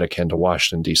from the Vatican to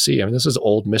Washington, D.C. I mean, this is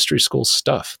old mystery school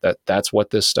stuff. That's what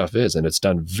this stuff is, and it's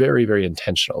done very, very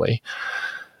intentionally,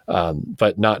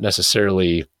 but not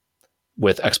necessarily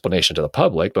with explanation to the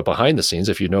public, but behind the scenes,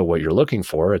 if you know what you're looking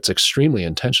for, it's extremely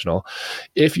intentional.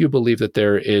 If you believe that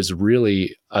there is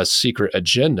really a secret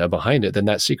agenda behind it, then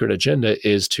that secret agenda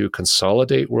is to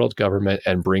consolidate world government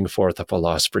and bring forth a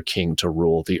philosopher king to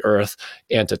rule the earth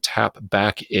and to tap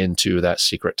back into that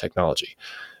secret technology,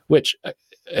 which,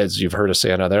 as you've heard us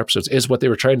say on other episodes, is what they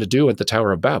were trying to do at the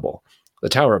Tower of Babel. The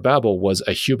Tower of Babel was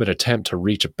a human attempt to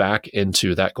reach back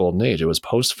into that golden age. It was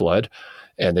post-flood,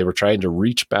 and they were trying to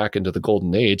reach back into the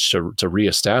golden age to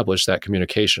reestablish that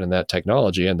communication and that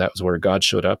technology. And that was where God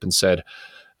showed up and said,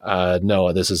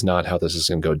 no, this is not how this is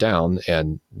going to go down,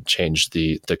 and changed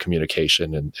the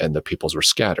communication, and the peoples were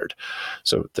scattered.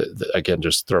 So again,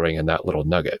 just throwing in that little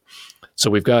nugget. So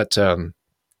we've got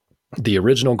the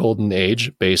original golden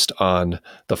age based on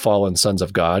the fallen sons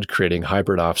of God creating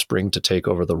hybrid offspring to take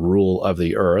over the rule of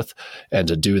the earth, and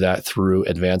to do that through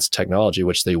advanced technology,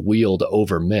 which they wield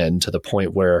over men to the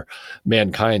point where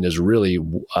mankind is really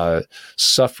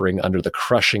suffering under the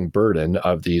crushing burden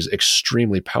of these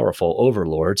extremely powerful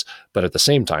overlords. But at the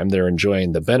same time, they're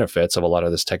enjoying the benefits of a lot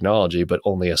of this technology, but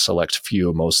only a select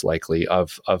few, most likely,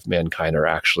 of mankind are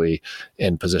actually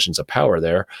in positions of power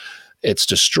there. It's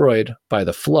destroyed by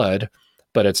the flood,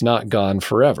 but it's not gone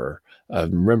forever.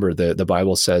 Remember, the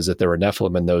Bible says that there were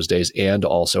Nephilim in those days and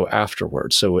also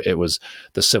afterwards. So it was,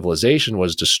 the civilization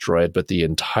was destroyed, but the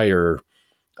entire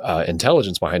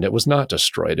intelligence behind it was not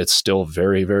destroyed. It's still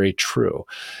very, very true.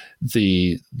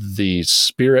 The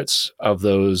spirits of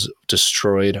those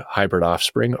destroyed hybrid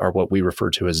offspring are what we refer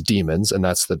to as demons, and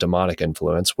that's the demonic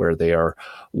influence, where they are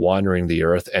wandering the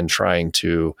earth and trying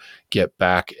to get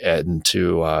back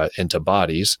into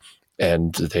bodies,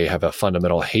 and they have a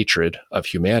fundamental hatred of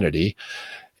humanity.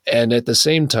 And at the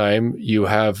same time, you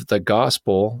have the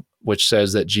gospel, which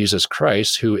says that Jesus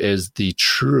Christ, who is the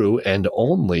true and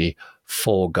only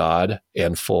full God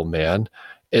and full man,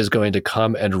 is going to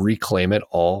come and reclaim it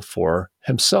all for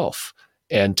himself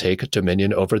and take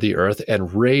dominion over the earth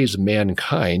and raise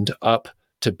mankind up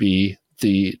to be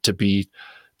the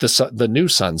new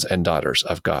sons and daughters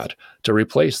of God, to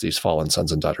replace these fallen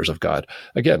sons and daughters of God.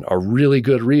 Again, a really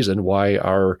good reason why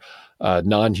our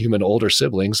non-human older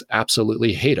siblings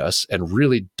absolutely hate us and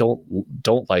really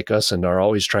don't like us, and are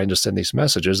always trying to send these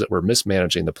messages that we're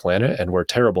mismanaging the planet and we're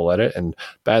terrible at it, and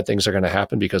bad things are going to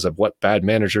happen because of what bad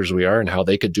managers we are, and how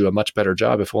they could do a much better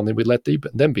job if only we let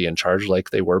them be in charge, like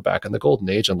they were back in the golden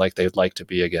age, and like they'd like to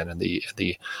be again in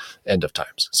the end of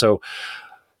times. So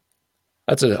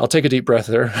I'll take a deep breath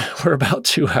there. We're about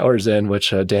 2 hours in,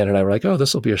 which Dan and I were like, oh,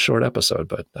 this will be a short episode,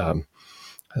 but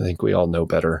I think we all know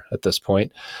better at this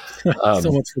point.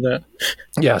 So much for that.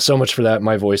 Yeah, so much for that.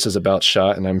 My voice is about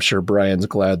shot, and I'm sure Brian's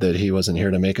glad that he wasn't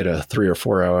here to make it a 3 or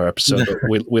 4 hour episode.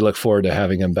 But we look forward to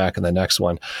having him back in the next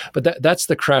one. But that's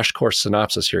the crash course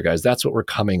synopsis here, guys. That's what we're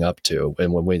coming up to.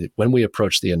 And when we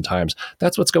approach the end times,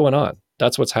 that's what's going on.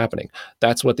 That's what's happening.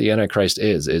 That's what the Antichrist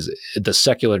is the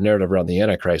secular narrative around the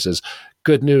Antichrist is,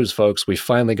 good news, folks. We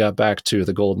finally got back to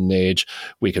the golden age.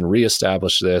 We can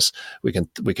reestablish this. We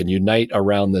can unite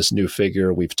around this new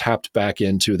figure. We've tapped back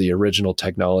into the original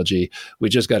technology. We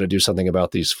just got to do something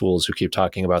about these fools who keep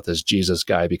talking about this Jesus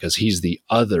guy, because he's the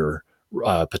other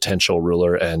potential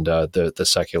ruler, and the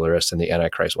secularists and the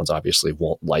Antichrist ones obviously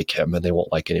won't like him, and they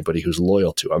won't like anybody who's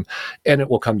loyal to him. And it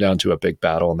will come down to a big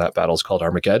battle, and that battle is called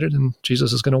Armageddon, and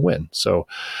Jesus is going to win. So,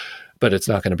 but it's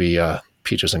not going to be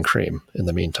peaches and cream in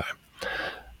the meantime.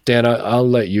 Dan, I'll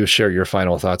let you share your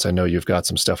final thoughts. I know you've got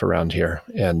some stuff around here,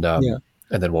 and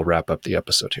then we'll wrap up the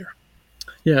episode here.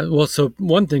 Yeah, well, so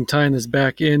one thing, tying this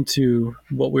back into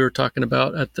what we were talking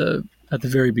about at the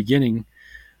very beginning,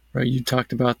 right? You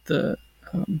talked about the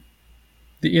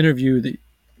interview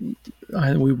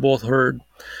that we both heard,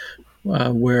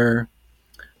 where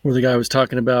the guy was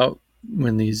talking about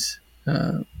when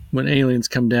when aliens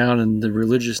come down and the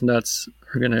religious nuts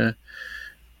are gonna,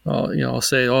 I'll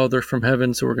say, oh, they're from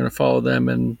heaven, so we're gonna follow them,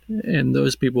 and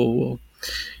those people will,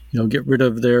 get rid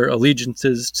of their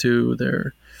allegiances to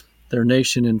their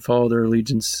nation and follow their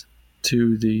allegiance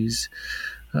to these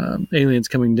aliens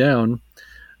coming down.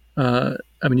 I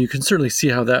mean, you can certainly see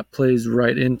how that plays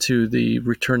right into the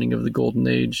returning of the golden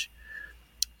age.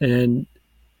 And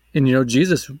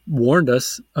Jesus warned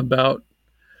us about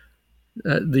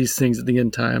these things at the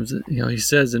end times. He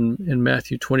says in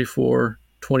Matthew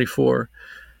 24:24,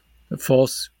 that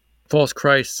false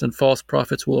Christs and false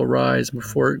prophets will arise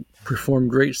before perform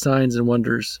great signs and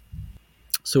wonders,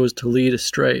 so as to lead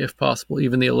astray, if possible,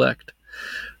 even the elect.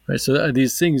 Right. So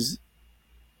these things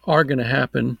are going to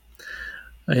happen,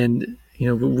 and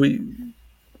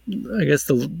I guess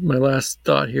my last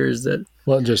thought here is that,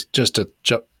 well, just to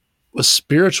jump with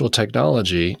spiritual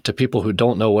technology, to people who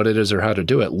don't know what it is or how to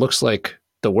do it, looks like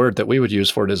the word that we would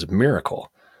use for it is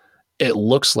miracle. It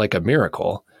looks like a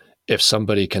miracle if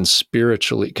somebody can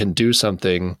do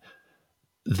something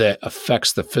that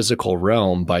affects the physical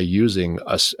realm by using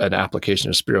an application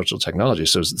of spiritual technology.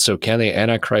 So can the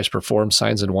Antichrist perform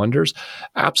signs and wonders?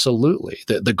 Absolutely.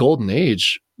 The golden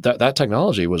age, that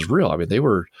technology was real. I mean, they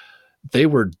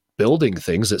were building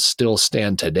things that still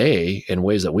stand today in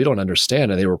ways that we don't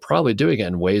understand, and they were probably doing it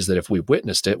in ways that if we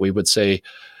witnessed it, we would say,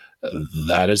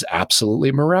 that is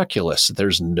absolutely miraculous.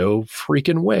 There's no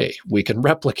freaking way we can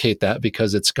replicate that,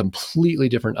 because it's a completely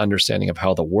different understanding of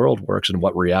how the world works and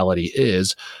what reality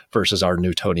is versus our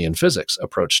Newtonian physics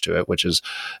approach to it, which is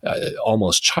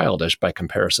almost childish by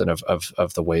comparison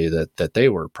of the way that they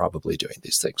were probably doing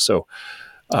these things. So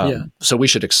so we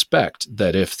should expect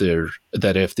that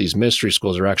if these mystery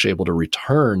schools are actually able to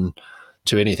return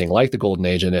to anything like the golden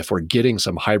age, and if we're getting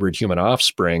some hybrid human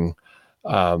offspring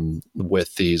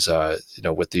with these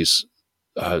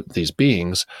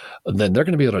beings, then they're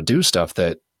going to be able to do stuff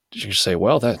that you say,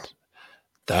 well,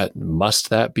 that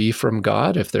must be from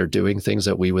God, if they're doing things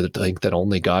that we would think that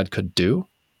only God could do.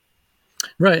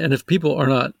 Right. And if people are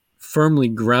not firmly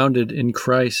grounded in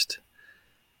Christ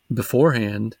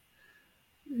beforehand,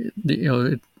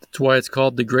 it's why it's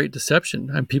called the Great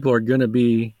Deception. And people are going to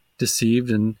be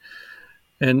deceived, and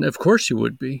of course you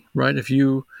would be, right? If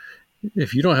you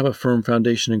don't have a firm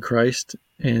foundation in Christ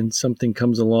and something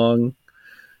comes along,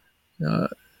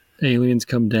 aliens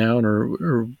come down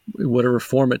or whatever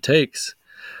form it takes,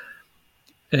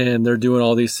 and they're doing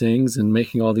all these things and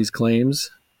making all these claims,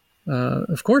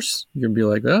 of course you're going to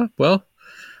be like, well,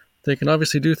 they can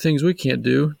obviously do things we can't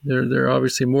do. They're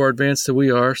obviously more advanced than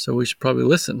we are, so we should probably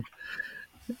listen.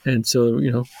 And so,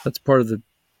 that's part of the,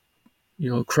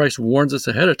 Christ warns us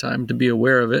ahead of time to be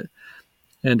aware of it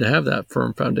and to have that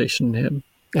firm foundation in him.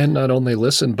 And not only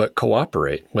listen, but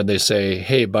cooperate. When they say,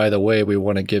 hey, by the way, we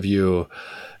want to give you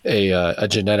a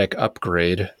genetic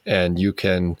upgrade, and you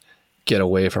can get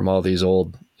away from all these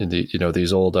old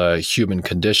human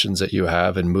conditions that you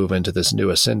have and move into this new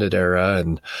ascended era.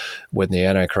 And when the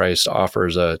Antichrist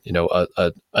offers a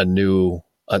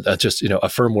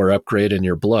firmware upgrade in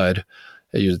your blood,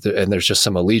 and there's just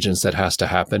some allegiance that has to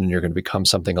happen, and you're going to become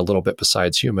something a little bit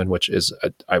besides human, which is,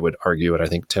 I would argue, and I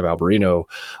think Tim Alberino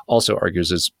also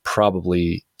argues, is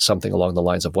probably something along the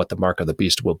lines of what the mark of the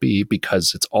beast will be,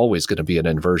 because it's always going to be an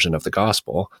inversion of the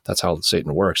gospel. That's how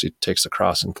Satan works. He takes the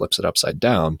cross and flips it upside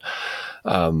down.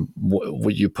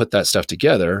 When you put that stuff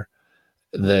together,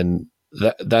 then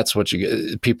that's what you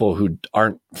get. People who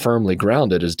aren't firmly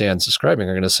grounded, as Dan's describing,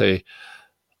 are going to say,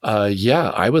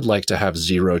 I would like to have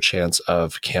 0 chance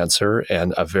of cancer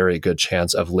and a very good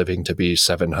chance of living to be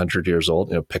 700 years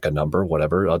old. Pick a number,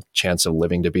 whatever, a chance of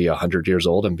living to be 100 years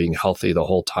old and being healthy the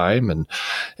whole time.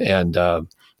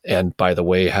 And by the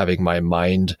way, having my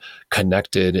mind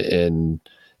connected in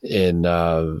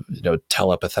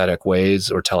telepathic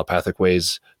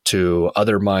ways to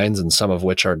other minds, and some of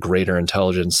which are greater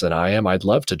intelligence than I am. I'd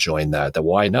love to join that.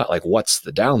 Why not? Like, what's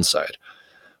the downside?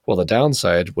 Well, the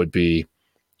downside would be,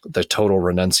 the total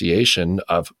renunciation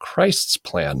of Christ's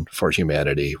plan for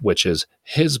humanity, which is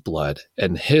his blood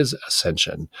and his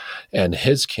ascension and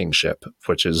his kingship,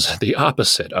 which is the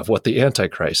opposite of what the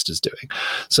Antichrist is doing.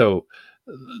 So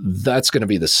that's going to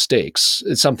be the stakes.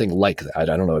 It's something like that.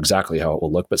 I don't know exactly how it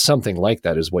will look, but something like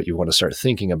that is what you want to start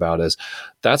thinking about. Is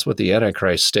that's what the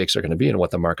Antichrist stakes are going to be, and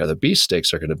what the mark of the beast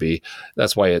stakes are going to be.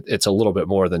 That's why it's a little bit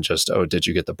more than just, oh, did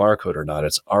you get the barcode or not?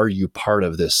 It's, are you part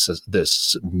of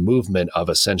this movement of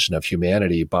ascension of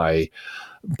humanity by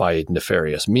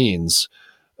nefarious means?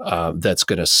 That's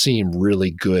going to seem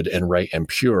really good and right and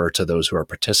pure to those who are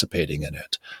participating in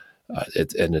it.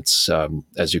 It's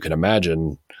as you can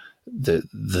imagine,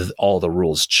 all the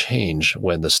rules change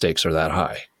when the stakes are that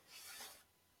high.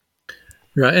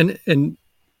 Right, and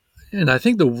I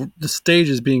think the stage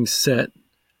is being set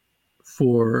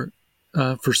for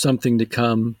something to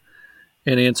come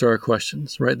and answer our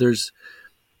questions. Right, there's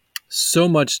so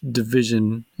much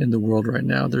division in the world right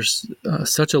now. There's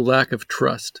such a lack of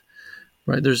trust.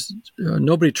 Right, there's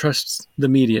nobody trusts the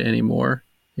media anymore.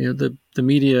 The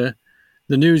media,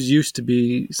 the news used to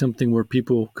be something where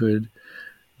people could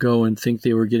go and think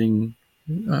they were getting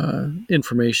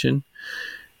information.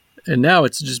 And now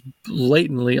it's just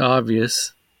blatantly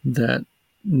obvious that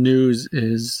news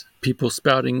is people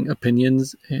spouting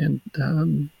opinions and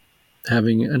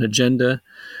having an agenda.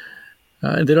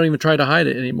 And they don't even try to hide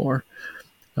it anymore.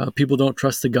 People don't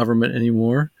trust the government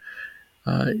anymore.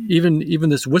 Even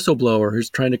this whistleblower who's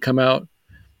trying to come out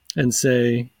and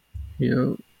say,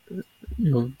 you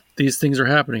know, these things are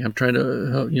happening. I'm trying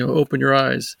to, open your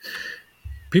eyes.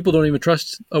 People don't even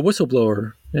trust a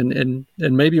whistleblower, and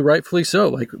maybe rightfully so.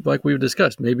 Like we've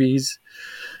discussed, maybe he's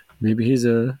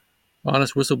a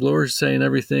honest whistleblower saying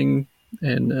everything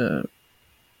and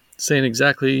saying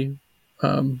exactly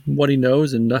what he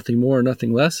knows and nothing more,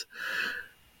 nothing less.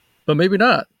 But maybe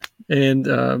not, and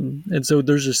so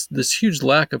there's just this huge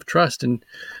lack of trust. And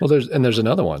there's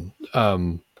another one.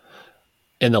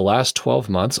 In the last 12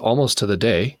 months, almost to the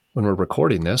day when we're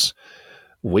recording this,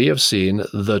 we have seen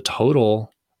the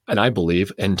total, and I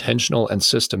believe, intentional and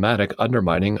systematic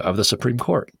undermining of the Supreme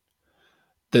Court.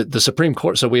 The Supreme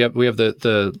Court. So we have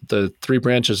the three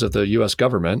branches of the U.S.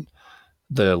 government: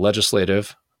 the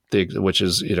legislative, which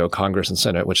is Congress and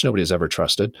Senate, which nobody has ever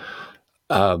trusted.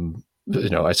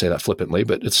 I say that flippantly,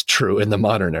 but it's true in the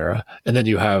modern era. And then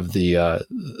you have the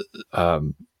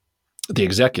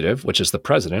executive, which is the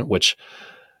president, which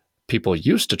people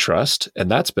used to trust, and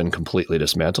that's been completely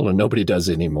dismantled, and nobody does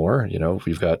anymore.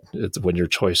 We've got when your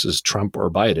choice is Trump or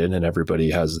Biden, and everybody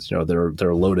has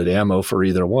their loaded ammo for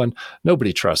either one.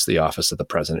 Nobody trusts the office of the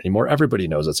president anymore. Everybody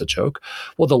knows it's a joke.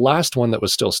 Well, the last one that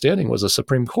was still standing was the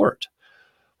Supreme Court.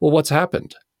 Well, what's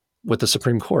happened with the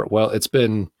Supreme Court? Well, it's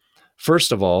been,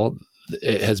 first of all,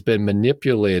 it has been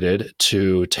manipulated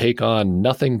to take on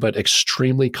nothing but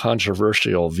extremely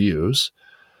controversial views.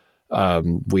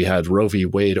 We had Roe v.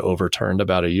 Wade overturned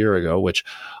about a year ago, which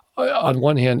on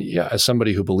one hand, as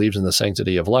somebody who believes in the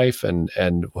sanctity of life and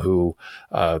who,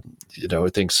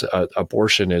 thinks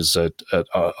abortion is a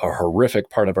horrific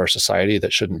part of our society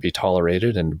that shouldn't be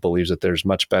tolerated, and believes that there's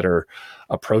much better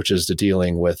approaches to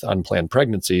dealing with unplanned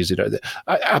pregnancies.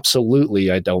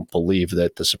 I don't believe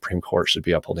that the Supreme Court should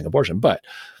be upholding abortion, but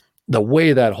the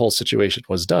way that whole situation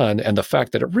was done, and the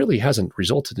fact that it really hasn't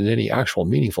resulted in any actual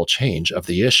meaningful change of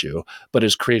the issue, but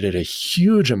has created a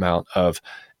huge amount of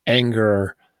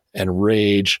anger and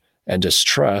rage and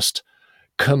distrust,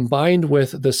 combined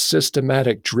with the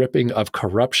systematic dripping of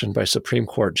corruption by Supreme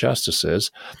Court justices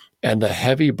and the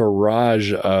heavy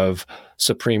barrage of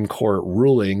Supreme Court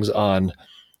rulings on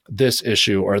this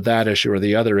issue or that issue or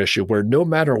the other issue, where no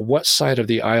matter what side of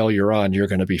the aisle you're on, you're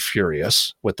going to be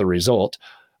furious with the result.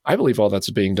 I believe all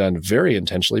that's being done very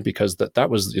intentionally, because that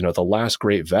was the last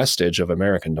great vestige of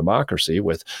American democracy,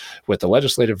 with the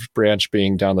legislative branch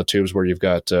being down the tubes, where you've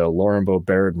got Lauren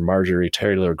Boebert and Marjorie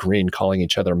Taylor Greene calling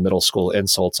each other middle school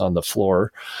insults on the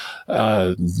floor.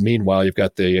 Meanwhile, you've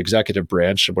got the executive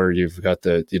branch, where you've got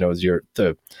the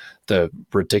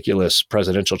ridiculous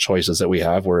presidential choices that we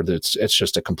have, where it's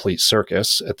just a complete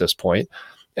circus at this point.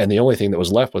 And the only thing that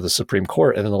was left was the Supreme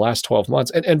Court. And in the last 12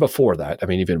 months, and before that, I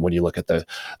mean, even when you look at the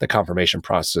confirmation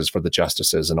processes for the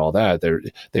justices and all that,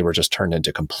 they were just turned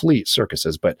into complete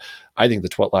circuses. But I think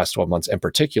the last 12 months in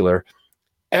particular,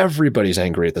 everybody's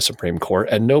angry at the Supreme Court,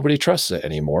 and nobody trusts it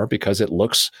anymore, because it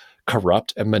looks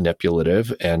corrupt and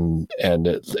manipulative, and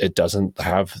it doesn't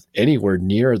have anywhere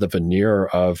near the veneer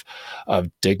of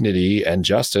dignity and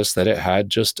justice that it had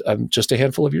just a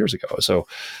handful of years ago. So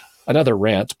another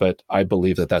rant, but I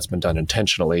believe that that's been done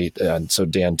intentionally. And so,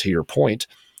 Dan, to your point,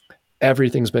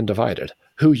 everything's been divided.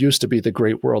 who used to be the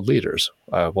great world leaders?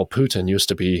 Well, Putin used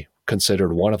to be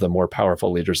considered one of the more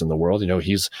powerful leaders in the world.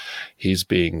 He's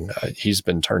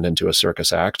been turned into a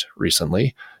circus act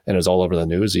recently, and is all over the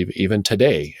news even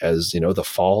today as the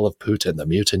fall of Putin, the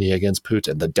mutiny against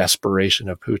Putin, the desperation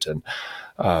of Putin.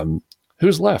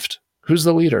 Who's left? Who's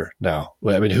the leader now?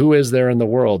 I mean, who is there in the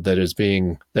world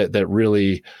that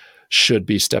really should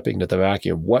be stepping to the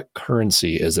vacuum? What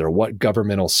currency is there? What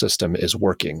governmental system is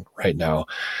working right now?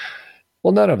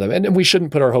 Well, none of them. And we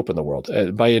shouldn't put our hope in the world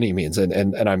by any means.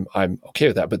 And I'm okay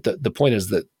with that. But the point is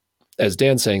that, as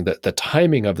Dan's saying, that the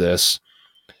timing of this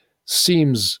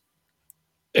seems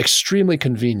extremely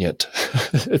convenient.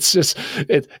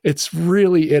 It's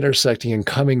really intersecting and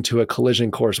coming to a collision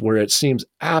course where it seems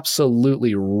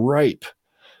absolutely ripe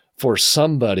for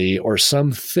somebody or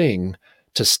something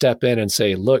to step in and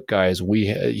say, look, guys,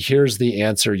 here's the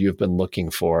answer you've been looking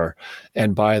for.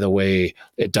 And by the way,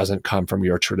 it doesn't come from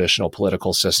your traditional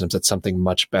political systems. It's something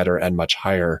much better and much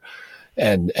higher.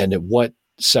 And what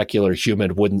secular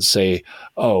human wouldn't say,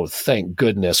 oh, thank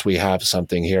goodness we have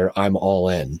something here. I'm all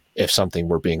in, if something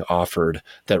were being offered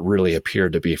that really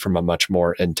appeared to be from a much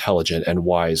more intelligent and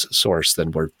wise source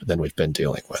than we've been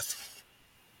dealing with.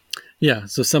 Yeah,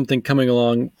 so something coming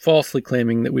along falsely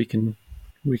claiming that we can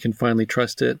finally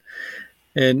trust it.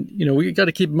 And we got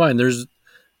to keep in mind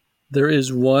there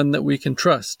is one that we can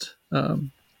trust.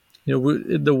 The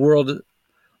world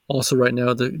also right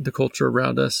now, the culture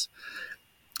around us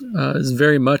is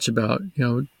very much about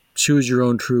choose your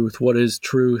own truth. What is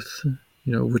truth?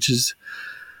 Which is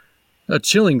a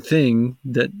chilling thing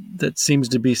that seems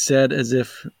to be said as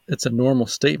if it's a normal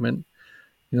statement.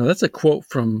 That's a quote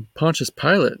from Pontius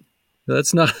Pilate.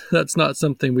 That's not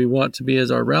something we want to be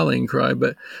as our rallying cry,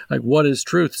 but like, what is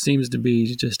truth seems to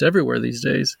be just everywhere these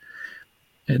days.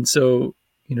 And so,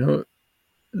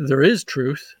 there is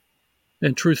truth,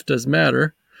 and truth does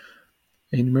matter.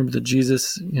 And remember that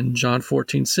Jesus in John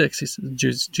 14:6, he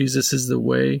says, Jesus is the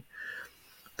way,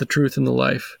 the truth, and the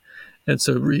life. And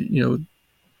so,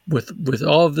 with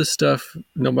all of this stuff,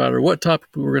 no matter what topic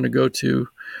we're going to go to,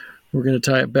 we're going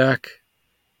to tie it back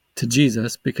to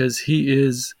Jesus, because he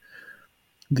is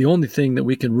the only thing that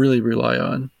we can really rely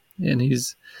on. And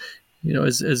he's,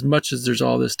 as much as there's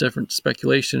all this different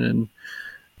speculation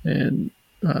and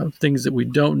things that we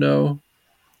don't know,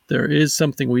 there is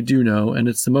something we do know, and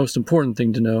it's the most important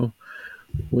thing to know,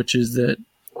 which is that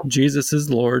Jesus is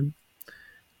Lord,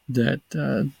 that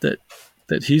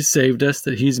he's saved us,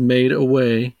 that he's made a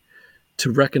way to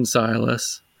reconcile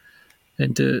us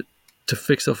and to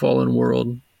fix a fallen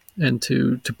world and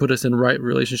to put us in right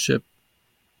relationship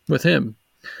with him.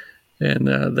 And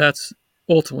that's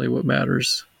ultimately what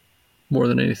matters more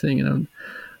than anything. And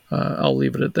I'll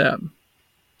leave it at that.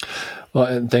 Well,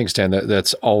 and thanks, Dan.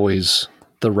 That's always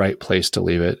the right place to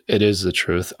leave it. It is the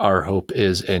truth. Our hope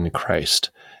is in Christ.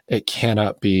 It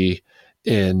cannot be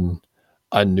in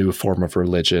a new form of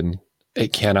religion.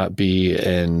 It cannot be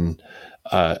in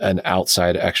an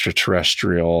outside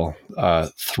extraterrestrial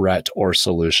threat or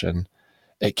solution.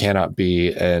 It cannot be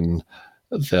in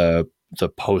the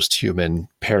post-human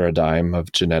paradigm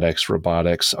of genetics,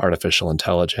 robotics, artificial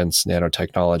intelligence,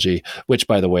 nanotechnology, which,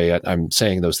 by the way, I'm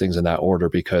saying those things in that order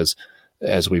because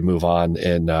as we move on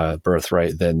in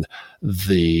Birthright, then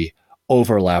the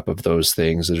overlap of those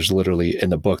things, there's literally in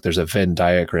the book, there's a Venn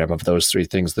diagram of those three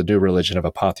things: the new religion of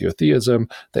apotheotheism,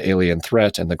 the alien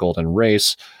threat, and the golden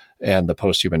race, and the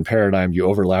post-human paradigm. You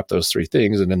overlap those three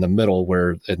things, and in the middle,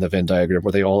 where in the Venn diagram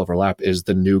where they all overlap, is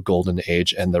the new golden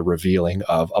age and the revealing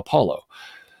of Apollo.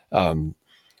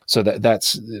 So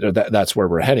that's where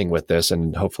we're heading with this,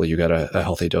 and hopefully you got a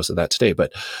healthy dose of that today.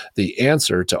 But the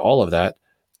answer to all of that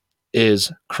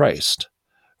is Christ.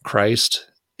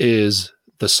 Christ is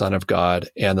the Son of God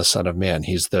and the Son of Man.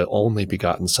 He's the only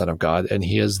begotten Son of God, and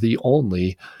he is the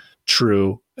only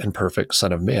true and perfect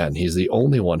Son of Man. He's the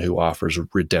only one who offers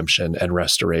redemption and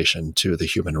restoration to the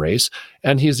human race,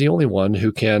 and he's the only one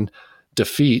who can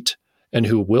defeat and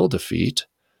who will defeat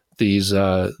these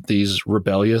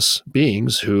rebellious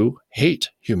beings who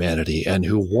hate humanity and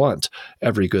who want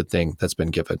every good thing that's been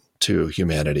given to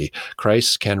humanity.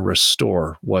 Christ can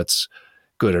restore what's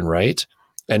good and right,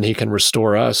 and he can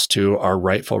restore us to our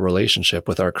rightful relationship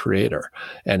with our Creator.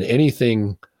 And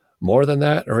anything more than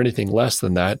that or anything less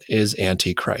than that is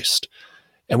antichrist.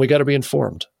 And we got to be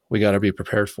informed. We got to be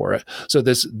prepared for it. So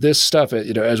this stuff,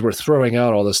 as we're throwing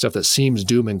out all this stuff that seems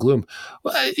doom and gloom,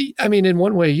 I mean, in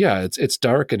one way, yeah, it's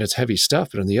dark and it's heavy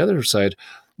stuff. But on the other side,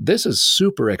 this is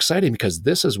super exciting because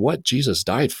this is what Jesus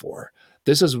died for.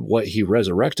 This is what he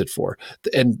resurrected for.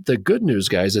 And the good news,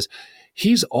 guys, is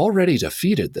he's already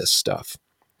defeated this stuff.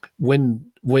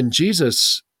 When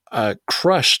Jesus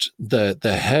crushed the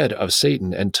head of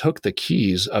Satan and took the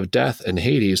keys of death and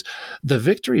Hades, the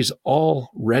victory's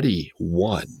already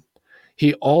won.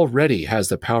 He already has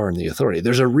the power and the authority.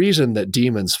 There's a reason that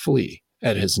demons flee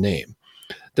at his name.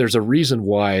 There's a reason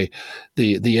why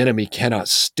the enemy cannot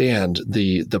stand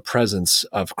the presence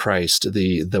of Christ,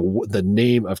 the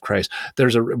name of Christ.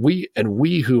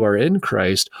 We who are in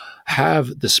Christ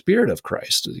have the Spirit of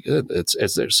Christ.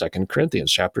 It's there, 2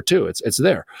 Corinthians chapter 2. It's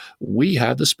there. We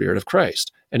have the Spirit of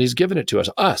Christ, and He's given it to us.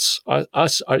 Us,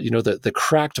 the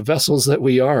cracked vessels that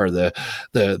we are,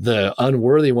 the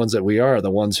unworthy ones that we are, the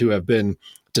ones who have been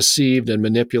deceived and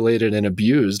manipulated and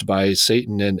abused by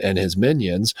Satan and his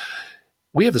minions.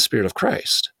 We have the Spirit of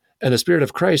Christ, and the Spirit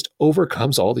of Christ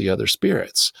overcomes all the other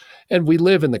spirits. And we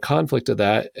live in the conflict of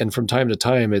that. And from time to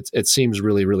time, it seems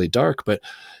really, really dark, but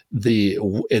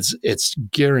it's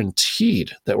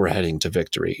guaranteed that we're heading to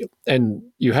victory. And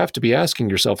you have to be asking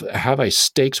yourself, have I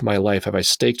staked my life? Have I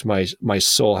staked my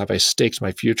soul? Have I staked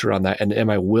my future on that? And am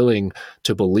I willing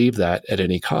to believe that at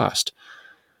any cost?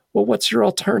 Well, what's your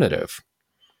alternative?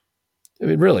 I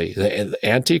mean, really, the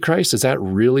Antichrist, is that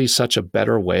really such a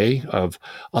better way of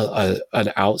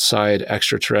an outside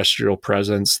extraterrestrial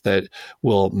presence that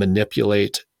will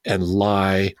manipulate and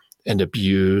lie and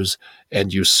abuse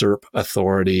and usurp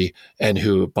authority, and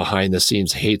who behind the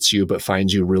scenes hates you but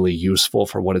finds you really useful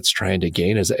for what it's trying to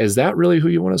gain? Is that really who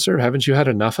you want to serve? Haven't you had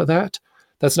enough of that?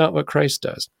 That's not what Christ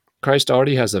does. Christ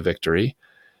already has the victory.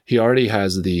 He already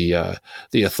has the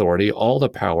authority. All the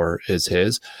power is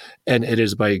his. And it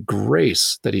is by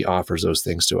grace that he offers those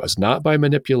things to us, not by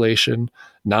manipulation,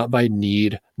 not by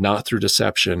need, not through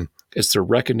deception. It's through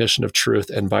recognition of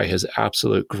truth and by his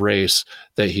absolute grace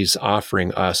that he's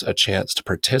offering us a chance to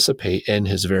participate in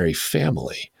his very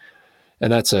family.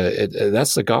 And that's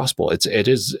the gospel. It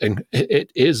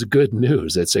is good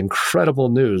news. It's incredible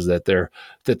news that there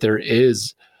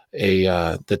is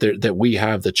that we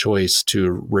have the choice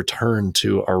to return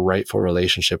to our rightful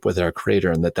relationship with our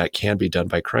Creator, and that can be done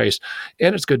by Christ.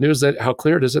 And it's good news that how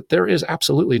clear it is that there is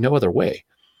absolutely no other way,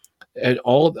 and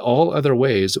all other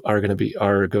ways are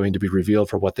going to be revealed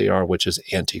for what they are, which is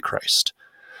Antichrist.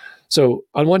 So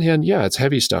on one hand, yeah, it's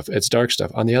heavy stuff, it's dark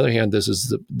stuff. On the other hand, this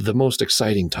is the most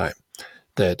exciting time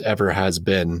that ever has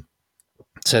been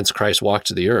since Christ walked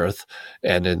to the earth,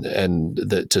 and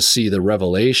to see the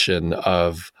revelation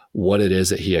of what it is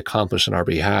that he accomplished on our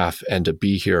behalf, and to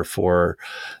be here for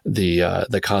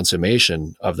the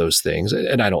consummation of those things.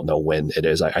 And I don't know when it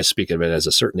is. I speak of it as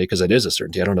a certainty because it is a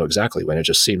certainty. I don't know exactly when. It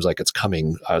just seems like it's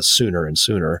coming sooner and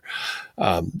sooner.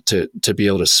 To be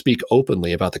able to speak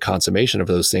openly about the consummation of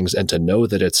those things, and to know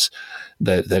that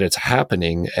it's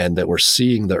happening, and that we're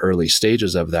seeing the early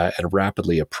stages of that and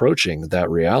rapidly approaching that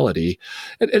reality.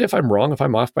 And if I'm wrong, if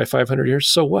I'm off by 500 years,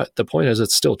 so what? The point is,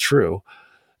 it's still true.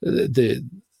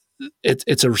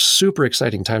 It's a super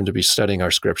exciting time to be studying our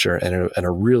scripture, and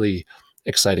a really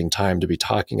exciting time to be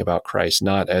talking about Christ,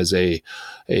 not as a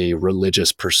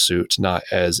religious pursuit, not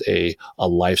as a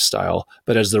lifestyle,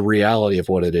 but as the reality of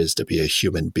what it is to be a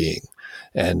human being,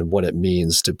 and what it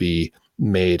means to be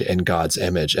made in God's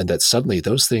image. And that suddenly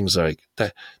those things are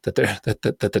that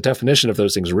the definition of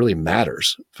those things really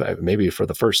matters. Maybe for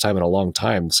the first time in a long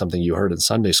time, something you heard in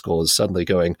Sunday school is suddenly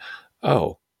going,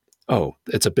 oh,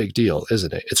 it's a big deal,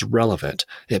 isn't it? It's relevant.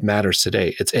 It matters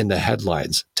today. It's in the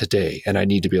headlines today. And I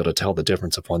need to be able to tell the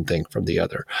difference of one thing from the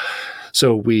other.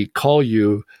 So we call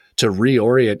you to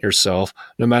reorient yourself,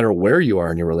 no matter where you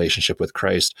are in your relationship with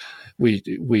Christ.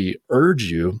 We urge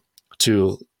you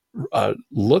to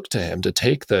look to him, to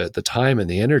take the time and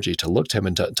the energy to look to him,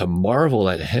 and to marvel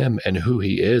at him and who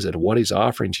he is and what he's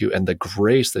offering to you, and the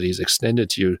grace that he's extended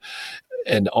to you.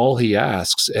 And all he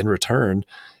asks in return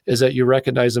is that you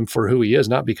recognize him for who he is,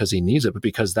 not because he needs it, but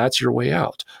because that's your way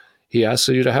out. He asks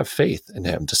you to have faith in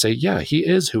him, to say, yeah, he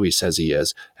is who he says he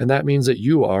is. And that means that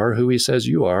you are who he says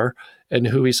you are. And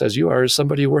who he says you are is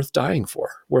somebody worth dying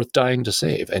for, worth dying to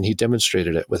save. And he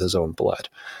demonstrated it with his own blood.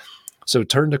 So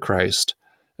turn to Christ.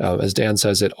 As Dan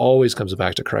says, it always comes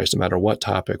back to Christ, no matter what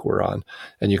topic we're on.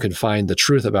 And you can find the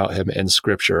truth about him in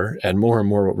Scripture. And more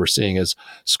what we're seeing is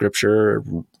Scripture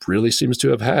really seems to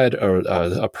have had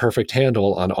a perfect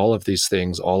handle on all of these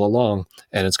things all along,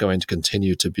 and it's going to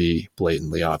continue to be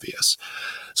blatantly obvious.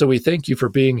 So we thank you for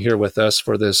being here with us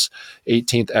for this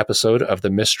 18th episode of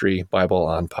the Mystery Bible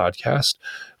On podcast.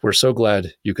 We're so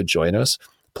glad you could join us.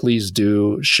 Please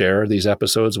do share these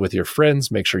episodes with your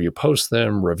friends. Make sure you post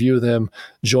them, review them,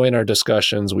 join our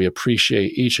discussions. We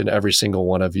appreciate each and every single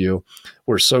one of you.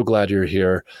 we're so glad you're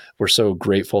here. We're so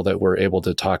grateful that we're able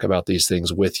to talk about these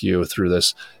things with you through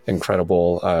this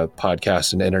incredible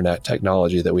podcast and internet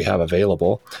technology that we have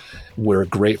available. We're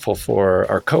grateful for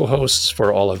our co-hosts,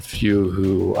 for all of you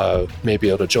who may be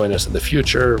able to join us in the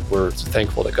future. We're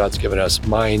thankful that God's given us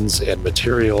minds and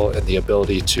material and the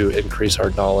ability to increase our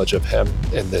knowledge of Him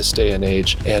in this day and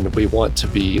age. And we want to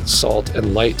be salt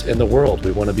and light in the world.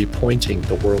 We want to be pointing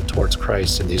the world towards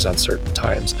Christ in these uncertain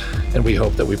times. And we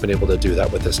hope that we've been able to do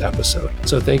that with this episode.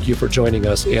 So thank you for joining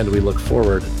us, and we look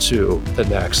forward to the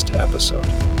next episode.